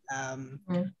third-party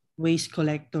waste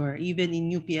collector. Even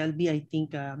in UPLB, I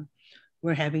think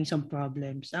we're having some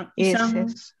problems. Ang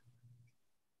isang, Yes.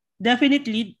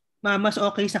 definitely, mas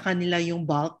okay sa kanila yung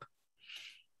bulk.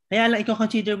 Kaya lang,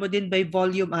 i-consider mo din by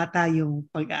volume ata yung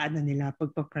pag-aano nila,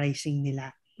 pagpa-pricing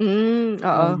nila.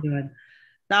 Oo. Yun.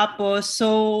 Tapos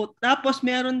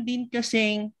meron din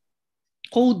kasing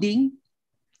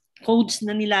codes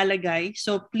na nilalagay.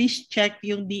 So please check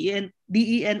yung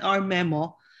DENR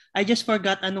memo. I just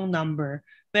forgot anong number.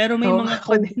 Pero may mga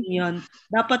codes yun.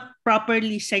 Dapat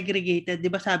properly segregated. Di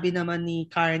ba sabi naman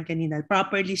ni Karen kanina,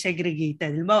 properly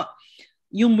segregated. Diba,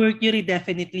 yung mercury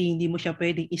definitely hindi mo siya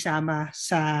pwedeng isama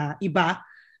sa iba.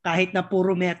 Kahit na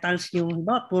puro metals yung,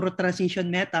 diba, puro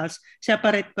transition metals,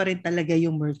 separate pa rin talaga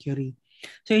yung mercury.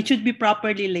 So it should be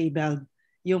properly labeled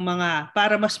yung mga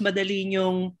para mas madali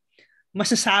yung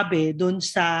masasabi doon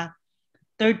sa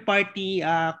third party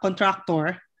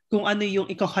contractor kung ano yung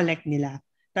i-collect nila.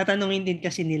 Tatanungin din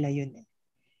kasi nila yun.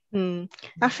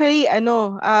 Actually,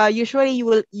 usually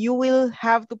you will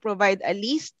have to provide a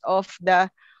list of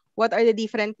what are the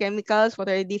different chemicals,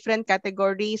 what are the different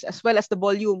categories, as well as the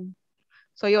volume.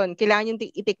 So yun, kailangan yung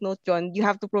i-take note yun. You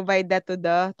have to provide that to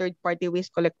the third-party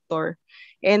waste collector.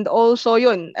 And also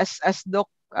yun, as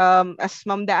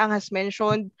Ma'am Daang has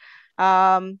mentioned,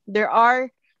 there are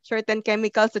certain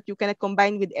chemicals that you cannot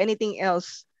combine with anything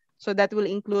else. So that will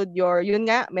include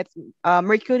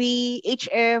mercury,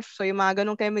 HF, so yung mga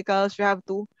ganong chemicals, you have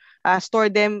to store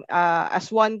them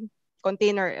as one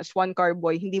container, as one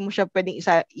carboy. Hindi mo siya pwedeng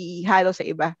ihalo sa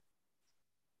iba.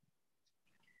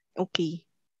 Okay.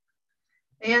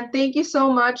 Ayan, thank you so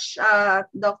much,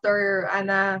 Dr.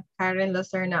 Ana Karen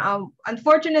Laserna.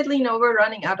 Unfortunately, no, we're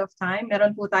running out of time.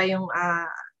 Meron po tayong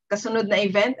kasunod na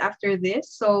event after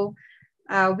this. So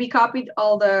we copied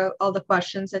all the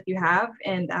questions that you have,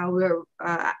 and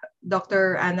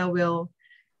Dr. Ana will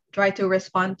try to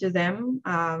respond to them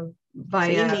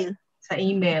via sa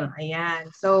email.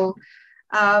 Ayan. So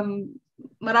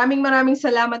maraming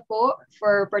salamat po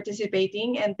for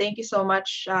participating, and thank you so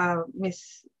much,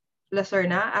 Ms.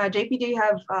 Laserna. JP, do you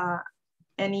have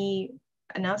any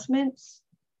announcements?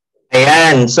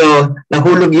 Ayan. So,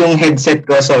 nahulog yung headset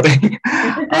ko. Sorry.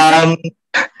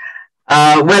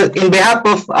 Well, in behalf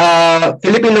of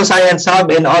Filipino Science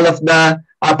Hub and all of the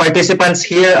participants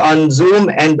here on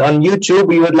Zoom and on YouTube,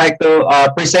 we would like to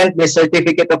present this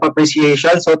certificate of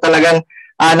appreciation. So, talagang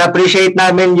na-appreciate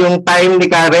namin yung time ni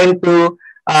Karen to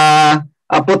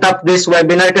put up this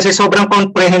webinar kasi sobrang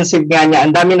comprehensive nga niya.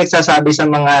 Ang dami nagsasabi sa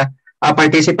mga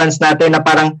participants natin na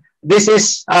parang this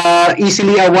is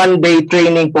easily a one-day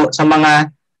training po sa mga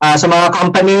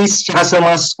companies at sa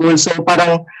mga schools. So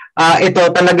parang ito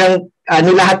talagang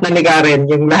nilahat na ni Karen,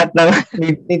 yung lahat ng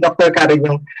ni Dr. Karen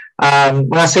yung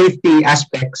mga safety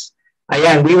aspects.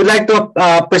 Ayan, we would like to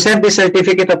present this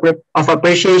certificate of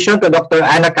appreciation to Dr.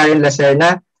 Ana Karen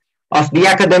Laserna of the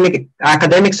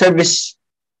academic service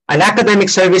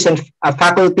and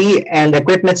faculty and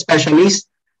equipment specialist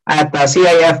at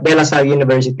CIF de La Salle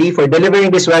University for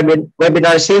delivering this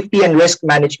webinar, Safety and Risk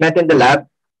Management in the Lab,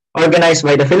 organized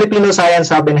by the Filipino Science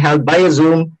Hub and held via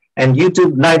Zoom and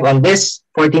YouTube live on this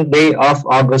 14th day of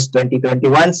August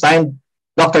 2021. Signed,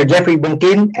 Dr. Jeffrey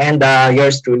Bunkin and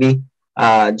yours truly,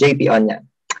 JP Onya.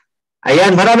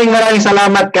 Ayan, maraming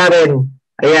salamat, Karen.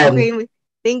 Ayan. Okay,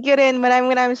 thank you rin.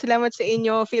 Maraming salamat sa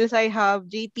inyo, PhilSci Hub,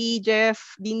 JP,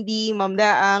 Jeff, Dindi, Ma'am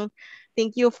Daang.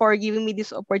 Thank you for giving me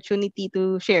this opportunity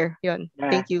to share. Yun.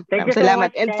 Thank you. Thank you so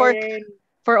salamat. much, And Karen.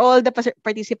 for all the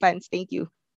participants, thank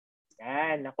you.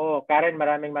 Yan, ako, Karen,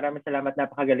 maraming salamat.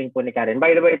 Napakagaling po ni Karen.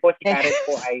 By the way po, si Karen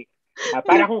po ay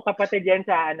para kong kapatid yan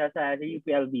sa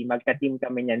UPLB. Magka-team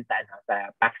kami yan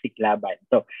sa Paxic Laban.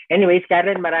 So, anyways,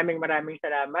 Karen, maraming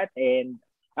salamat, and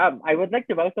I would like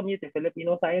to welcome you to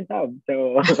Filipino Science Hub.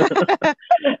 So,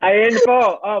 ayun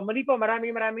po. Muli po,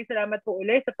 maraming salamat po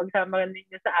ulit sa pagsama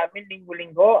ninyo sa amin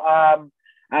linggo-linggo.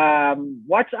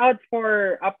 Watch out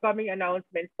for upcoming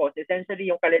announcements po.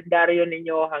 Essentially, yung kalendaryo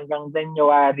ninyo hanggang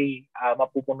January,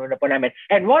 mapupuno na po namin.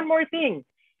 And one more thing.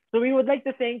 So we would like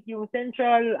to thank yung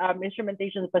Central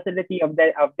Instrumentation Facility of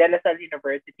De La Salle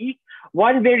University.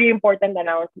 One very important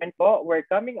announcement po. We're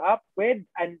coming up with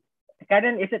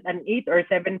Karen, is it an 8 or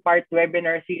 7-part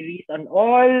webinar series on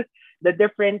all the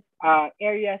different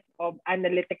areas of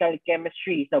analytical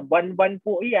chemistry. So buwan-buwan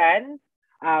po yan.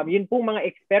 Yun po mga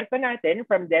eksperto natin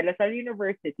from De La Salle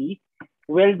University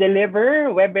will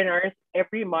deliver webinars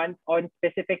every month on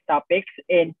specific topics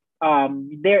and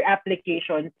their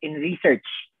applications in research.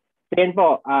 So yun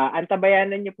po,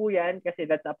 antabayanan niyo po yan kasi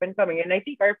that's up and coming. And I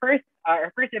think our first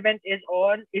event is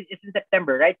in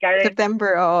September, right, Karen?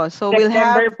 September, so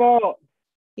September po.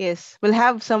 We'll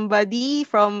have somebody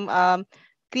from Mr.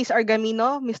 Chris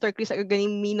Argamino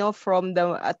from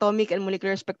the Atomic and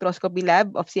Molecular Spectroscopy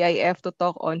Lab of CIF to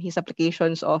talk on his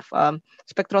applications of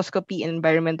spectroscopy and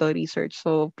environmental research.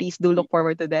 So please do look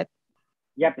forward to that.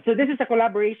 Yep. So this is a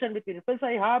collaboration between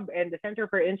FSH Hub and the Center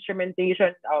for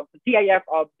Instrumentation of CIF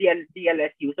of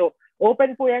DLSU. So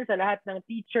open po yan sa lahat ng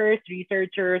teachers,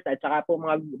 researchers, at saka po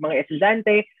mga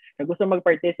estudyante na gusto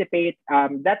mag-participate.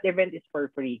 That event is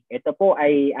for free. Ito po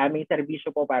ay aming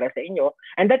serbisyo po para sa inyo.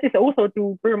 And that is also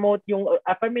to promote yung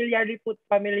familiarity po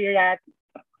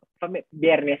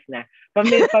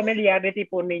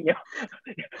ninyo.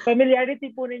 Familiarity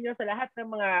po ninyo sa lahat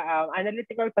ng mga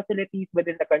analytical facilities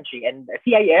within the country. And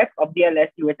CIF of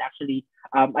DLSU is actually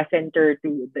a center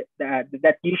to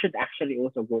that you should actually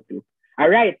also go to. All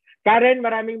right. Karen,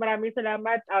 maraming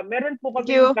salamat. Meron po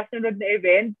kami yung kasunod na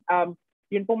event.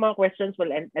 Yun po mga questions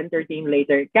we'll entertain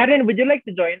later. Karen, would you like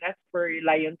to join us for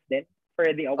Lions Den?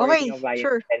 For the awarding of Lions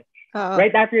sure. Den?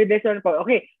 Right after this one po.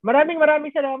 Okay, maraming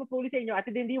salamat po sa inyo.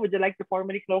 Ate Dindy, would you like to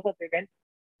formally close the event?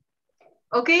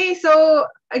 Okay, so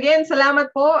again,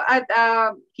 salamat po at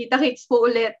kita-kits po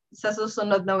ulit sa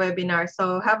susunod na webinar.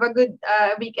 So have a good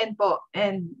weekend po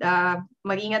and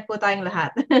mag-ingat po tayong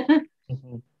lahat.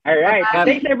 All right,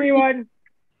 thanks everyone.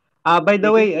 By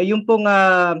the way, yung pong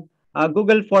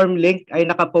Google Form link ay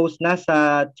nakapost na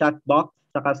sa chat box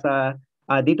saka sa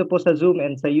dito po sa Zoom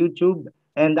and sa YouTube.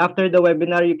 And after the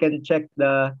webinar, you can check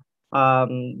the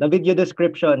video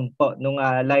description po nung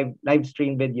live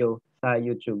stream video sa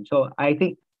YouTube. So I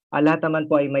think lahat naman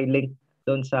po ay may link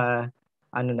doon sa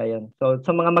ano na yun. So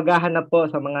sa mga maghahanap po,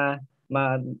 sa mga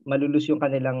malulus yung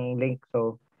kanilang link,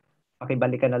 so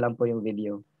pakibalikan na lang po yung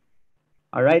video.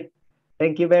 All right.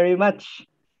 Thank you very much.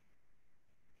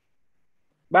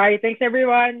 Bye. Thanks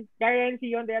everyone. Karen,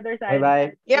 see you on the other side.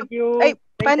 Bye-bye. Thank you. Ay,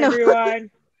 Thanks paano?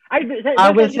 everyone. I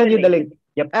will send you the link.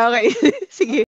 Yep. Okay. Sige.